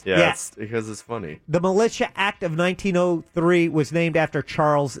face. Yeah, Yeah. It's because it's funny. The Militia Act of 1903 was named after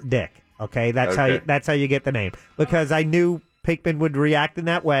Charles Dick. Okay, that's how you get the name. Because I knew Pinkman would react in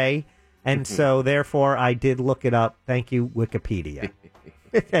that way, and so therefore I did look it up. Thank you, Wikipedia.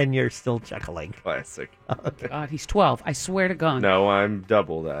 And you're still chuckling. Classic. God, he's 12. I swear to God. No, I'm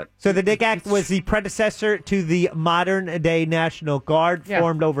double that. So the Dick Act was the predecessor to the modern-day National Guard,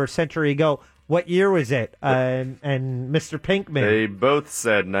 formed over a century ago. What year was it? And Mr. Pinkman. They both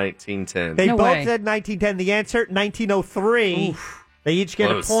said 1910. They both said 1910. The answer, 1903. Oof. They each get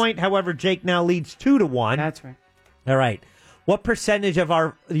Close. a point. However, Jake now leads 2-1. That's right. All right. What percentage of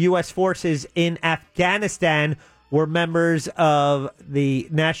our U.S. forces in Afghanistan were members of the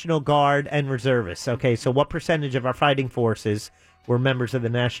National Guard and reservists? Okay, so what percentage of our fighting forces were members of the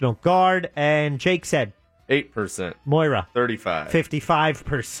National Guard? And Jake said 8%. Moira. 35.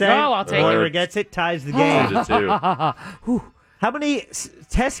 55%. Oh, I'll take Moira it. gets it, ties the game. 2-2. How many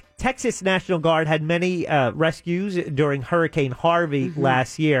Texas National Guard had many rescues during Hurricane Harvey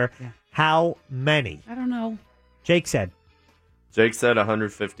last year? Yeah. How many? I don't know. Jake said. Jake said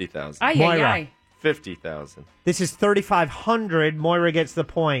 150,000. Moira. 50,000. This is 3,500. Moira gets the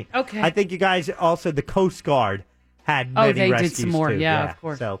point. Okay. I think you guys also, the Coast Guard had many they rescues did some more. too. Yeah, of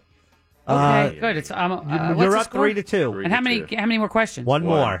course. So, Okay, good. It's what's you're the up score? 3-2. And how many more questions? One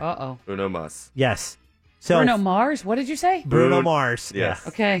more. Uh-oh. Uno mas. Yes. So Bruno Mars? What did you say? Bruno Mars. Yes. Yeah.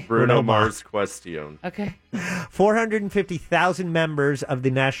 Okay. Bruno Mars question. Okay. 450,000 members of the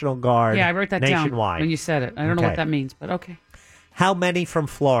National Guard. Yeah, I wrote that nationwide. down when you said it. I don't know what that means, but okay. How many from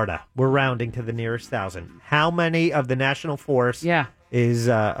Florida? We're rounding to the nearest 1,000. How many of the national force? Yeah. Is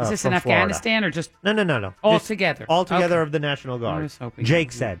this from in Florida? Afghanistan or just No. all Just together? all together Okay. of the National I Guard. was hoping.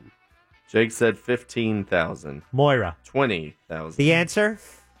 Jake said. Jake said 15,000. Moira. 20,000. The answer?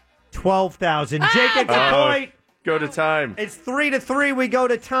 12,000. Jake gets a point. Go to time. It's 3-3. We go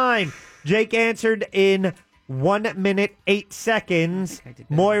to time. Jake answered in 1 minute 8 seconds.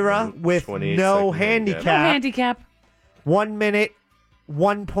 Moira with 28 no second handicap. No handicap. 1 minute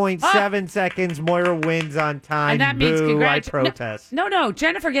 1.7 seconds. Moira wins on time. And that means Boo, I protest. No.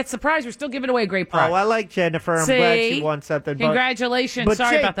 Jennifer gets the prize. We're still giving away a great prize. Oh, I like Jennifer. I'm glad she won something. Congratulations. But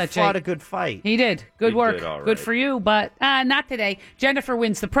Sorry Jake about that, Jake. fought a good fight. He did. Good He work. did all right. Good for you, but not today. Jennifer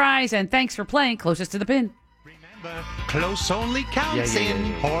wins the prize, and thanks for playing closest to the pin. Close only counts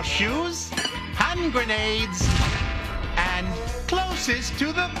in horseshoes, hand grenades, and closest to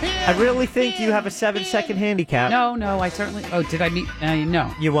the pin. I really think you have a 7-second handicap. No, I certainly. Oh, did I meet?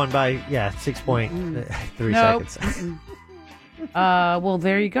 No. You won by 6.3 No. seconds. Well,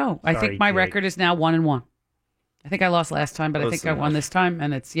 there you go. I Sorry, think my Jake. record is now 1-1. I think I lost last time, but I think I won this time,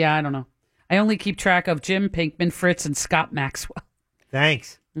 and it's I don't know. I only keep track of Jim Pinkman, Fritz, and Scott Maxwell.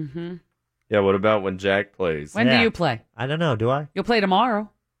 Thanks. Mm-hmm. Yeah, what about when Jack plays? When do you play? I don't know. Do I? You'll play tomorrow.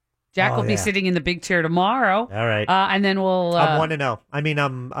 Jack Oh, will be yeah. sitting in the big chair tomorrow. All right. And then we'll. I'm 1-0. I mean,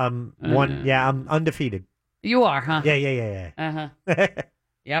 I'm one. Yeah, I'm undefeated. You are, huh? Yeah. Uh-huh.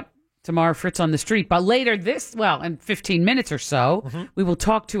 Yep. Tomorrow, Fritz on the street. But later in 15 minutes or so, we will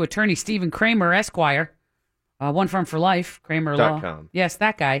talk to attorney Stephen Kramer, Esquire. One Firm for Life, Kramer Law. .com. Yes,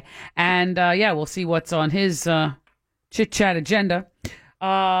 that guy. And, we'll see what's on his chit-chat agenda.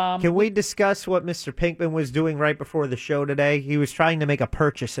 Can we discuss what Mr. Pinkman was doing right before the show today? He was trying to make a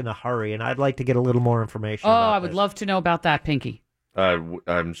purchase in a hurry, and I'd like to get a little more information Oh, about I would love to know about that, Pinky.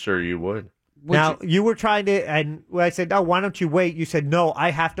 I'm sure you would. You were trying to, and I said, "Oh, why don't you wait?" You said, "No, I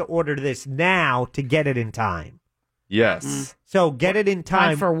have to order this now to get it in time." Yes. So get it in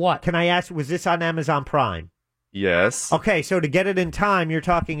time for what? Can I ask? Was this on Amazon Prime? Yes. Okay, so to get it in time, you're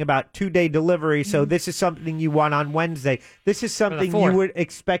talking about 2-day delivery. So this is something you want on Wednesday. This is something you 4th. would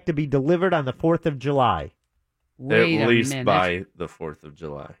expect to be delivered on the 4th of July. At least by the 4th of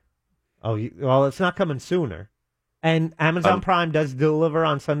July. Oh, well, it's not coming sooner. And Amazon Prime does deliver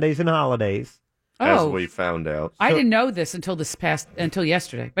on Sundays and holidays. As we found out. I didn't know this until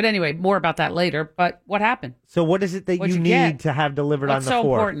yesterday. But anyway, more about that later. But what happened? So what is it that What'd you you need get? to have delivered What's on the so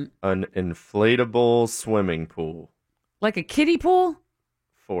 4th? important? An inflatable swimming pool Like a kiddie pool?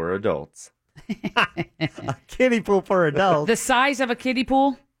 for adults. A kiddie pool for adults. The size of a kiddie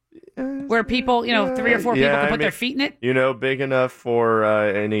pool? Where people, 3 or 4 people can put their feet in it? Big enough for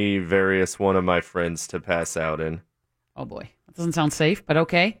any various one of my friends to pass out in. Oh, boy. That doesn't sound safe, but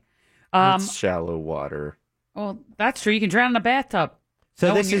okay. It's shallow water. Well, that's true. You can drown in a bathtub. So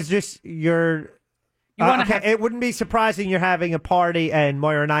No, this you- is just your... You wanna okay, have- it wouldn't be surprising you're having a party and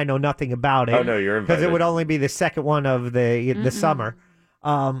Moira and I know nothing about it. Oh, no, you're Because it invited. would only be the second one of the summer.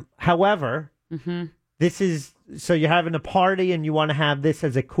 However, this is... So you're having a party and you want to have this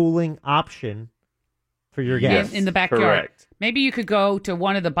as a cooling option for your guests. in the backyard. Correct. Maybe you could go to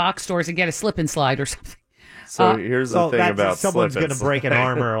one of the box stores and get a slip and slide or something. So here's the thing about someone's slip and going to break an slide.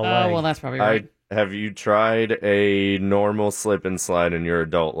 arm or a leg. Oh, well, that's probably right. Have you tried a normal slip and slide in your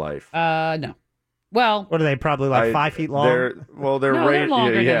adult life? No. Well, what are they? Probably like 5 feet long. They're No, they're rated.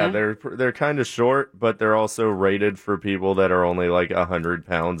 longer than Yeah, that. they're kind of short, but they're also rated for people that are only like 100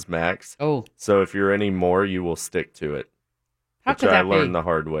 pounds max. Oh, so if you're any more, you will stick to it. How which could I that learned be? the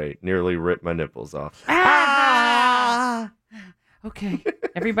hard way. Nearly ripped my nipples off. Okay.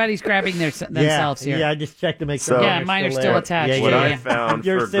 Everybody's grabbing themselves here. Yeah, I just checked to make So- sure. Yeah, mine are still attached. What Yeah, I yeah. found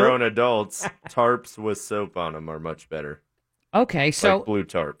You're for still- grown adults, tarps with soap on them are much better. Okay, so Like blue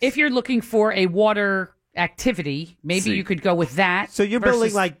tarps. if you're looking for a water activity, maybe See. you could go with that. So you're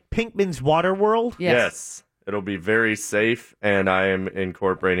building like Pinkman's Water World? Yes. It'll be very safe, and I am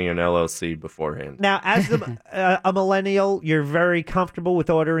incorporating an LLC beforehand. Now, as a millennial, you're very comfortable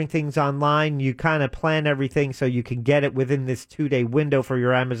with ordering things online. You kind of plan everything so you can get it within this 2-day window for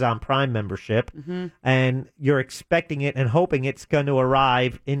your Amazon Prime membership. And you're expecting it and hoping it's going to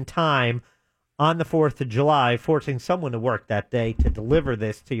arrive in time on the 4th of July, forcing someone to work that day to deliver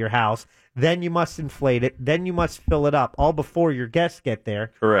this to your house. Then you must inflate it. Then you must fill it up, all before your guests get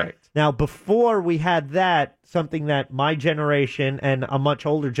there. Correct. Now, before we had that, something that my generation and a much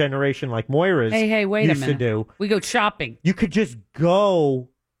older generation like Moira's Hey, wait a used minute. to do, We go shopping. you could just go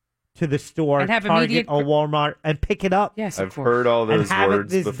to the store, And have Target immediate- or Walmart, and pick it up. Yes, I've heard all And those have it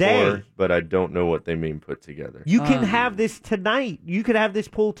words this before, day. but I don't know what they mean put together. You can have this tonight. You could have this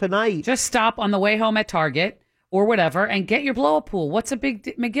pool tonight. Just stop on the way home at Target or whatever and get your blow-up pool. What's a big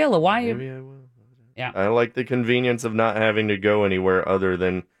McGilla? Why? Maybe I will. Yeah. I like the convenience of not having to go anywhere other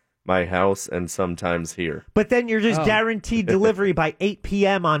than my house and sometimes here. But then you're just Oh. guaranteed delivery by 8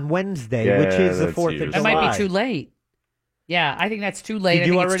 p.m. on Wednesday, Yeah, which is the that's 4th of usually- July. That might be too late. Yeah, I think that's too late. Did I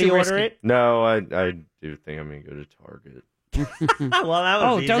you think it's already too order risky. it? No, I do think I'm going to go to Target. Well, that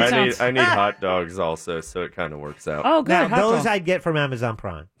was easy. I need hot dogs also, so it kind of works out. Oh, good. Now, hot those dogs. I'd get from Amazon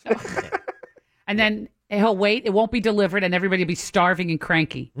Prime. And then he'll wait. It won't be delivered, and everybody will be starving and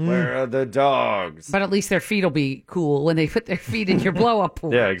cranky. Where are the dogs? But at least their feet will be cool when they put their feet in your blow-up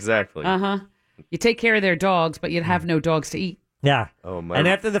pool. Yeah, exactly. Uh-huh. You take care of their dogs, but you'd have no dogs to eat. Yeah. Oh my! And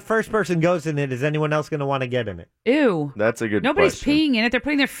after the first person goes in it, is anyone else going to want to get in it? Ew. That's a good Nobody's question. peeing in it. They're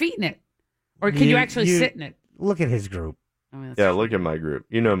putting their feet in it. Or can you actually sit in it? Look at his group. Yeah, look at my group.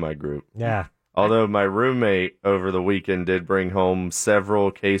 You know my group. Yeah. Although my roommate over the weekend did bring home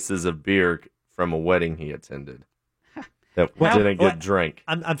several cases of beer from a wedding he attended that didn't get drank.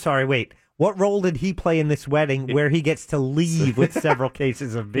 I'm sorry, wait. What role did he play in this wedding where he gets to leave with several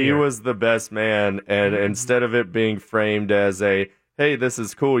cases of beer? He was the best man, and instead of it being framed as a, hey, this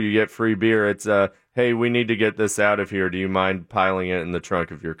is cool, you get free beer, it's a, hey, we need to get this out of here. Do you mind piling it in the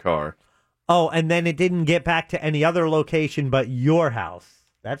trunk of your car? Oh, and then it didn't get back to any other location but your house.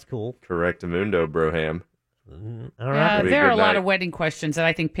 That's cool. Correctamundo, Broham. All right. There are a lot of wedding questions that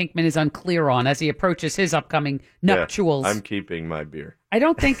I think Pinkman is unclear on as he approaches his upcoming nuptials. Yeah, I'm keeping my beer. I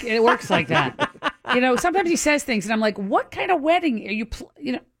don't think it works like that. Sometimes he says things, and I'm like, "What kind of wedding are you?"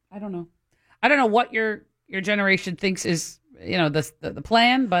 I don't know. I don't know what your generation thinks is, the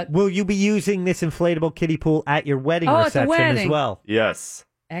plan. But will you be using this inflatable kiddie pool at your wedding at the reception as wedding. well? Yes.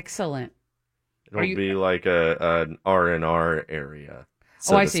 Excellent. It'll be like an R&R area.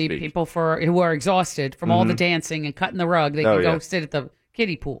 So I to see. speak. People who are exhausted from all the dancing and cutting the rug, they can go sit at the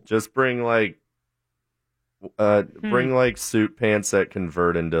kiddie pool. Just bring bring like suit pants that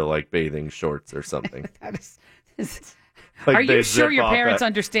convert into like bathing shorts or something. Like are you they sure zip your off parents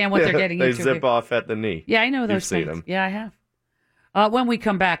understand what they're getting they into? zip here? off at the knee. Yeah, I know those You've seen things. them. Yeah, I have. When we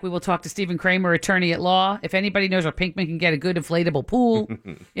come back, we will talk to Stephen Kramer, attorney at law. If anybody knows where Pinkman can get a good inflatable pool,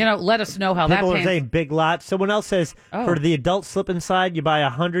 let us know how People that are pans. saying big lot. Someone else says for the adult slip inside, you buy a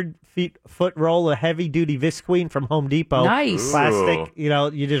 100-foot roll of heavy duty Visqueen from Home Depot. Nice. Plastic.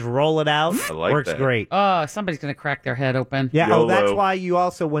 You just roll it out. I like Works that. great. Oh, somebody's going to crack their head open. Yeah. YOLO. Oh, that's why you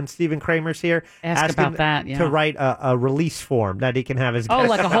also, when Stephen Kramer's here, Ask about him that, yeah. to write a release form that he can have his. Oh, guests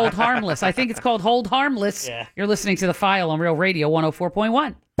like a sign. hold harmless. I think it's called hold harmless. Yeah. You're listening to The File on Real Radio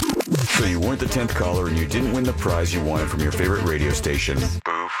 104.1. So you weren't the 10th caller and you didn't win the prize you wanted from your favorite radio station.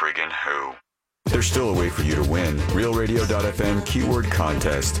 Boo friggin' who. There's still a way for you to win. RealRadio.fm keyword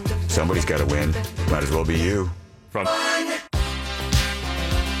contest. Somebody's got to win. Might as well be you. From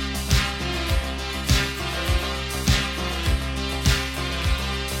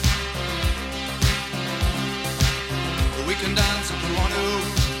We can dance if we want to.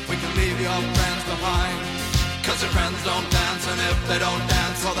 We can leave your friends behind. Cause your friends don't dance, and if they don't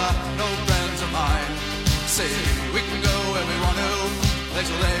dance, well, they're no friends of mine. See, we can go where we want to,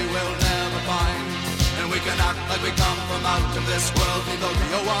 places they will never find. And we can act like we come from out of this world, leave the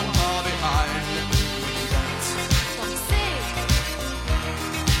real one far behind. We can dance.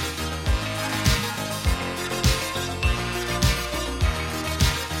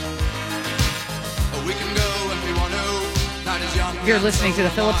 We can go if we want to. Night is young. You're listening to The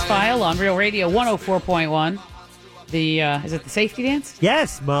Phillips File on Real Radio 104.1. Is it the safety dance?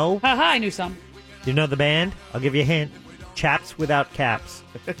 Yes, Mo. Haha, I knew some. You know the band? I'll give you a hint. Chaps without caps.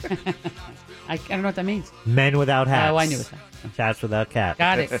 I don't know what that means. Men without hats. Oh, I knew it. Chaps without caps.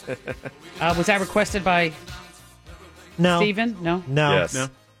 Got it. Was that requested by No. Stephen? No? No. Yes. No.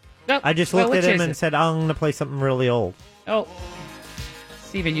 I just Well, looked at which him is and it? said, I'm going to play something really old. Oh.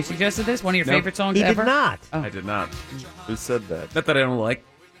 Stephen, you suggested this? One of your No. favorite songs He ever? did not. I did not. Who said that? Not that I don't like.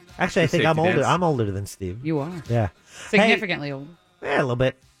 Actually, I the think I'm safety older. dance. I'm older than Steve. You are. Yeah. Significantly old. Yeah, a little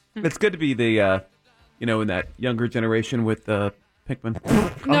bit. It's good to be the, in that younger generation with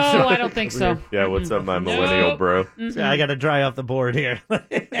Pinkman. No, I don't think so. Yeah, what's up, my millennial bro? So I got to dry off the board here.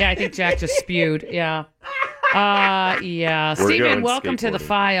 Yeah, I think Jack just spewed. Yeah. Yeah. We're Stephen, going welcome to The skateboarding.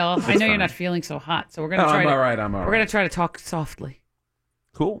 File. I know That's you're fine. not feeling so hot, so we're going to Oh, try I'm to all right, I'm all We're going right. to try to talk softly.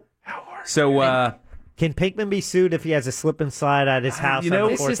 Cool. So, Can Pinkman be sued if he has a slip and slide at his house on the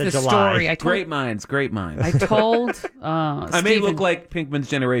this 4th is of the July? story. great minds, great minds. I told I may Stephen- look like Pinkman's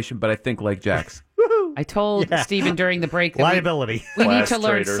generation, but I think like Jack's. I told Yeah. Stephen during the break that Liability. we need Class to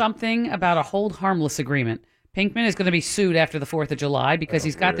learn traitor. something about a hold harmless agreement. Pinkman is going to be sued after the 4th of July because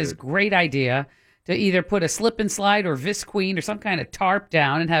he's got this weird. great idea to either put a slip and slide or Visqueen or some kind of tarp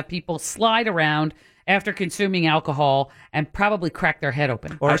down and have people slide around after consuming alcohol and probably crack their head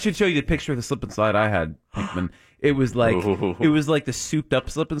open. I should show you the picture of the slip and slide I had, Pinkman. It was like Ooh. the souped up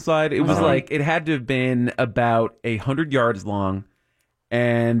slip and slide. It was like it had to have been about 100 yards long,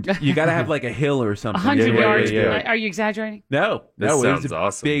 And you got to have like a hill or something. 100 yards. Are you exaggerating? No, This it was sounds a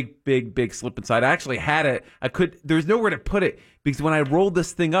awesome. big slip and slide. I actually had it. There was nowhere to put it because when I rolled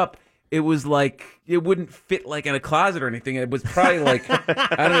this thing up, it was like it wouldn't fit like in a closet or anything. It was probably like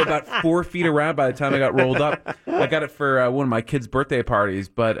I don't know, about 4 feet around by the time I got rolled up. I got it for one of my kids' birthday parties,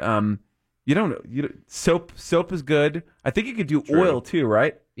 but you don't know. Soap is good. I think you could do oil too,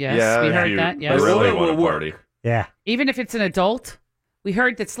 right? Yes, we heard that. Yes, really oil want will a party. work. Yeah. Even if it's an adult, we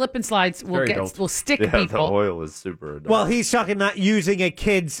heard that slip and slides will stick Yeah, the people. oil is super adult. Well, he's talking not using a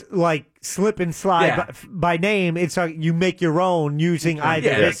kid's like slip and slide Yeah. by name. It's you make your own using either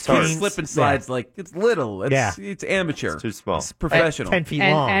it's this slip and slides like it's little. It's amateur. It's too small. It's professional. 10 feet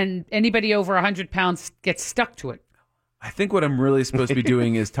and, long. and anybody over 100 pounds gets stuck to it. I think what I'm really supposed to be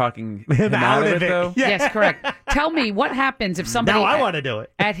doing is talking him out of it, though. Yes, correct. Tell me what happens if somebody Now I want to do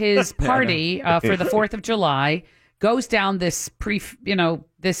it at his party for the 4th of July goes down this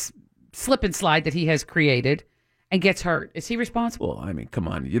this slip and slide that he has created and gets hurt. Is he responsible? Well, I mean, come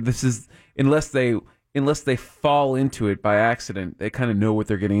on. This is unless they fall into it by accident, they kind of know what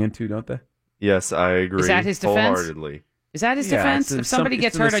they're getting into, don't they? Yes, I agree. Is that his defense? Wholeheartedly. Is that his defense? If somebody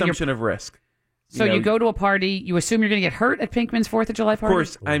gets hurt on your assumption of risk. So you go to a party, you assume you're going to get hurt at Pinkman's 4th of July Of party?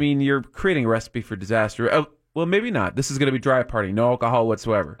 course, I mean, you're creating a recipe for disaster. Oh, well, maybe not. This is going to be dry party, no alcohol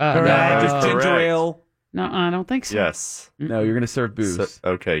whatsoever. Just ginger Correct. ale. No, I don't think so. Yes. No, you're going to serve booze.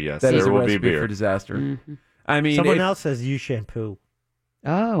 Okay, yes. That is there a will be recipe beer. for disaster. Mm-hmm. I mean, Someone else says use shampoo.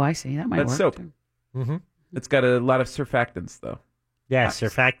 Oh, I see. That might that's work. soap. Mm-hmm. It's got a lot of surfactants, though. Yeah,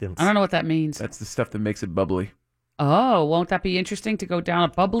 surfactants. I don't know what that means. That's the stuff that makes it bubbly. Oh, won't that be interesting to go down a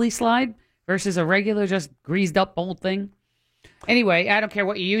bubbly slide versus a regular, just greased up old thing? Anyway, I don't care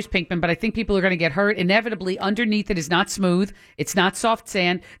what you use, Pinkman, but I think people are going to get hurt. Inevitably, underneath it is not smooth. It's not soft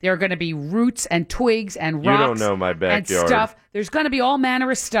sand. There are going to be roots and twigs and rocks. You don't know my backyard. And stuff. There's going to be all manner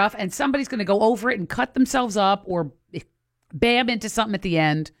of stuff, and somebody's going to go over it and cut themselves up or bam into something at the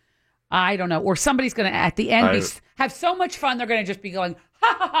end. I don't know. Or somebody's going to, at the end, have so much fun, they're going to just be going,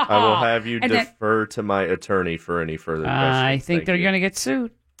 ha, ha, ha, ha. I will have you And then- defer to my attorney for any further questions. I think Thank they're you. going to get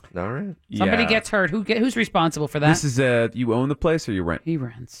sued. All right. Somebody Yeah. gets hurt. Who's responsible for that? This is you own the place or you rent? He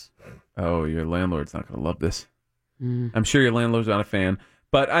rents. Oh, your landlord's not going to love this. Mm. I'm sure your landlord's not a fan.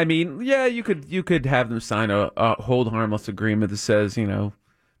 But I mean, yeah, you could have them sign a hold harmless agreement that says, they're not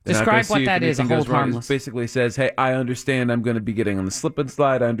Describe gonna sue what if that is, a anything goes hold wrong. It harmless. basically says, hey, I understand I'm going to be getting on the slip and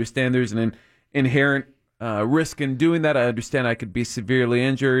slide. I understand there's an inherent risk in doing that. I understand I could be severely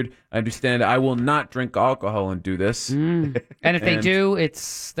injured. I understand I will not drink alcohol and do this. And if they do,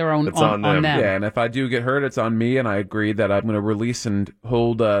 it's their own on them. Yeah, and if I do get hurt, it's on me, and I agree that I'm going to release and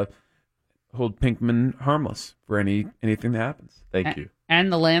hold Pinkman harmless for anything that happens. Thank you.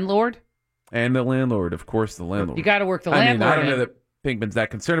 And the landlord? And the landlord, of course, the landlord. You got to work the I mean, landlord I don't know in. that Pinkman's that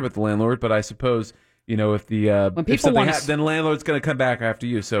concerned about the landlord, but I suppose, if the When if people something want to- then the landlord's going to come back after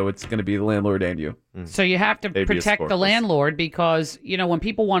you, so it's going to be the landlord and you. So you have to Habeas protect the corpus. landlord because, when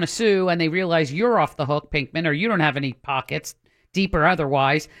people want to sue and they realize you're off the hook, Pinkman, or you don't have any pockets, deep or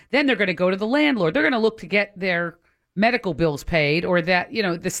otherwise, then they're going to go to the landlord. They're going to look to get their medical bills paid or that,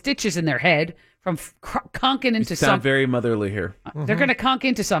 the stitches in their head from conking into You sound something. very motherly here. They're going to conk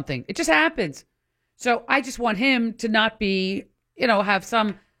into something. It just happens. So I just want him to not be, have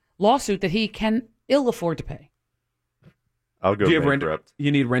some lawsuit that he can ill afford to pay. I'll go Do you have bankrupt.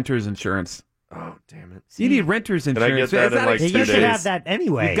 you need renter's insurance. Oh, damn it. You need renter's Can I insurance. get that It's in not like 2 expensive. days? You should have that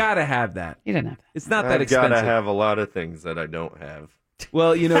anyway. You got to have that. You didn't have that. It's not that I've expensive. got to have a lot of things that I don't have.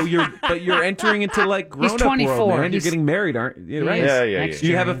 Well, you're entering into like grown up 24. world, man. You're He's- getting married, aren't you? He Right? is. Yeah. Next You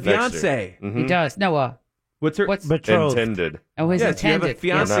year. have a Next year. fiance. Mhm. He does. No, What's her? what's Betrothed. Intended. his Yes, you have a intended?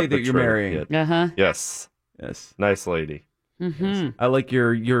 fiance Not that you're betrothed marrying. yet. Uh-huh. Yes. Yes. Nice lady. Mm-hmm. I like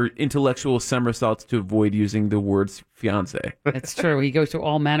your intellectual somersaults to avoid using the words fiance. That's true. He goes through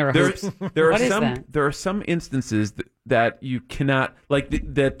all manner of hoops. There are What is some that? there are some instances that you cannot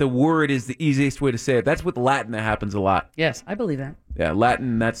that the word is the easiest way to say it. That's with Latin that happens a lot. Yes, I believe that. Yeah,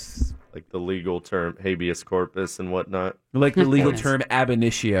 Latin, that's Like the legal term habeas corpus and whatnot. like the legal Yes. term ab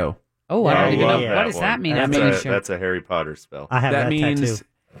initio. Oh, I don't even know. love What does that one. mean? That's, Ab a, initio. that's a Harry Potter spell. I have that, means tattoo.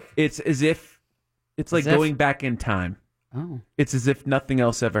 it's as if it's like As if- going back in time. Oh. It's as if nothing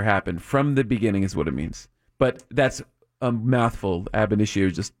else ever happened. From the beginning is what it means. But that's a mouthful. Ab initio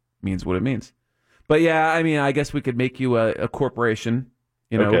just means what it means. But yeah, I mean, I guess we could make you a corporation.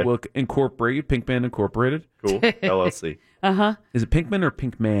 Okay. We'll incorporate Pinkman Incorporated. Cool. LLC. Uh-huh. Is it Pinkman or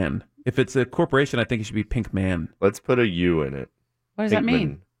Pinkman? If it's a corporation, I think it should be Pinkman. Let's put a U in it. What does that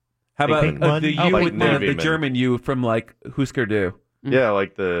mean? How about Pinkman? the Oh, U with Navy the man. German U from like Husker Du? Yeah,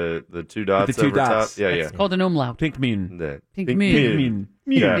 like the two dots The two over dots. top. Yeah, It's called an umlaut. Pinkman. Pinkman.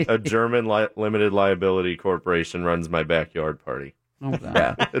 Yeah, a German limited liability corporation runs my backyard party. Oh, God.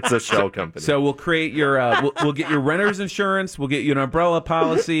 Yeah, it's a shell company. So we'll create your we'll get your renter's insurance. We'll get you an umbrella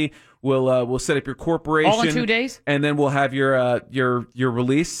policy. We'll set up your corporation All in 2 days, and then we'll have your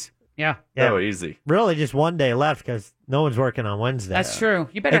release. Yeah. Oh, easy. Really, just one day left because no one's working on Wednesday. That's true.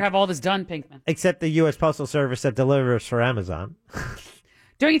 You better have all this done, Pinkman. Except the U.S. Postal Service that delivers for Amazon.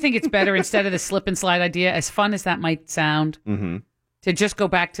 Don't you think it's better instead of the slip and slide idea, as fun as that might sound, to just go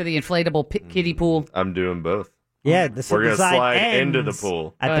back to the inflatable kiddie pool? I'm doing both. Yeah, we're gonna slide into the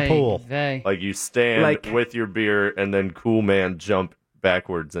pool. At the pool. Like you stand with your beer, and then Cool Man jump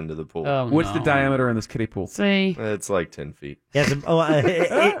backwards into the pool. What's the diameter in this kiddie pool? See, it's like 10 feet. Yes,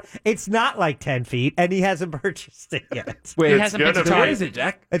 it's not like 10 feet, and he hasn't purchased it yet. Wait, what is it,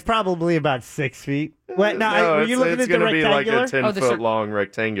 Jack? It's probably about 6 feet. Wait, No, were you looking it's at the gonna be like rectangular? a 10-foot long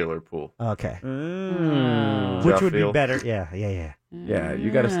rectangular pool. Okay. Mm. Which would be Duffield. better. Yeah. Yeah,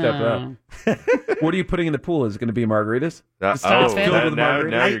 you got to step up. What are you putting in the pool? Is it going to be margaritas?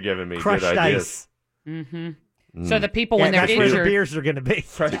 Now you're giving me crushed good ideas. ice. Mm-hmm. So the people, when they're that's where the injured, beers are going to be.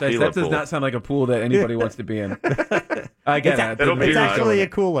 Crushed ice. That does not sound like a pool that anybody wants to be in. I get it. It's actually a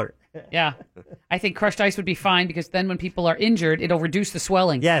cooler. Yeah. I think crushed ice would be fine because then when people are injured, it'll reduce the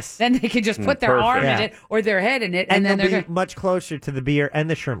swelling. Yes. Then they can just put their arm in it or their head in it, and then they'll they're be much closer to the beer and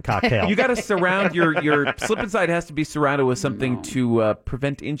the shrimp cocktail. You got to surround your slip and slide has to be surrounded with something to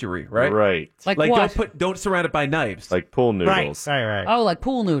prevent injury, right? Right. Like what? don't surround it by knives. Like pool noodles. Right. Oh, like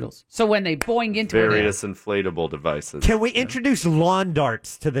pool noodles. So when they boing into Various inflatable devices. Can we introduce lawn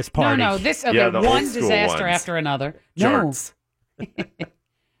darts to this it. party? No, this Yeah, the one old school disaster ones. after another. Jarts. No.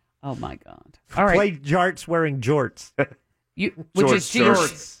 Oh my God! All right, Play jarts wearing jorts. Which is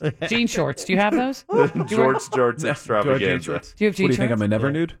jeans, jean shorts. Do you have those? Jorts extravaganza. Do you have jean What do you think? I'm a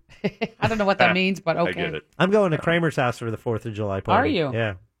never nude? I don't know what that means, but okay. I get it. I'm going to Kramer's house for the 4th of July party. Are you?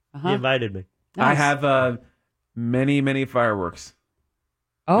 Yeah. Uh-huh. He invited me. I have many fireworks.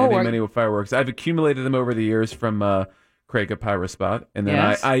 Oh, many fireworks. I've accumulated them over the years from Craig at Pyro Spot, and then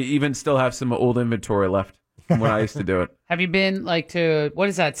Yes. I even still have some old inventory left from when I used to do it. Have you been to what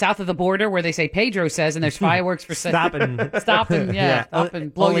is that, south of the border, where they say Pedro says, and there's fireworks for Stop and stop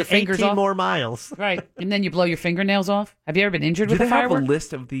and blow Only your fingers 18 off? more miles. Right, and then you blow your fingernails off. Have you ever been injured Do with they a have a firework?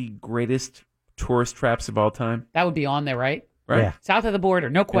 list of the greatest tourist traps of all time? That would be on there, right? Right. Yeah. South of the border,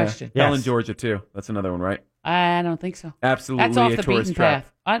 no question. Yeah. Helen, Georgia, too. That's another one, right? I don't think so. Absolutely That's off a the tourist beaten trap.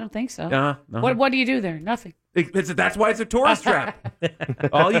 path. I don't think so. Uh-huh. What do you do there? Nothing. That's why it's a tourist trap.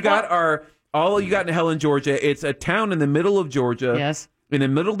 All you got in Helen, Georgia. It's a town in the middle of Georgia. Yes. In the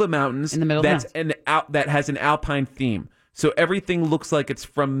middle of the mountains. In the middle of the mountains. That has an alpine theme. So everything looks like it's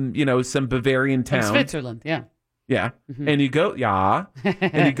from, some Bavarian town. From Switzerland, yeah. Yeah. And you go,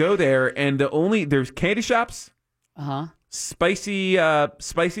 and you go there, and there's candy shops. Uh-huh. Spicy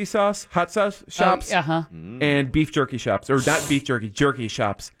sauce, hot sauce shops, and beef jerky shops, or not beef jerky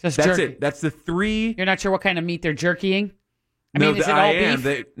shops. Just That's jerky. it. That's the three. You're not sure what kind of meat they're jerkying? Is it all beef?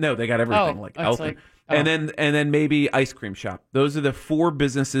 They got everything like it's elephant. like- oh. And then maybe ice cream shop. Those are the four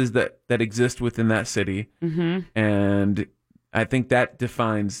businesses that exist within that city. Mm-hmm. And I think that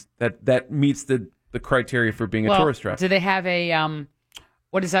defines that meets the criteria for being a tourist trap. Do they have a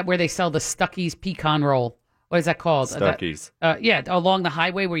what is that where they sell the Stuckey's pecan roll? What is that called? Stuckey's. Yeah, along the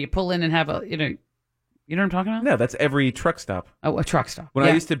highway where you pull in and have you know what I'm talking about? No, that's every truck stop. Oh, a truck stop. When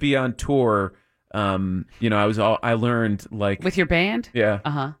I used to be on tour, I learned like with your band. Yeah.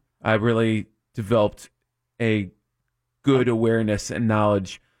 Uh-huh. I really developed a good awareness and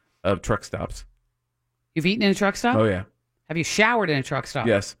knowledge of truck stops. You've eaten in a truck stop? Oh yeah. Have you showered in a truck stop?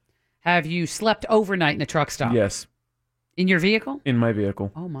 Yes. Have you slept overnight in a truck stop? Yes. In your vehicle? In my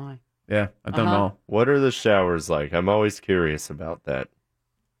vehicle. Oh my. Yeah, I've done all. What are the showers like? I'm always curious about that.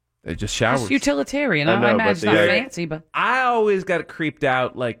 They're just showers. It's utilitarian. I know, I but imagine it's not fancy, but I always got creeped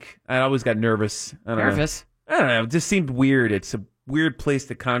out. Like I always got nervous. I don't nervous. know. I don't know. It just seemed weird. It's a weird place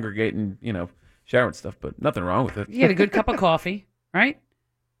to congregate and shower and stuff, but nothing wrong with it. You get a good cup of coffee, right?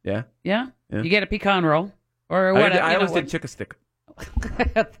 Yeah. Yeah. Yeah. You get a pecan roll or what? I always did chicken stick.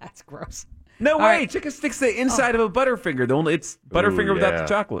 That's gross. No All way. right. Chicken stick's the inside of a Butterfinger. It's Butterfinger without the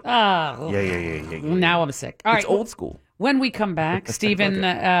chocolate. Oh. Yeah. Now I'm sick. All It's right. old school. When we come back, Stephen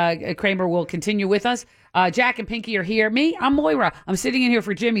Kramer will continue with us. Jack and Pinky are here. Me, I'm Moira. I'm sitting in here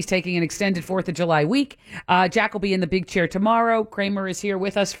for Jim. He's taking an extended 4th of July week. Jack will be in the big chair tomorrow. Kramer is here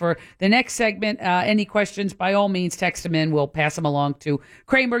with us for the next segment. Any questions, by all means, text them in. We'll pass them along to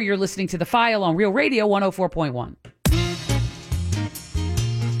Kramer. You're listening to The File on Real Radio 104.1.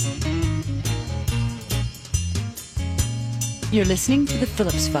 You're listening to The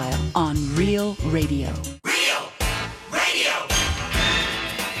Phillips File on Real Radio. Real Radio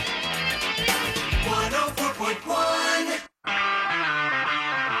 104.1.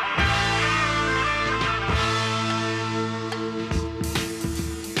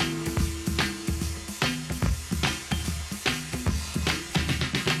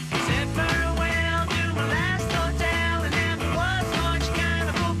 Said farewell to my last hotel, and never was much kind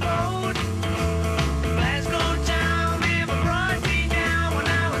of a boat. Glasgow town never brought me down when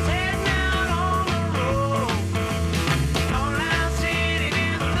I was heading out on the road. All out city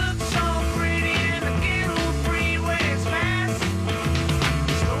never looked so pretty, and the ghetto freeway is fast.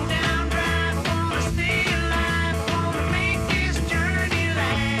 Slow down, drive, I wanna stay alive, I wanna make this journey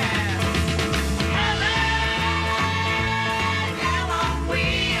last.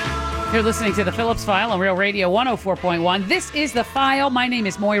 You're listening to The Phillips File on Real Radio 104.1. This is The File. My name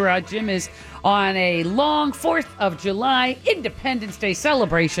is Moira. Jim is on a long 4th of July Independence Day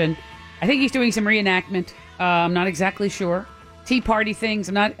celebration. I think he's doing some reenactment. I'm not exactly sure. Tea party things.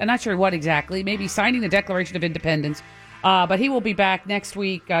 I'm not sure what exactly. Maybe signing the Declaration of Independence. But he will be back next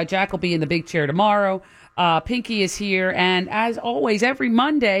week. Jack will be in the big chair tomorrow. Pinky is here. And as always, every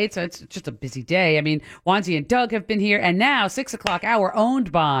Monday, it's just a busy day. I mean, Wanzie and Doug have been here. And now, 6 o'clock hour,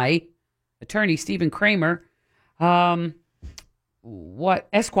 owned by attorney Stephen Kramer.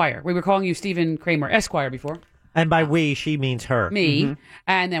 Esquire. We were calling you Stephen Kramer Esquire before. And by we, she means her. Me.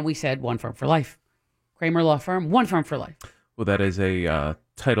 And then we said one firm for life. Kramer Law Firm, one firm for life. Well, that is a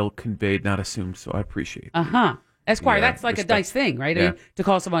title conveyed, not assumed, so I appreciate it. Uh-huh. Esquire, Yeah, that's like respect. a nice thing, right? I Yeah. mean, to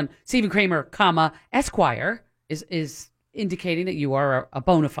call someone Stephen Kramer, comma, Esquire is indicating that you are a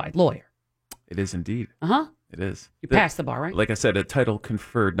bona fide lawyer. It is indeed. Uh-huh. It is. You passed the bar, right? Like I said, a title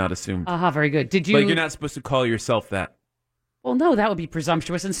conferred, not assumed. Uh-huh, very good. Did you... Like, you're not supposed to call yourself that. Well, no, that would be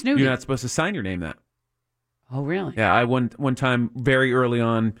presumptuous and snooty. You're not supposed to sign your name that. Oh, really? Yeah, I one time, very early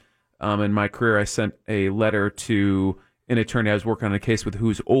on in my career, I sent a letter to an attorney I was working on a case with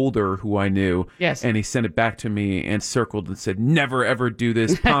who's older, who I knew. Yes. And he sent it back to me and circled and said, never, ever do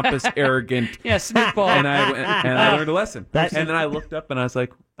this, pompous, arrogant. Yeah, snootball. And I learned a lesson. That's- And then I looked up and I was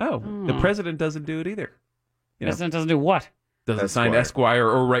like, oh, the president doesn't do it either. You know, President doesn't do what? doesn't sign Esquire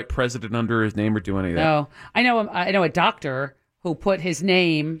or write president under his name or do any of that. No. I know a doctor who put his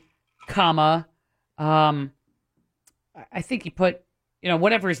name, comma, I think he put,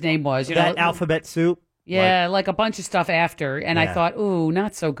 whatever his name was. That alphabet soup? Yeah, like a bunch of stuff after. And I Yeah. thought, ooh,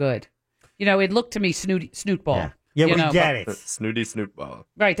 not so good. It looked to me snootball. Yeah, we know, get but- it. Snooty Snootball.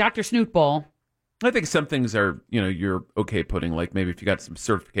 Right, Dr. Snootball. I think some things are, you're okay putting, like maybe if you got some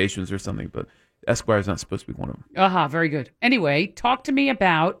certifications or something, but Esquire's not supposed to be one of them. Uh-huh, very good. Anyway, talk to me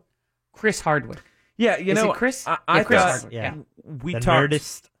about Chris Hardwick. Yeah, Is it Chris? I Chris thought Hardwick, yeah. we The talked.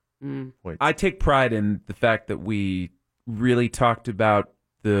 nerdist. I take pride in the fact that we really talked about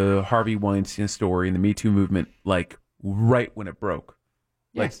the Harvey Weinstein story and the Me Too movement, like right when it broke.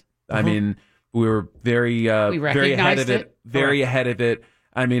 Yes. Like, I mean, we were very very ahead recognized of it. it. Very ahead of it.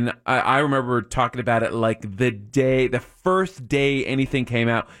 I mean, I remember talking about it like the first day anything came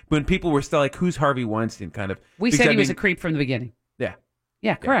out, when people were still like, "Who's Harvey Weinstein?" Kind of. We Because, said he was a creep from the beginning. Yeah.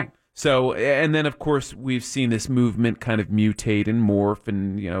 Yeah, correct. So, and then of course we've seen this movement kind of mutate and morph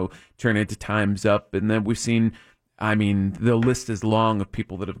and, turn into Time's Up. And then we've seen, I mean, the list is long of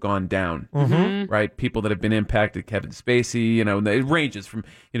people that have gone down, right? People that have been impacted, Kevin Spacey, it ranges from,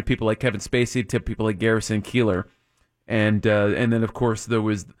 people like Kevin Spacey to people like Garrison Keillor. And then of course there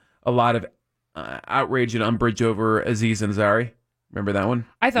was a lot of outrage and umbrage over Aziz Ansari. Remember that one?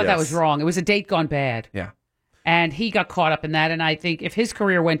 I thought that was wrong. It was a date gone bad. Yeah. And he got caught up in that. And I think if his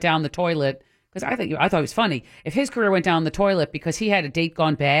career went down the toilet, because I thought it was funny, if his career went down the toilet because he had a date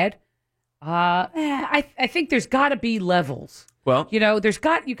gone bad, I think there's got to be levels. Well, you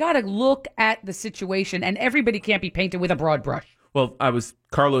got to look at the situation, and everybody can't be painted with a broad brush. Well,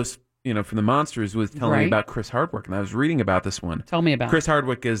 Carlos, from the Monsters was telling me Right. about Chris Hardwick, and I was reading about this one. Tell me about Chris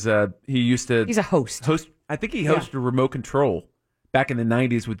Hardwick is he's a host. I think he hosted Remote Control back in the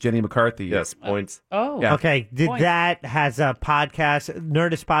 90s with Jenny McCarthy. Yes, points. Yeah. Okay, that has a podcast,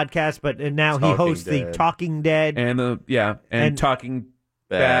 Nerdist podcast, but now he Talking hosts the Dead. Talking Dead. And Talking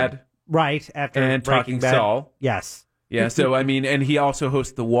Bad. Right, after And Breaking Talking Bad. Saul. Yes. Yeah, so I mean, and he also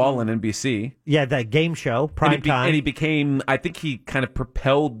hosts The Wall on NBC. Yeah, that game show, prime time. And he became, I think he kind of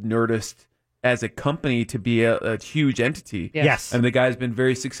propelled Nerdist as a company to be a huge entity. Yes. And the guy's been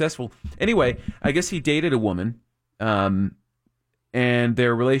very successful. Anyway, I guess he dated a woman, and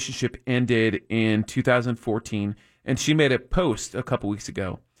their relationship ended in 2014. And she made a post a couple weeks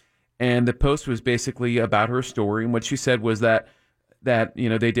ago. And the post was basically about her story. And what she said was that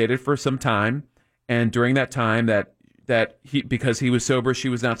they dated for some time. And during that time that because he was sober, she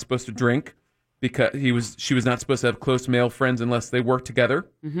was not supposed to drink, because she was not supposed to have close male friends unless they worked together.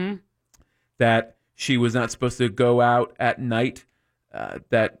 Mm-hmm. That she was not supposed to go out at night.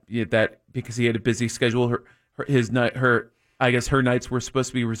 That because he had a busy schedule, her nights were supposed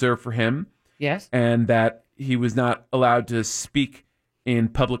to be reserved for him. Yes. And that he was not allowed to speak in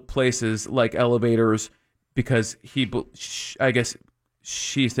public places like elevators because she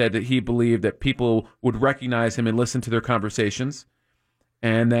said that he believed that people would recognize him and listen to their conversations,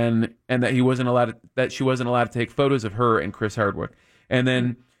 and that she wasn't allowed to take photos of her and Chris Hardwick. And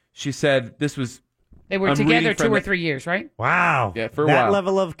then she said they were together 2 or 3 years, right? Wow. Yeah, for a that while.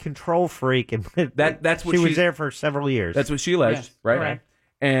 level of control freak, and that's what she was there for several years. That's what she alleged, Yes, right? correct.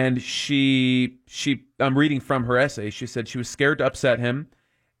 And I'm reading from her essay. She said she was scared to upset him,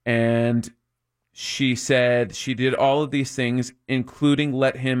 and she said she did all of these things, including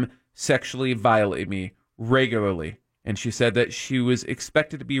let him sexually violate me regularly. And she said that she was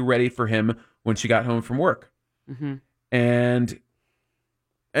expected to be ready for him when she got home from work. Mm-hmm. And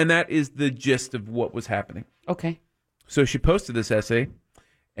that is the gist of what was happening. Okay. So she posted this essay,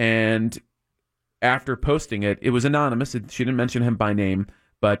 and after posting it, it was anonymous. She didn't mention him by name,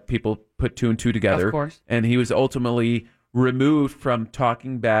 but people put 2 and 2 together. Of course. And he was ultimately removed from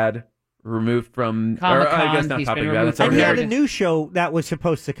Talking Bad, removed from Comic-Con, I guess not he's Talking been Bad. removed That's And he already had a new show that was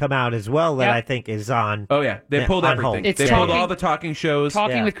supposed to come out as well that Yep. I think is on. Oh yeah, they pulled on everything. hold. It's They talking- pulled all the talking shows.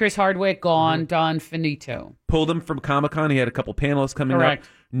 Talking with Chris Hardwick, gone, done, finito. Pulled him from Comic-Con. He had a couple panelists coming Correct. up.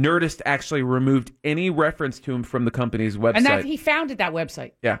 Nerdist actually removed any reference to him from the company's website. And that he founded that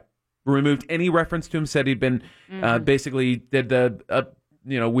website. Yeah. Removed any reference to him, said he'd been basically did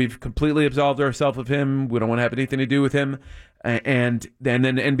we've completely absolved ourselves of him. We don't want to have anything to do with him. And then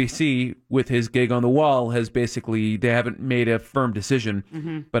NBC, with his gig on the wall, has basically, they haven't made a firm decision.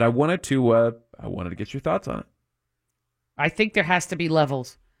 Mm-hmm. But I wanted to get your thoughts on it. I think there has to be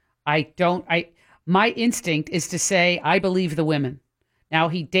levels. My instinct is to say, I believe the women. Now,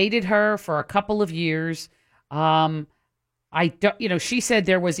 he dated her for a couple of years. She said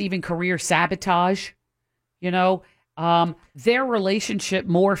there was even career sabotage. Their relationship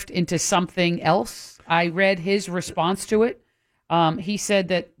morphed into something else. I read his response to it. He said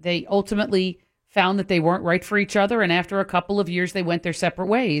that they ultimately found that they weren't right for each other, and after a couple of years, they went their separate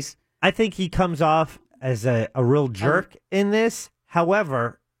ways. I think he comes off as a real jerk in this.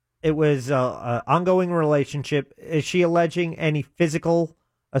 However, it was an ongoing relationship. Is she alleging any physical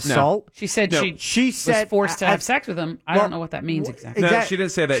assault? She said she was forced to have sex with him. I don't know what that means exactly. No, she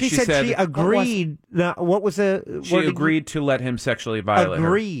didn't say that. She said she agreed. What was the? She agreed to let him sexually violate her.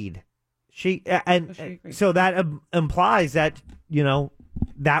 Agreed. So that implies that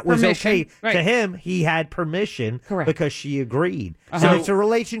that was Permission. okay Right. to him. He had permission because she agreed. Uh-huh. So it's a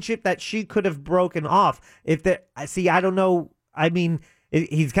relationship that she could have broken off. I don't know. I mean,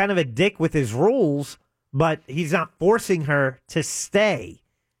 he's kind of a dick with his rules, but he's not forcing her to stay.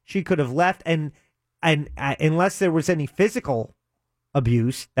 She could have left, and unless there was any physical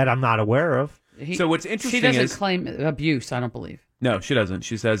abuse that I'm not aware of. So what's interesting she doesn't is- claim abuse, I don't believe. No, she doesn't.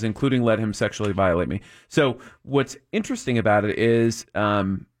 She says, including let him sexually violate me. So what's interesting about it is,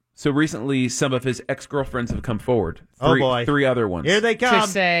 so recently some of his ex-girlfriends have come forward. Oh, boy. 3 other ones. Here they come. To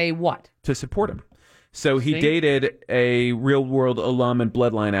say what? To support him. So he See? dated a Real World alum and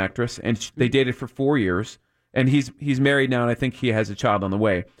Bloodline actress, and they dated for 4 years. And he's married now, and I think he has a child on the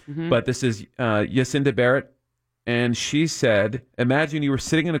way. Mhm. But this is Yacinda Barrett, and she said, imagine you were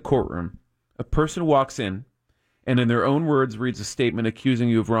sitting in a courtroom, a person walks in, and in their own words reads a statement accusing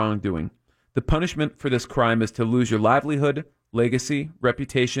you of wrongdoing. The punishment for this crime is to lose your livelihood, legacy,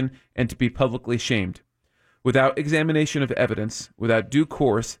 reputation, and to be publicly shamed. Without examination of evidence, without due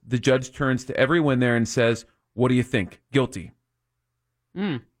course, the judge turns to everyone there and says, what do you think? Guilty.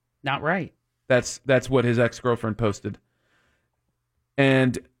 Not right. That's what his ex-girlfriend posted.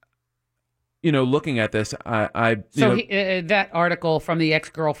 And, looking at this, that article from the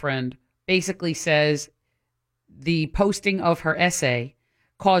ex-girlfriend basically says the posting of her essay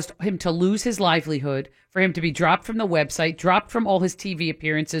caused him to lose his livelihood, for him to be dropped from the website, dropped from all his TV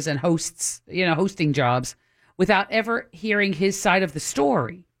appearances and hosting jobs, without ever hearing his side of the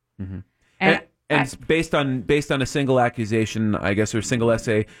story. Mm-hmm. And it's based on a single accusation, I guess, or a single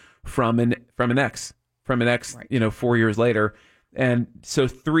essay from an ex, right. 4 years later. And so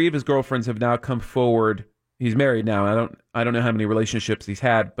 3 of his girlfriends have now come forward. He's married now. I don't know how many relationships he's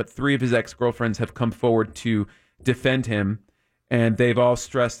had, but 3 of his ex-girlfriends have come forward to defend him, and they've all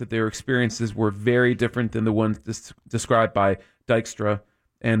stressed that their experiences were very different than the ones described by Dykstra,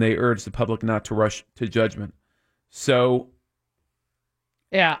 and they urge the public not to rush to judgment. So,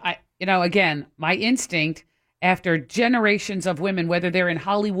 yeah, again, my instinct, after generations of women, whether they're in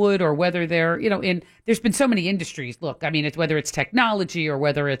Hollywood or whether they're, there's been so many industries. Look, I mean, it's whether it's technology or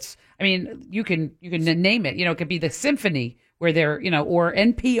whether it's, you can name it. It could be the symphony where they're, or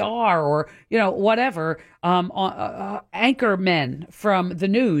NPR or, whatever, anchor men from the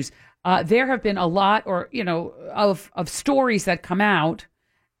news. There have been a lot of stories that come out.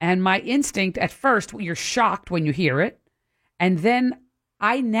 And my instinct at first, you're shocked when you hear it. And then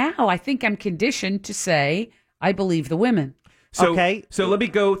I think I'm conditioned to say, I believe the women. So let me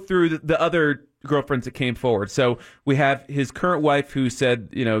go through the other girlfriends that came forward. So we have his current wife who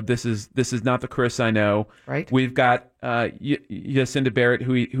said, this is not the Chris I know. Right. We've got Jacinda Barrett,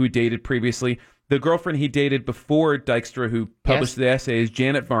 who he dated previously. The girlfriend he dated before Dykstra, who published the essay, is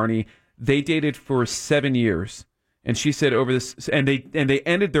Janet Varney. They dated for 7 years. And she said over this, and they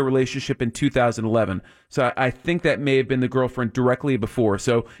ended their relationship in 2011. So I think that may have been the girlfriend directly before.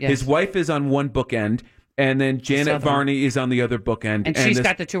 So his wife is on one bookend, and then Janet Varney is on the other bookend. And she's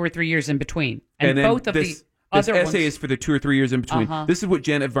got the 2 or 3 years in between. And both of the other essay ones is for the 2 or 3 years in between. This is what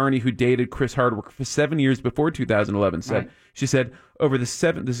Janet Varney, who dated Chris Hardwick for 7 years before 2011, said. Right. She said, this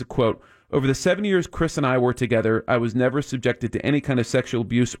is a quote, "Over the 7 years Chris and I were together, I was never subjected to any kind of sexual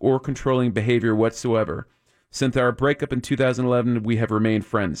abuse or controlling behavior whatsoever. Since our breakup in 2011, we have remained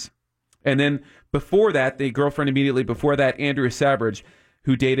friends." And then before that, the girlfriend immediately before that, Andrea Sabridge,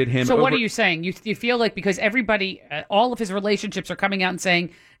 who dated him. So what are you saying? You feel like because everybody, all of his relationships are coming out and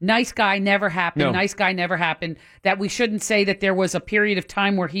saying, nice guy never happened, nice guy never happened, that we shouldn't say that there was a period of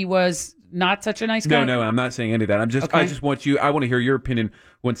time where he was not such a nice guy? No, I'm not saying any of that. I want to hear your opinion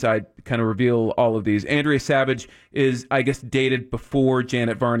once I kind of reveal all of these. Andrea Savage is, I guess, dated before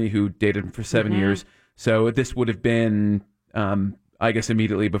Janet Varney, who dated him for 7 years. So this would have been, I guess,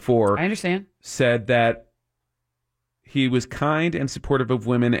 immediately before. I understand. Said that he was kind and supportive of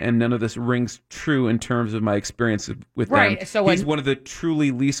women, and none of this rings true in terms of my experience with them. Right. So he's one of the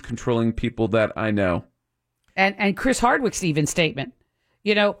truly least controlling people that I know. And Chris Hardwick's even statement.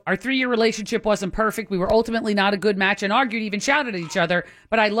 Our 3-year relationship wasn't perfect. We were ultimately not a good match and argued, even shouted at each other.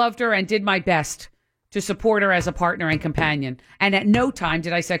 But I loved her and did my best to support her as a partner and companion. And at no time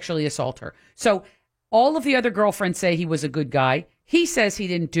did I sexually assault her. So all of the other girlfriends say he was a good guy. He says he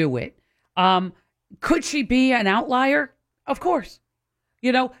didn't do it. Could she be an outlier? Of course.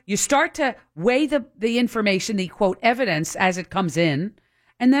 You start to weigh the information, the quote evidence as it comes in.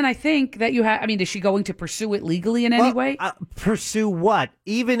 And then I think that you have, is she going to pursue it legally in any way? Pursue what?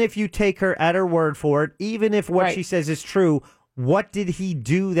 Even if you take her at her word for it, even if what she says is true, what did he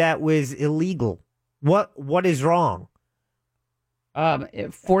do that was illegal? What is wrong?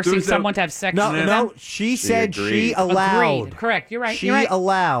 Forcing someone to have sex with them? No, she said she allowed. Agreed. Correct, you're right. She you're right.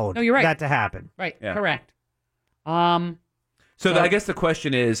 allowed no, you're right. that to happen. Right, Yeah. correct. So I guess the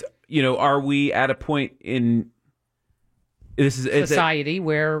question is, are we at a point in society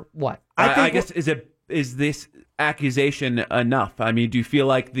where what? I guess is this accusation enough? Do you feel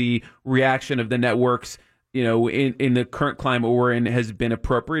like the reaction of the networks, in the current climate we're in, has been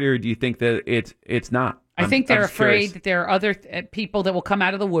appropriate, or do you think that it's not? I think they're afraid that there are other people that will come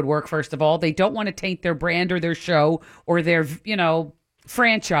out of the woodwork. First of all, they don't want to taint their brand or their show or their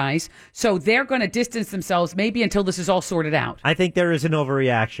franchise, so they're going to distance themselves maybe until this is all sorted out. I think there is an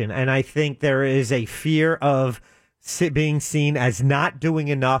overreaction, and I think there is a fear of being seen as not doing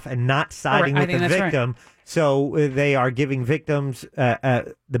enough and not siding with the victim. Right. So they are giving victims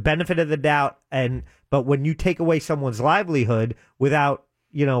the benefit of the doubt, but when you take away someone's livelihood without,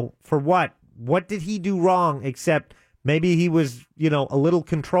 for what? What did he do wrong except maybe he was, a little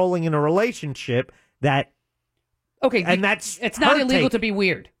controlling in a relationship that. Okay, and it's not illegal to be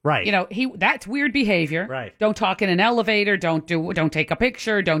weird, right? That's weird behavior, right? Don't talk in an elevator. Don't take a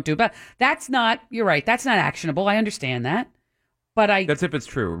picture. Don't do. But that's not. You're right. That's not actionable. I understand that, but that's if it's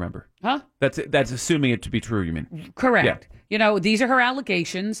true. Remember, huh? That's assuming it to be true. You mean correct? Yeah. These are her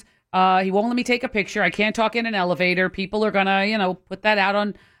allegations. He won't let me take a picture. I can't talk in an elevator. People are gonna, put that out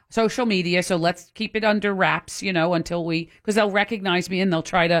on social media. So let's keep it under wraps, until because they'll recognize me and they'll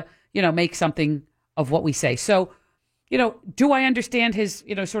try to, make something of what we say. So. Do I understand his,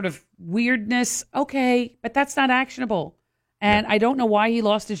 sort of weirdness? Okay, but that's not actionable. And I don't know why he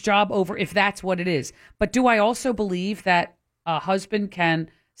lost his job over if that's what it is. But do I also believe that a husband can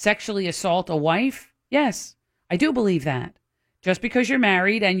sexually assault a wife? Yes, I do believe that. Just because you're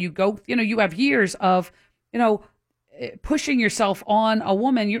married and you go, you have years of, pushing yourself on a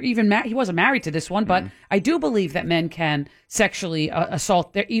woman. You're even he wasn't married to this one, but I do believe that men can sexually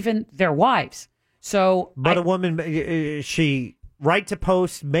assault even their wives. So, but a woman, she right to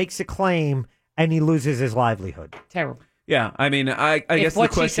post, makes a claim, and he loses his livelihood. Terrible. Yeah, I mean, I guess if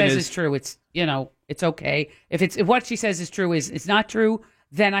what the question she says is true, it's it's okay. If what she says is true is it's not true,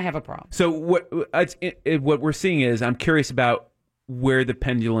 then I have a problem. So what we're seeing is I'm curious about where the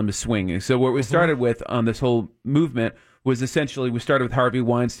pendulum is swinging. So what we started with on this whole movement was essentially we started with Harvey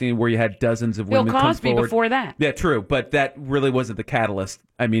Weinstein, where you had dozens of Bill women come Cosby forward. before that. Yeah, true, but that really wasn't the catalyst.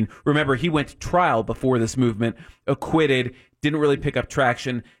 I mean, remember, he went to trial before this movement, acquitted, didn't really pick up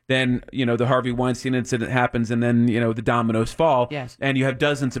traction. Then, the Harvey Weinstein incident happens, and then, the dominoes fall. Yes. And you have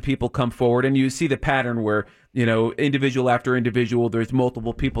dozens of people come forward, and you see the pattern where, individual after individual, there's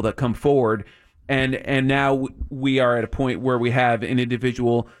multiple people that come forward. And now we are at a point where we have an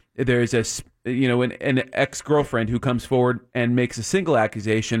individual, there's an ex-girlfriend who comes forward and makes a single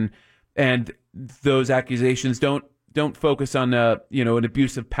accusation, and those accusations don't focus on an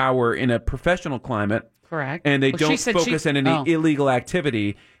abuse of power in a professional climate. Correct. And they Well, don't she said focus she- on any oh. illegal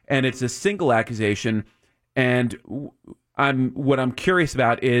activity, and it's a single accusation. And what I'm curious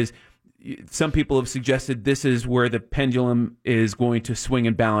about is some people have suggested this is where the pendulum is going to swing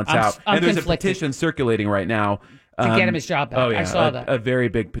and balance out. I'm And there's conflicted. a petition circulating right now To get him his job back. Oh yeah, I saw that. a very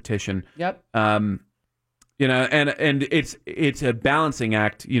big petition. Yep. And it's a balancing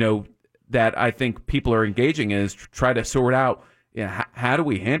act. That I think people are engaging in is to try to sort out. How do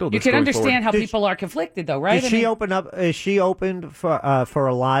we handle this? You can going understand forward? how people are conflicted, though, right? Did she open up? Is she opened for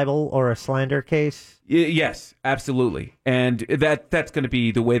a libel or a slander case? Yes, absolutely, and that's going to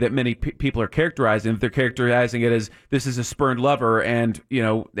be the way that many people are characterizing. They're characterizing it as this is a spurned lover, and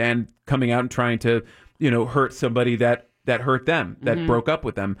and coming out and trying to hurt somebody that hurt them, that Mhm. broke up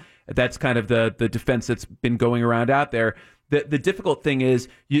with them. That's kind of the defense that's been going around out there. The difficult thing is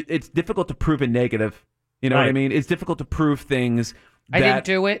it's difficult to prove a negative. You know what I Right. mean? It's difficult to prove things. I didn't that-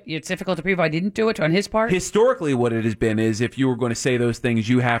 do it. It's difficult to prove I didn't do it on his part. Historically, what it has been is if you were going to say those things,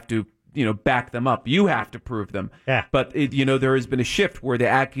 you have to, back them up. You have to prove them. Yeah. But, there has been a shift where the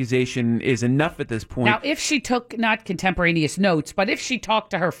accusation is enough at this point. Now, if she took not contemporaneous notes, but if she talked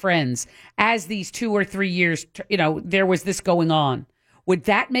to her friends as these 2 or 3 years, there was this going on, would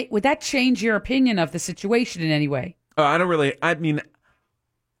that change your opinion of the situation in any way? I don't really. I mean,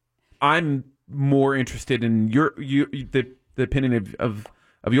 I'm more interested in the opinion of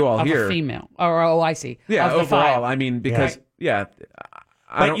you all Of here. a female. I see. Yeah, Of the overall. five. I mean, because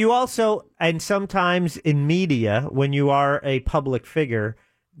But you also, and sometimes in media, when you are a public figure,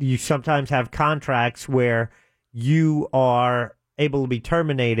 you sometimes have contracts where you are able to be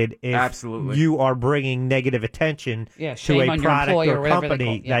terminated if Absolutely. you are bringing negative attention Yeah, to shame a on your product employer, or whatever they company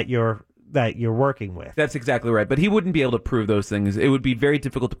call it, yeah. that you're working with. That's exactly right. But he wouldn't be able to prove those things. It would be very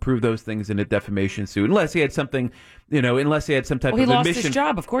difficult to prove those things in a defamation suit unless he had something, unless he had some type Well, he of lost admission. his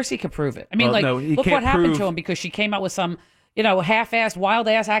job. Of course he could prove it. I mean, Well, no, he look can't what happened prove- to him because she came out with some, half-assed,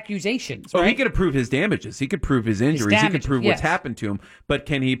 wild-ass accusations, Oh, right? he could prove his damages. He could prove his injuries. He damages, could prove yes. what's happened to him. But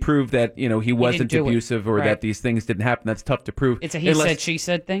can he prove that he wasn't do it. abusive or Right. that these things didn't happen? That's tough to prove. It's a he said, she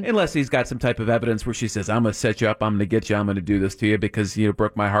said thing? Unless he's got some type of evidence where she says, "I'm going to set you up. I'm going to get you. I'm going to do this to you because you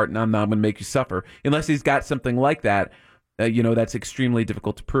broke my heart, and I'm not going to make you suffer." Unless he's got something like that, that's extremely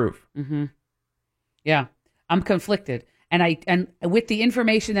difficult to prove. Mm-hmm. Yeah, I'm conflicted, and with the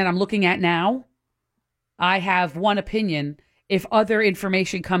information that I'm looking at now, I have one opinion. If other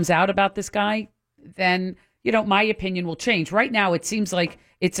information comes out about this guy, then my opinion will change. Right now, it seems like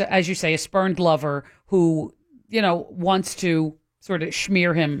it's as you say, a spurned lover who wants to sort of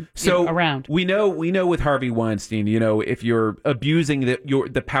smear him around. We know with Harvey Weinstein, if you're abusing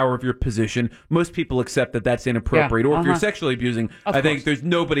the power of your position, most people accept that that's inappropriate. Yeah, or if you're uh-huh. sexually abusing, Of I think course. there's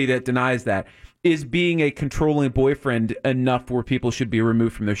nobody that denies that. Is being a controlling boyfriend enough where people should be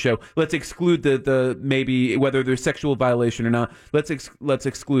removed from their show? Let's exclude the maybe whether there's sexual violation or not. Let's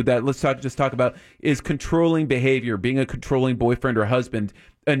exclude that. Let's just talk about, is controlling behavior, being a controlling boyfriend or husband,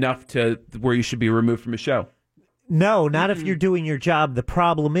 enough to where you should be removed from a show? No, not if you're doing your job. The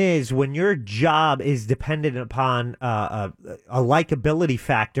problem is when your job is dependent upon a likability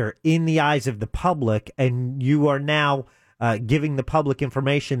factor in the eyes of the public, and you are now giving the public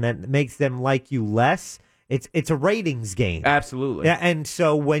information that makes them like you less. It's a ratings game. Absolutely. Yeah, and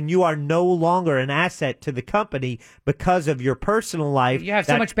so when you are no longer an asset to the company because of your personal life, You have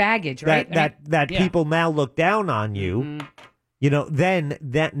so much baggage, right? That Yeah. people now look down on you. Then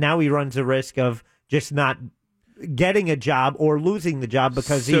now he runs the risk of just not getting a job or losing the job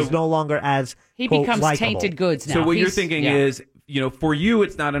because So- he's no longer as He quote, becomes likable. tainted goods now. So what you're He's- thinking yeah. is, for you,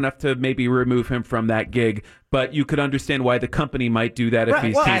 it's not enough to maybe remove him from that gig, but you could understand why the company might do that if Right,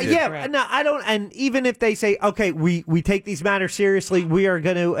 he's well, tainted. yeah, no, I don't. And even if they say, okay, we take these matters seriously, we are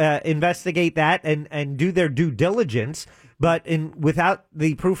going to investigate that and do their due diligence, but without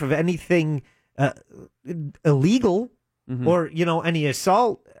the proof of anything illegal, or, any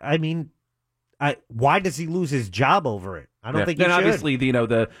assault, I mean, why does he lose his job over it? I don't think he then should. obviously,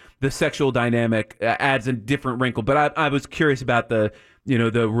 the sexual dynamic adds a different wrinkle. But I was curious about the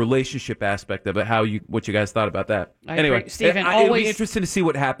relationship aspect of it. What you guys thought about that? I Anyway, agree. Stephen, it'll always be interesting to see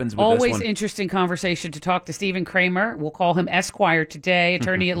what happens with this always one. interesting conversation to talk to Stephen Kramer. We'll call him Esquire today,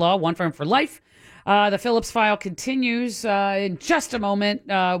 attorney at law, one firm for life. The Phillips File continues in just a moment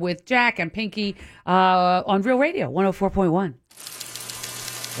with Jack and Pinky on Real Radio 104.1.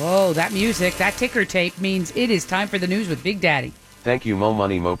 Whoa, that music, that ticker tape means it is time for the news with Big Daddy. Thank you, Mo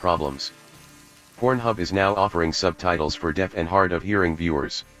Money Mo Problems. Pornhub is now offering subtitles for deaf and hard of hearing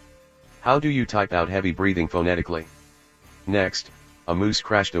viewers. How do you type out heavy breathing phonetically? Next, a moose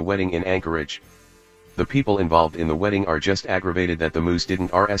crashed a wedding in Anchorage. The people involved in the wedding are just aggravated that the moose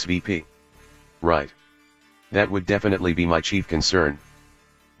didn't RSVP. Right. That would definitely be my chief concern.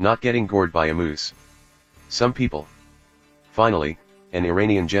 Not getting gored by a moose. Some people. Finally, an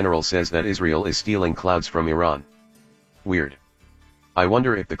Iranian general says that Israel is stealing clouds from Iran. Weird. I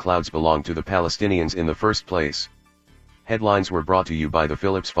wonder if the clouds belong to the Palestinians in the first place. Headlines were brought to you by the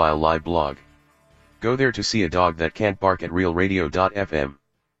Phillips File live blog. Go there to see a dog that can't bark at realradio.fm.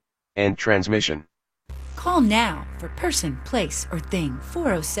 End transmission. Call now for person, place, or thing.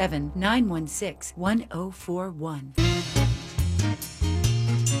 407-916-1041.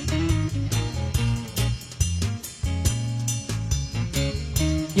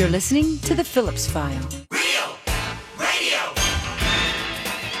 You're listening to The Phillips File. Real Radio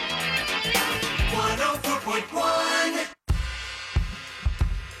 104.1.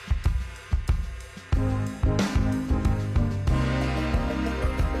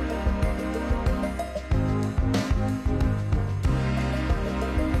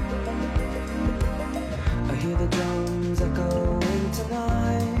 I hear the drums echoing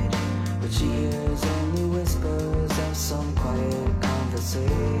tonight, but she hears only whispers of some quiet conversation.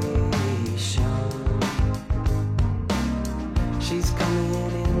 She's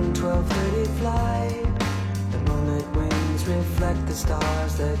coming in 12:30 flight. The moonlit wings reflect the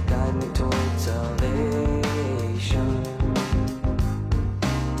stars that guide me towards salvation.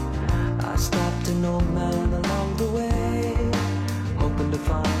 I stopped an old man along the way, hoping to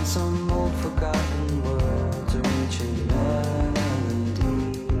find some old forgotten words or ancient melodies.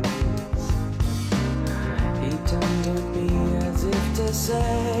 He turned to me as if to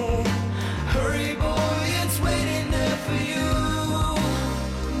say, hurry boy, it's waiting there for you.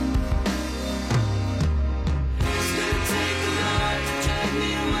 It's gonna take a lot to drag me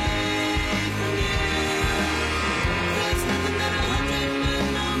away from you. There's nothing that 100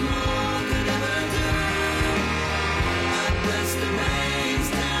 men or more could ever do. I bless the rains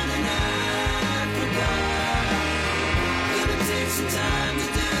down in Africa. Gonna take some time to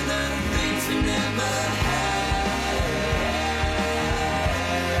do the things we never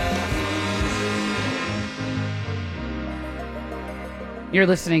You're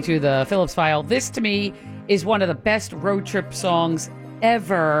listening to The Phillips File. This, to me, is one of the best road trip songs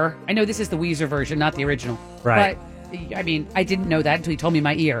ever. I know this is the Weezer version, not the original. Right. But, I mean, I didn't know that until you told me in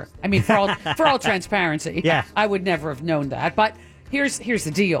my ear. I mean, for all transparency, Yeah. I would never have known that. But here's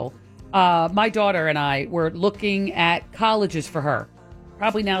the deal. My daughter and I were looking at colleges for her,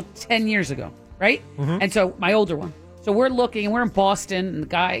 probably now 10 years ago, right? And so my older one. So we're looking, and we're in Boston, and the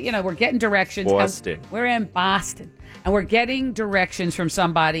guy, we're getting directions. Boston. We're in Boston. And we're getting directions from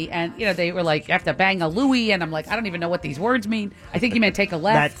somebody, and they were like, "You have to bang a Louie," and I'm like, "I don't even know what these words mean." I think you meant take a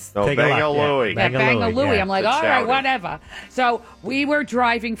left. No, bang a Louie. Yeah, bang a Louie. Yeah. I'm like, Good all right, shouting. whatever. So we were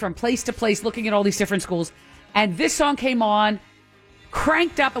driving from place to place, looking at all these different schools, and this song came on,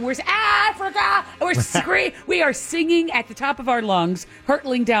 cranked up, and we're Africa. And we're we are singing at the top of our lungs,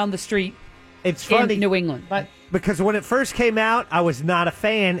 hurtling down the street. It's funny, in New England, but. Because when it first came out, I was not a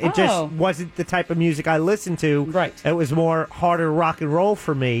fan. It just wasn't the type of music I listened to. Right. It was more harder rock and roll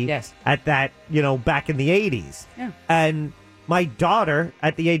for me. Yes. At that, back in the 80s. Yeah. And my daughter,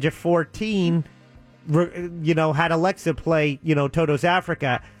 at the age of 14, had Alexa play, Toto's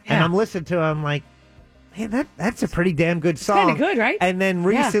Africa. And Yeah. I'm listening to it, I'm like, man, that's a pretty damn good song. kinda good, right? And then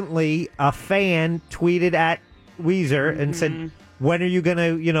recently, a fan tweeted at Weezer and said, when are you going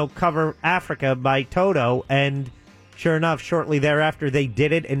to, cover Africa by Toto? And sure enough, shortly thereafter, they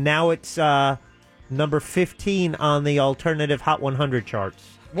did it. And now it's number 15 on the alternative Hot 100 charts.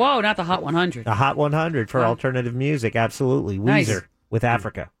 Whoa, not the Hot 100. The Hot 100 for alternative music. Absolutely. Nice. Weezer with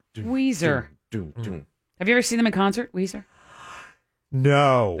Africa. Weezer. Have you ever seen them in concert, Weezer?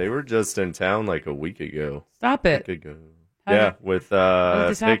 No. They were just in town like a week ago. Stop it. Week ago. How Yeah, did- with how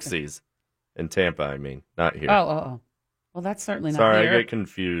did this happen? Pixies in Tampa, I mean, not here. Oh. Well, that's certainly not Sorry, here. I get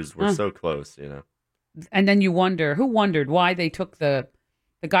confused. We're Huh. so close, And then you wondered why they took the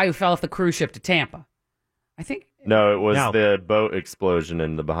guy who fell off the cruise ship to Tampa. I think. No, it was the boat explosion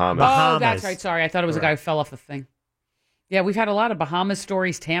in the Bahamas. Oh, that's right. Sorry. I thought it was a guy who fell off the thing. Yeah, we've had a lot of Bahamas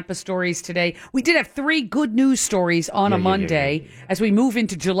stories, Tampa stories today. We did have 3 good news stories on a Monday as we move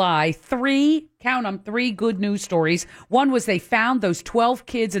into July. 3, count them, 3 good news stories. One was they found those 12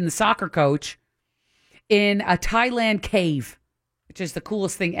 kids and the soccer coach in a Thailand cave, which is the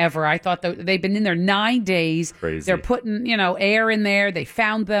coolest thing ever. I thought they've been in there 9 days. Crazy. They're putting, air in there. They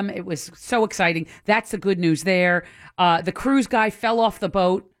found them. It was so exciting. That's the good news there. The cruise guy fell off the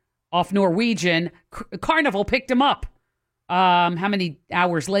boat off Norwegian. Carnival picked him up. How many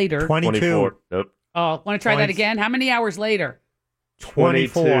hours later? 22. Nope. Oh, want to try that again? How many hours later?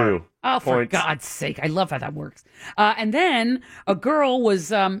 22. Oh, for God's sake. I love how that works. And then a girl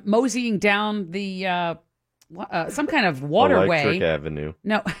was moseying down the some kind of waterway. Electric Avenue.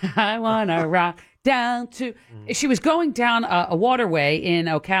 No, I want to rock down to... She was going down a waterway in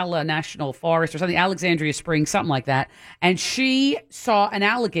Ocala National Forest or something, Alexandria Springs, something like that. And she saw an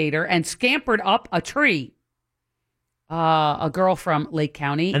alligator and scampered up a tree. A girl from Lake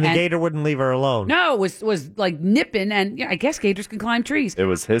County. And the gator wouldn't leave her alone. No, it was like nipping, and I guess gators can climb trees. It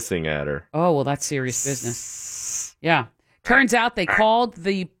was hissing at her. Oh, well, that's serious business. Yeah. Turns out they called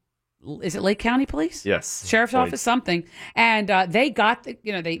is it Lake County Police? Yes. Sheriff's Office, something. And they got,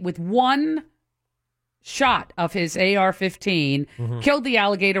 they with one shot of his AR-15, killed the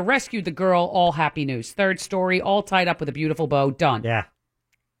alligator, rescued the girl, all happy news. Third story, all tied up with a beautiful bow, done. Yeah.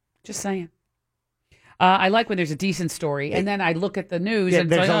 Just saying. I like when there's a decent story, and then I look at the news, and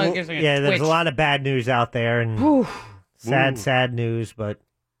there's it's there's a lot of bad news out there, and sad news, but...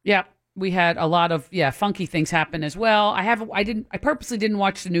 Yeah, we had a lot of funky things happen as well. I purposely didn't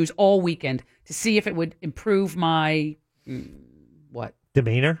watch the news all weekend to see if it would improve my what?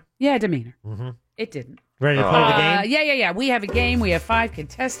 Demeanor? Yeah, demeanor. Mm-hmm. It didn't. Ready to play the game? Yeah. We have a game. We have 5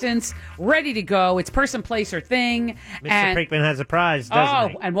 contestants ready to go. It's person, place, or thing. Mr. Pinkman has a prize,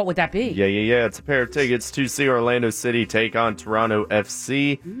 doesn't he? And what would that be? Yeah. It's a pair of tickets to see Orlando City take on Toronto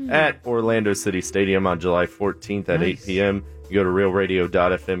FC at Orlando City Stadium on July 14th at 8 p.m. You go to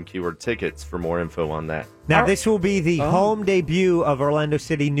realradio.fm keyword tickets for more info on that. Now, this will be the home debut of Orlando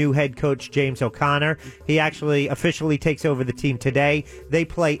City new head coach James O'Connor. He actually officially takes over the team today. They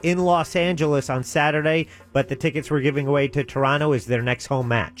play in Los Angeles on Saturday, but the tickets we're giving away to Toronto is their next home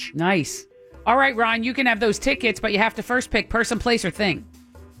match. Nice. All right, Ron, you can have those tickets, but you have to first pick person, place, or thing.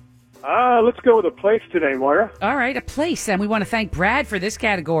 Let's go with a place today, Moira. All right, a place, and we want to thank Brad for this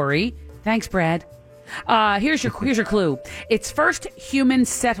category. Thanks, Brad. Here's your clue. Its first human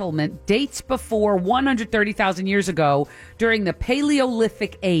settlement dates before 130,000 years ago during the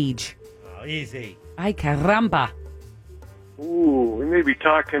Paleolithic Age. Oh, easy. Ay, caramba. Ooh, we may be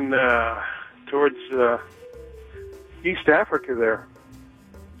talking towards East Africa there.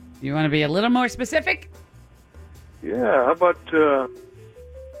 You want to be a little more specific? Yeah, how about, let's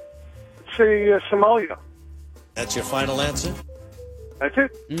say Somalia. That's your final answer? That's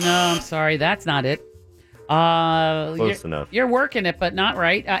it? No, I'm sorry. That's not it. Close enough. You're working it, but not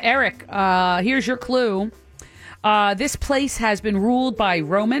right. Eric, here's your clue. This place has been ruled by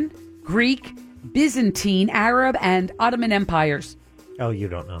Roman, Greek, Byzantine, Arab, and Ottoman empires. Oh, you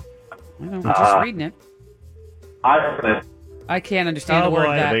don't know. I'm just reading it. Ireland. I can't understand the word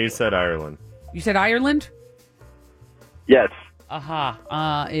that. You said Ireland. You said Ireland? Yes.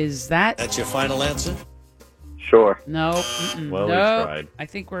 Aha. Is that... That's your final answer? Sure. No. Well, we no. tried. I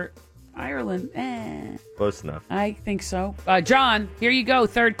think we're... Ireland. Close enough. I think so. John, here you go.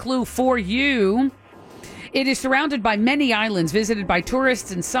 Third clue for you. It is surrounded by many islands visited by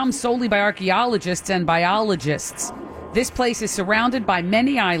tourists and some solely by archaeologists and biologists. This place is surrounded by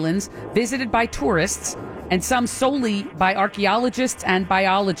many islands visited by tourists and some solely by archaeologists and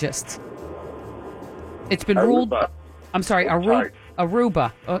biologists. It's been ruled... I'm sorry,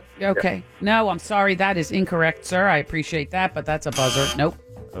 Aruba. Okay. No, I'm sorry. That is incorrect, sir. I appreciate that, but that's a buzzer. Nope.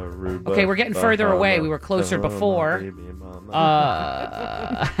 Aruba, Okay, we're getting further away. We were closer before.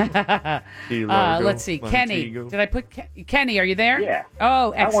 Let's see. Kenny. Did I put Kenny? Are you there? Yeah.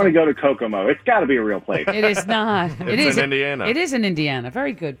 Oh, excellent. I want to go to Kokomo. It's got to be a real place. It is not. It's in Indiana. It is in Indiana.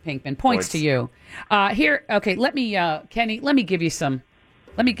 Very good, Pinkman. Points to you. Here, okay, let me, Kenny, let me give you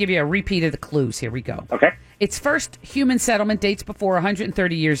a repeat of the clues. Here we go. Okay. Its first human settlement dates before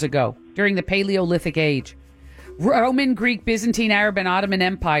 130 years ago, during the Paleolithic Age. Roman, Greek, Byzantine, Arab, and Ottoman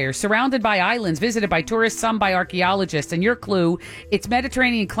Empire, surrounded by islands, visited by tourists, some by archaeologists. And your clue, its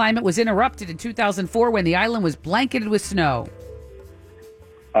Mediterranean climate was interrupted in 2004 when the island was blanketed with snow.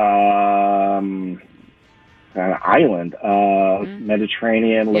 An island.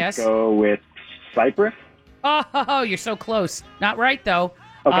 Mediterranean. Let's go with Cyprus? Oh, you're so close. Not right, though.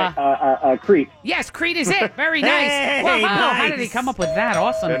 Okay, Crete. Yes, Crete is it. Very nice. Hey, Whoa, nice. How did he come up with that?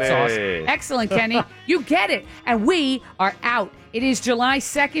 Awesome sauce. Excellent, Kenny. You get it. And we are out. It is July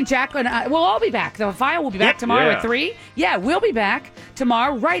 2nd. Jacqueline, we'll all be back. The file will be back tomorrow at 3. Yeah, we'll be back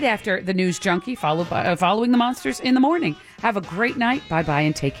tomorrow right after the News Junkie, following the Monsters in the morning. Have a great night. Bye-bye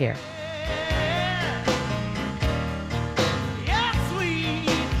and take care.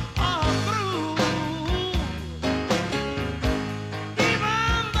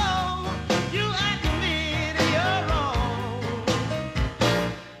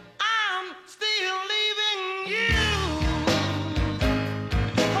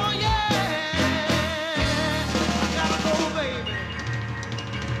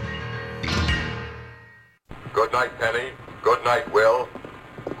 Good night, Penny. Good night, Will.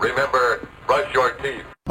 Remember, brush your teeth.